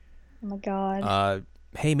 Oh my god.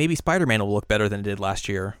 Hey, maybe Spider-Man will look better than it did last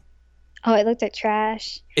year. Oh, it looked like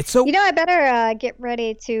trash. It's so... I better get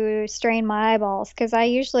ready to strain my eyeballs because I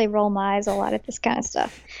usually roll my eyes a lot at this kind of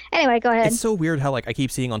stuff. Anyway, go ahead. It's so weird how like I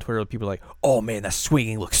keep seeing on Twitter people like, oh man, that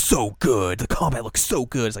swinging looks so good. The combat looks so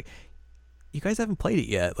good. It's like, you guys haven't played it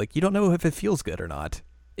yet. Like, you don't know if it feels good or not.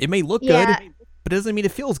 It may look good, but it doesn't mean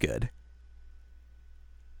it feels good.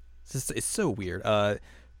 It's so weird.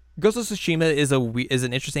 Ghost of Tsushima is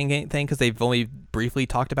an interesting thing because they've only briefly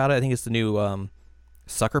talked about it. I think it's the new...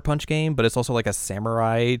 Sucker Punch game, but it's also like a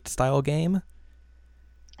samurai style game.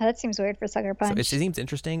 Oh, that seems weird for Sucker Punch. So it seems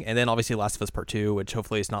interesting. And then obviously Last of Us Part 2, which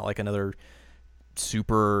hopefully is not like another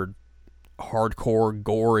super hardcore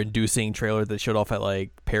gore inducing trailer that showed off at like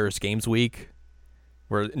Paris Games Week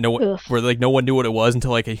where no one knew what it was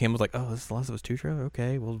until like him was like, oh, this is the Last of Us 2 trailer?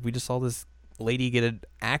 Okay, well we just saw this lady get an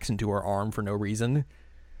axe into her arm for no reason.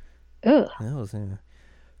 Ugh.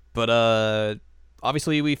 But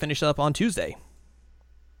obviously we finished up on Tuesday.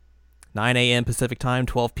 9 a.m. Pacific time,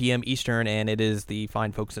 12 p.m. Eastern, and it is the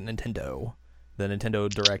fine folks at Nintendo, the Nintendo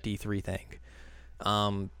Direct E3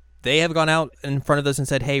 thing. They have gone out in front of us and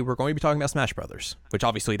said, hey, we're going to be talking about Smash Brothers, which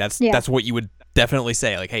obviously that's what you would definitely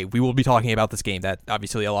say. Like, hey, we will be talking about this game that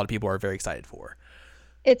obviously a lot of people are very excited for.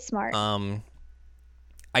 It's smart.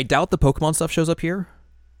 I doubt the Pokemon stuff shows up here.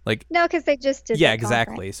 Like, No, because they just did. yeah, the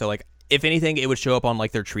exactly. conference. So like, if anything, it would show up on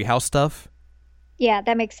like their Treehouse stuff. Yeah,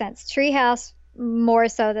 that makes sense. Treehouse more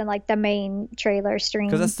so than like the main trailer stream.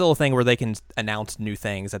 Because that's still a thing where they can announce new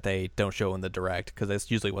things that they don't show in the direct, because that's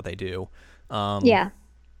usually what they do. Yeah.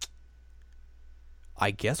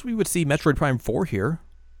 I guess we would see Metroid Prime 4 here.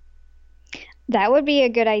 That would be a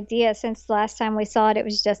good idea since the last time we saw it, it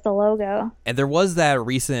was just the logo. And there was that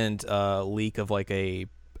recent leak of like a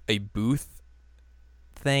booth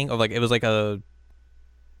thing, of like, it was like a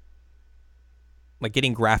like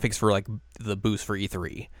getting graphics for like the booths for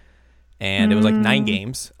E3, and it was like 9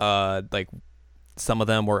 games. Like some of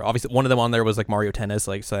them were obviously, one of them on there was like Mario Tennis,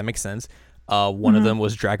 like, so that makes sense. One of them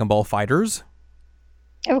was Dragon Ball Fighters.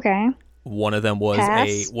 Okay. One of them was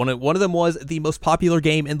Pass. one of them was the most popular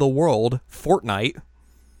game in the world, Fortnite,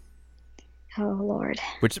 Oh Lord.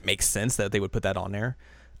 which makes sense that they would put that on there.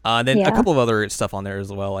 And then a Yeah. couple of other stuff on there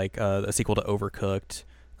as well, like a sequel to Overcooked,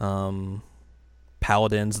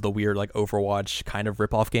 Paladins, the weird like Overwatch kind of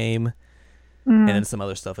ripoff game, and then some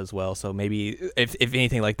other stuff as well. So maybe if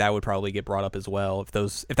anything like that would probably get brought up as well, if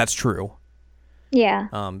that's true. Yeah.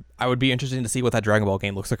 I would be interested to see what that Dragon Ball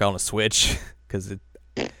game looks like on a Switch, because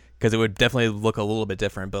it would definitely look a little bit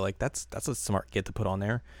different. But like that's a smart get to put on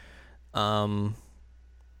there.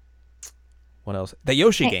 What else? The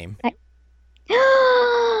Yoshi game.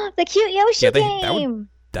 The cute Yoshi Yeah, game.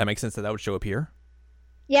 That makes sense that would show up here.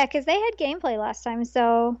 Yeah, because they had gameplay last time,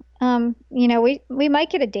 so we might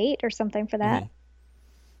get a date or something for that.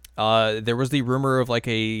 There was the rumor of like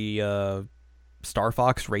a Star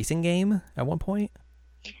Fox racing game at one point.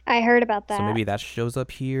 I heard about that. So maybe that shows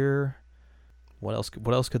up here. What else could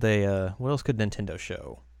Nintendo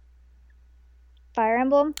show? Fire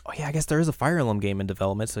Emblem. Oh yeah, I guess there is a Fire Emblem game in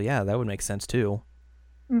development, so yeah, that would make sense too.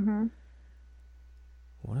 Mm-hmm.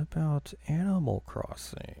 What about Animal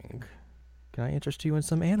Crossing? Can I interest you in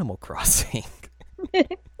some Animal Crossing?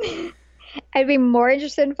 I'd be more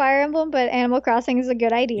interested in Fire Emblem, but Animal Crossing is a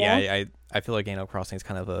good idea. Yeah, I feel like Animal Crossing is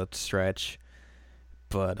kind of a stretch,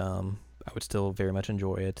 but I would still very much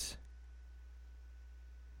enjoy it.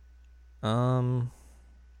 Probably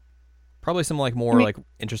some like more like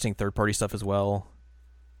interesting third party stuff as well.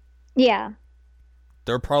 Yeah.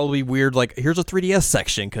 They're probably weird, like, here's a 3DS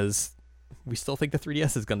section, because we still think the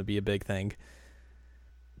 3DS is going to be a big thing.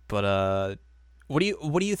 But what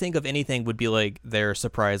do you think of anything would be like their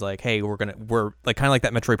surprise, like, hey, we're like kind of like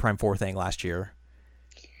that Metroid Prime 4 thing last year.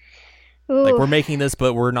 Ooh. Like, we're making this,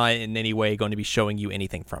 but we're not in any way going to be showing you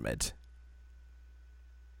anything from it.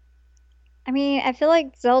 I mean, I feel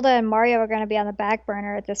like Zelda and Mario are going to be on the back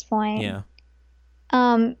burner at this point. Yeah.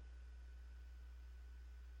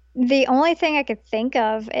 The only thing I could think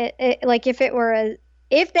of, like if they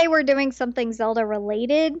were doing something Zelda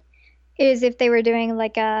related, is if they were doing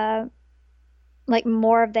like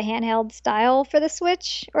more of the handheld style for the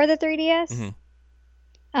Switch or the 3DS.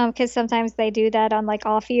 Because sometimes they do that on like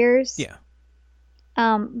off years. Yeah.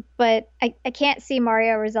 But I can't see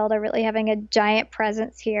Mario or Zelda really having a giant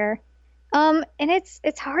presence here. And it's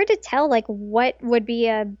hard to tell like what would be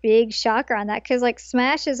a big shocker on that, because like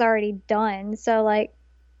Smash is already done, so like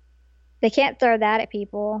they can't throw that at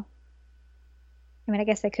people. I mean, I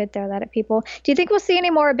guess they could throw that at people. Do you think we'll see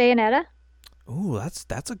any more of Bayonetta? Ooh,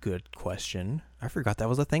 that's a good question. I forgot that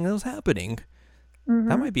was a thing that was happening. Mm-hmm.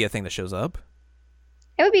 That might be a thing that shows up.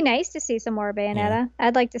 It would be nice to see some more Bayonetta. Yeah.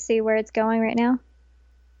 I'd like to see where it's going right now.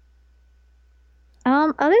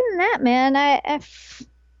 Other than that, man, I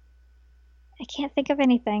can't think of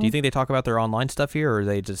anything. Do you think they talk about their online stuff here, or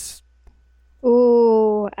they just...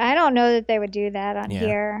 Ooh, I don't know that they would do that on Yeah.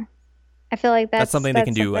 here. I feel like That's something they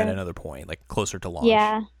can do at something- another point, like closer to launch.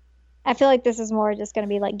 Yeah. I feel like this is more just going to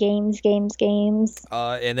be like games.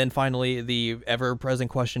 And then finally, the ever-present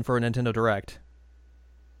question for a Nintendo Direct.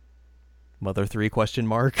 Mother 3 question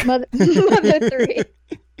mark? Mother 3.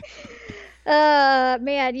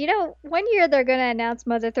 Man, one year they're going to announce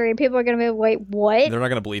Mother 3 and people are going to be, wait, what? They're not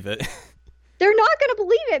going to believe it. They're not going to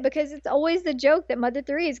believe it because it's always the joke that Mother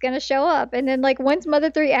 3 is going to show up. And then like once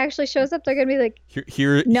Mother 3 actually shows up, they're going to be like,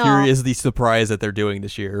 Here No. is the surprise that they're doing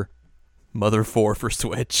this year. Mother 4 for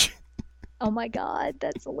Switch. oh my God,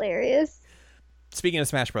 that's hilarious. Speaking of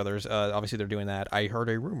Smash Brothers, obviously they're doing that. I heard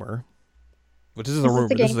a rumor, which this is Is a rumor.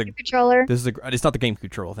 the GameCube controller? It's not the GameCube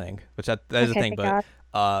control thing, which that is a Okay, thing. thank But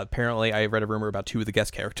apparently, I read a rumor about 2 of the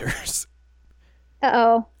guest characters.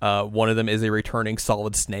 Uh-oh. One of them is a returning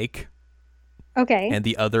Solid Snake, Okay. and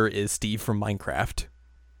the other is Steve from Minecraft.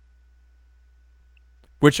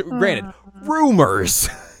 Which, granted, rumors.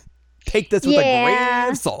 Take this with a grain Yeah.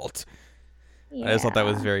 of salt. I just thought that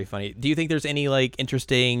was very funny. Do you think there's any like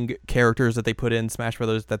interesting characters that they put in Smash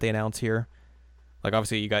Brothers that they announce here? Like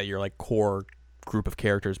obviously you got your like core group of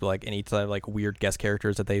characters, but like any type of like weird guest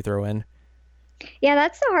characters that they throw in? Yeah,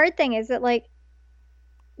 that's the hard thing is that like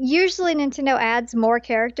usually Nintendo adds more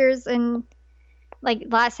characters, and like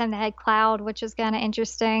last time they had Cloud, which was kind of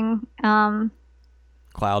interesting. Cloud,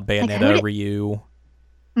 Bayonetta, Ryu.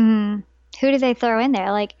 Who did they throw in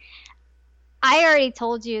there? Like, I already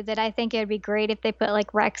told you that I think it would be great if they put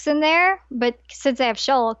like Rex in there, but since they have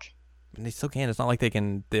Shulk, And they still can. It's not like they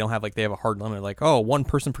don't have like they have a hard limit. Like, oh, one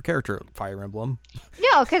person per character. Fire Emblem.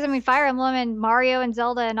 no, because I mean Fire Emblem and Mario and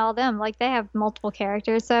Zelda and all them, like they have multiple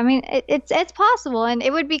characters. So I mean it's possible, and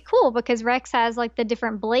it would be cool because Rex has like the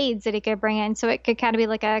different blades that he could bring in, so it could kind of be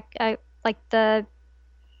like a like the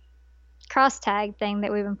cross tag thing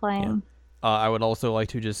that we've been playing. Yeah. I would also like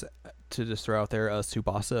to just throw out there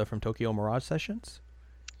Tsubasa from Tokyo Mirage Sessions.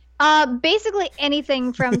 Basically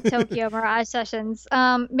anything from Tokyo Mirage Sessions.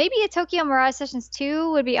 Maybe a Tokyo Mirage Sessions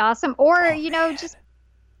 2 would be awesome, or just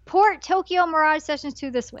port Tokyo Mirage Sessions to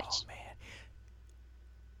the Switch. Oh man!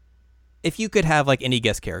 If you could have like any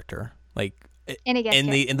guest character, like any guest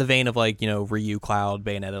character. in the vein of like Ryu, Cloud,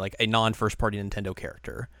 Bayonetta, like a non first party Nintendo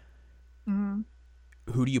character,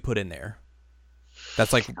 who do you put in there?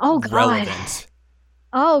 That's like relevant.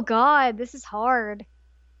 Oh God, this is hard.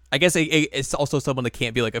 I guess it's also someone that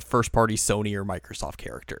can't be like a first-party Sony or Microsoft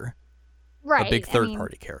character. Right. A big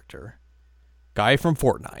third-party character. Guy from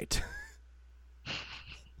Fortnite.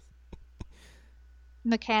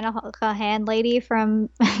 Mechanical hand lady from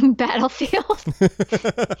Battlefield.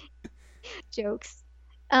 Jokes.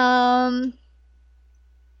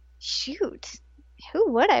 Shoot.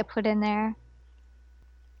 Who would I put in there?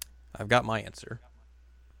 I've got my answer.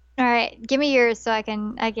 All right, give me yours so I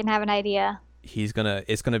can have an idea. It's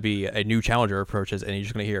gonna be a new challenger approaches, and you're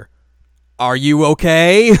just gonna hear, "Are you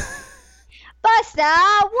okay?" Buster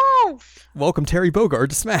Wolf. Welcome Terry Bogard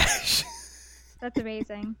to Smash. That's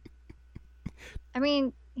amazing. I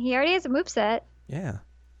mean, he already has a moveset. Yeah,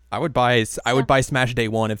 I would buy Smash Day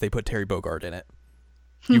 1 if they put Terry Bogard in it.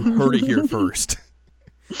 You heard it here first.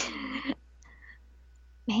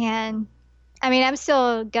 Man, I mean, I'm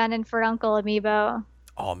still gunning for Uncle Amiibo.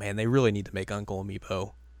 Oh man, they really need to make Uncle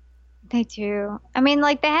Amiibo. They do. I mean,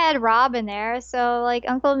 like they had Rob in there, so like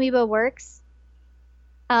Uncle Amiibo works.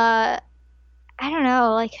 I don't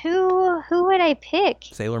know, like who would I pick?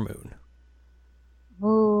 Sailor Moon.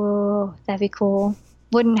 Ooh, that'd be cool.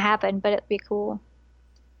 Wouldn't happen, but it'd be cool.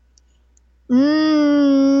 I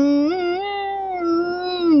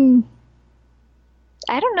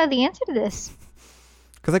don't know the answer to this.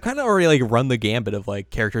 Because I kind of already like run the gambit of like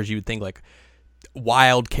characters you would think like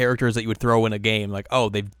wild characters that you would throw in a game. Like, oh,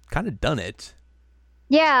 they've kind of done it.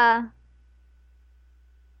 Yeah.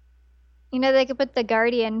 They could put the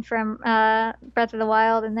Guardian from Breath of the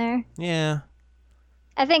Wild in there. Yeah.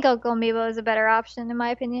 I think Uncle Amiibo is a better option, in my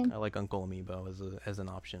opinion. I like Uncle Amiibo as an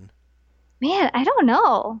option. Man, I don't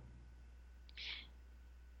know.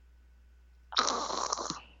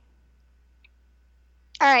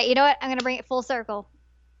 All right, you know what? I'm going to bring it full circle.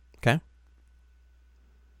 Okay.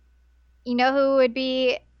 You know who would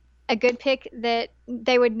be a good pick that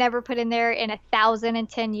they would never put in there in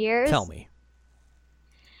 1,010 years? Tell me.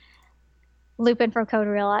 Lupin from Code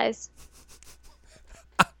Realize.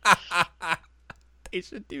 They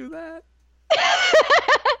should do that.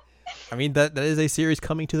 I mean, that is a series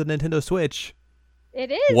coming to the Nintendo Switch.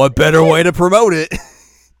 It is. What better way to promote it?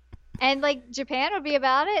 And like Japan would be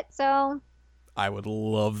about it, so I would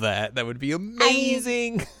love that. That would be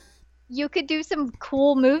amazing. You could do some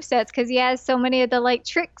cool movesets because he has so many of the like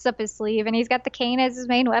tricks up his sleeve, and he's got the cane as his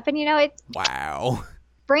main weapon. It's wow.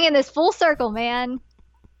 Bringing this full circle, man.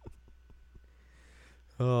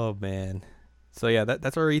 Oh man. So yeah,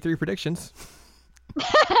 that's our E3 predictions.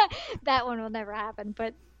 That one will never happen,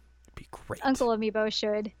 but it'd be great. Uncle Amiibo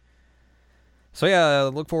should. So yeah,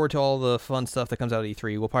 look forward to all the fun stuff that comes out of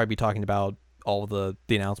E3. We'll probably be talking about all the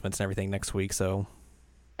announcements and everything next week. So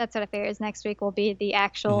that's what I figure is next week will be the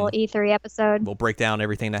actual E3 episode. We'll break down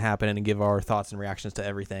everything that happened and give our thoughts and reactions to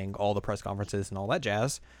everything, all the press conferences and all that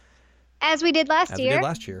jazz. As we did last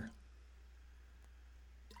year.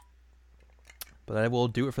 But that will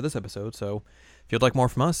do it for this episode. So if you'd like more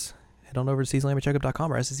from us, head on over to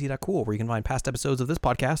seasonallamycheckup.com or SEC.cool, where you can find past episodes of this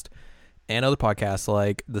podcast and other podcasts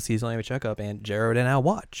like the Seasonal Anime Checkup and Jared and Al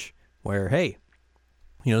Watch, where, hey,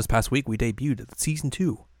 this past week we debuted season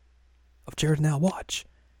 2 of Jared and Al Watch.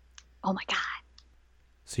 Oh my God.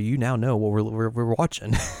 So you now know what we're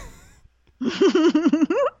watching. You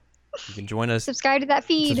can join us. Subscribe to that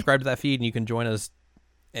feed. And you can join us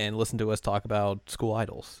and listen to us talk about school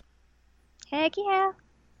idols. Heck yeah.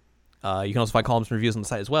 You can also find columns and reviews on the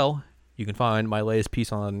site as well. You can find my latest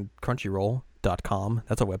piece on Crunchyroll.com.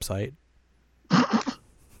 That's a website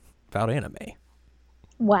about anime.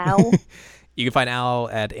 Wow. You can find Al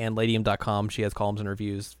at anladium.com. She has columns and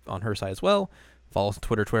reviews on her site as well. Follow us on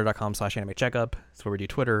Twitter, twitter.com/animecheckup. That's where we do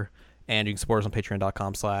Twitter. And you can support us on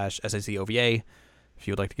patreon.com/SACOVA if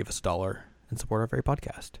you would like to give us $1 and support our very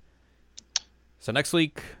podcast. So next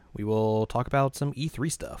week, we will talk about some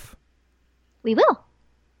E3 stuff. We will.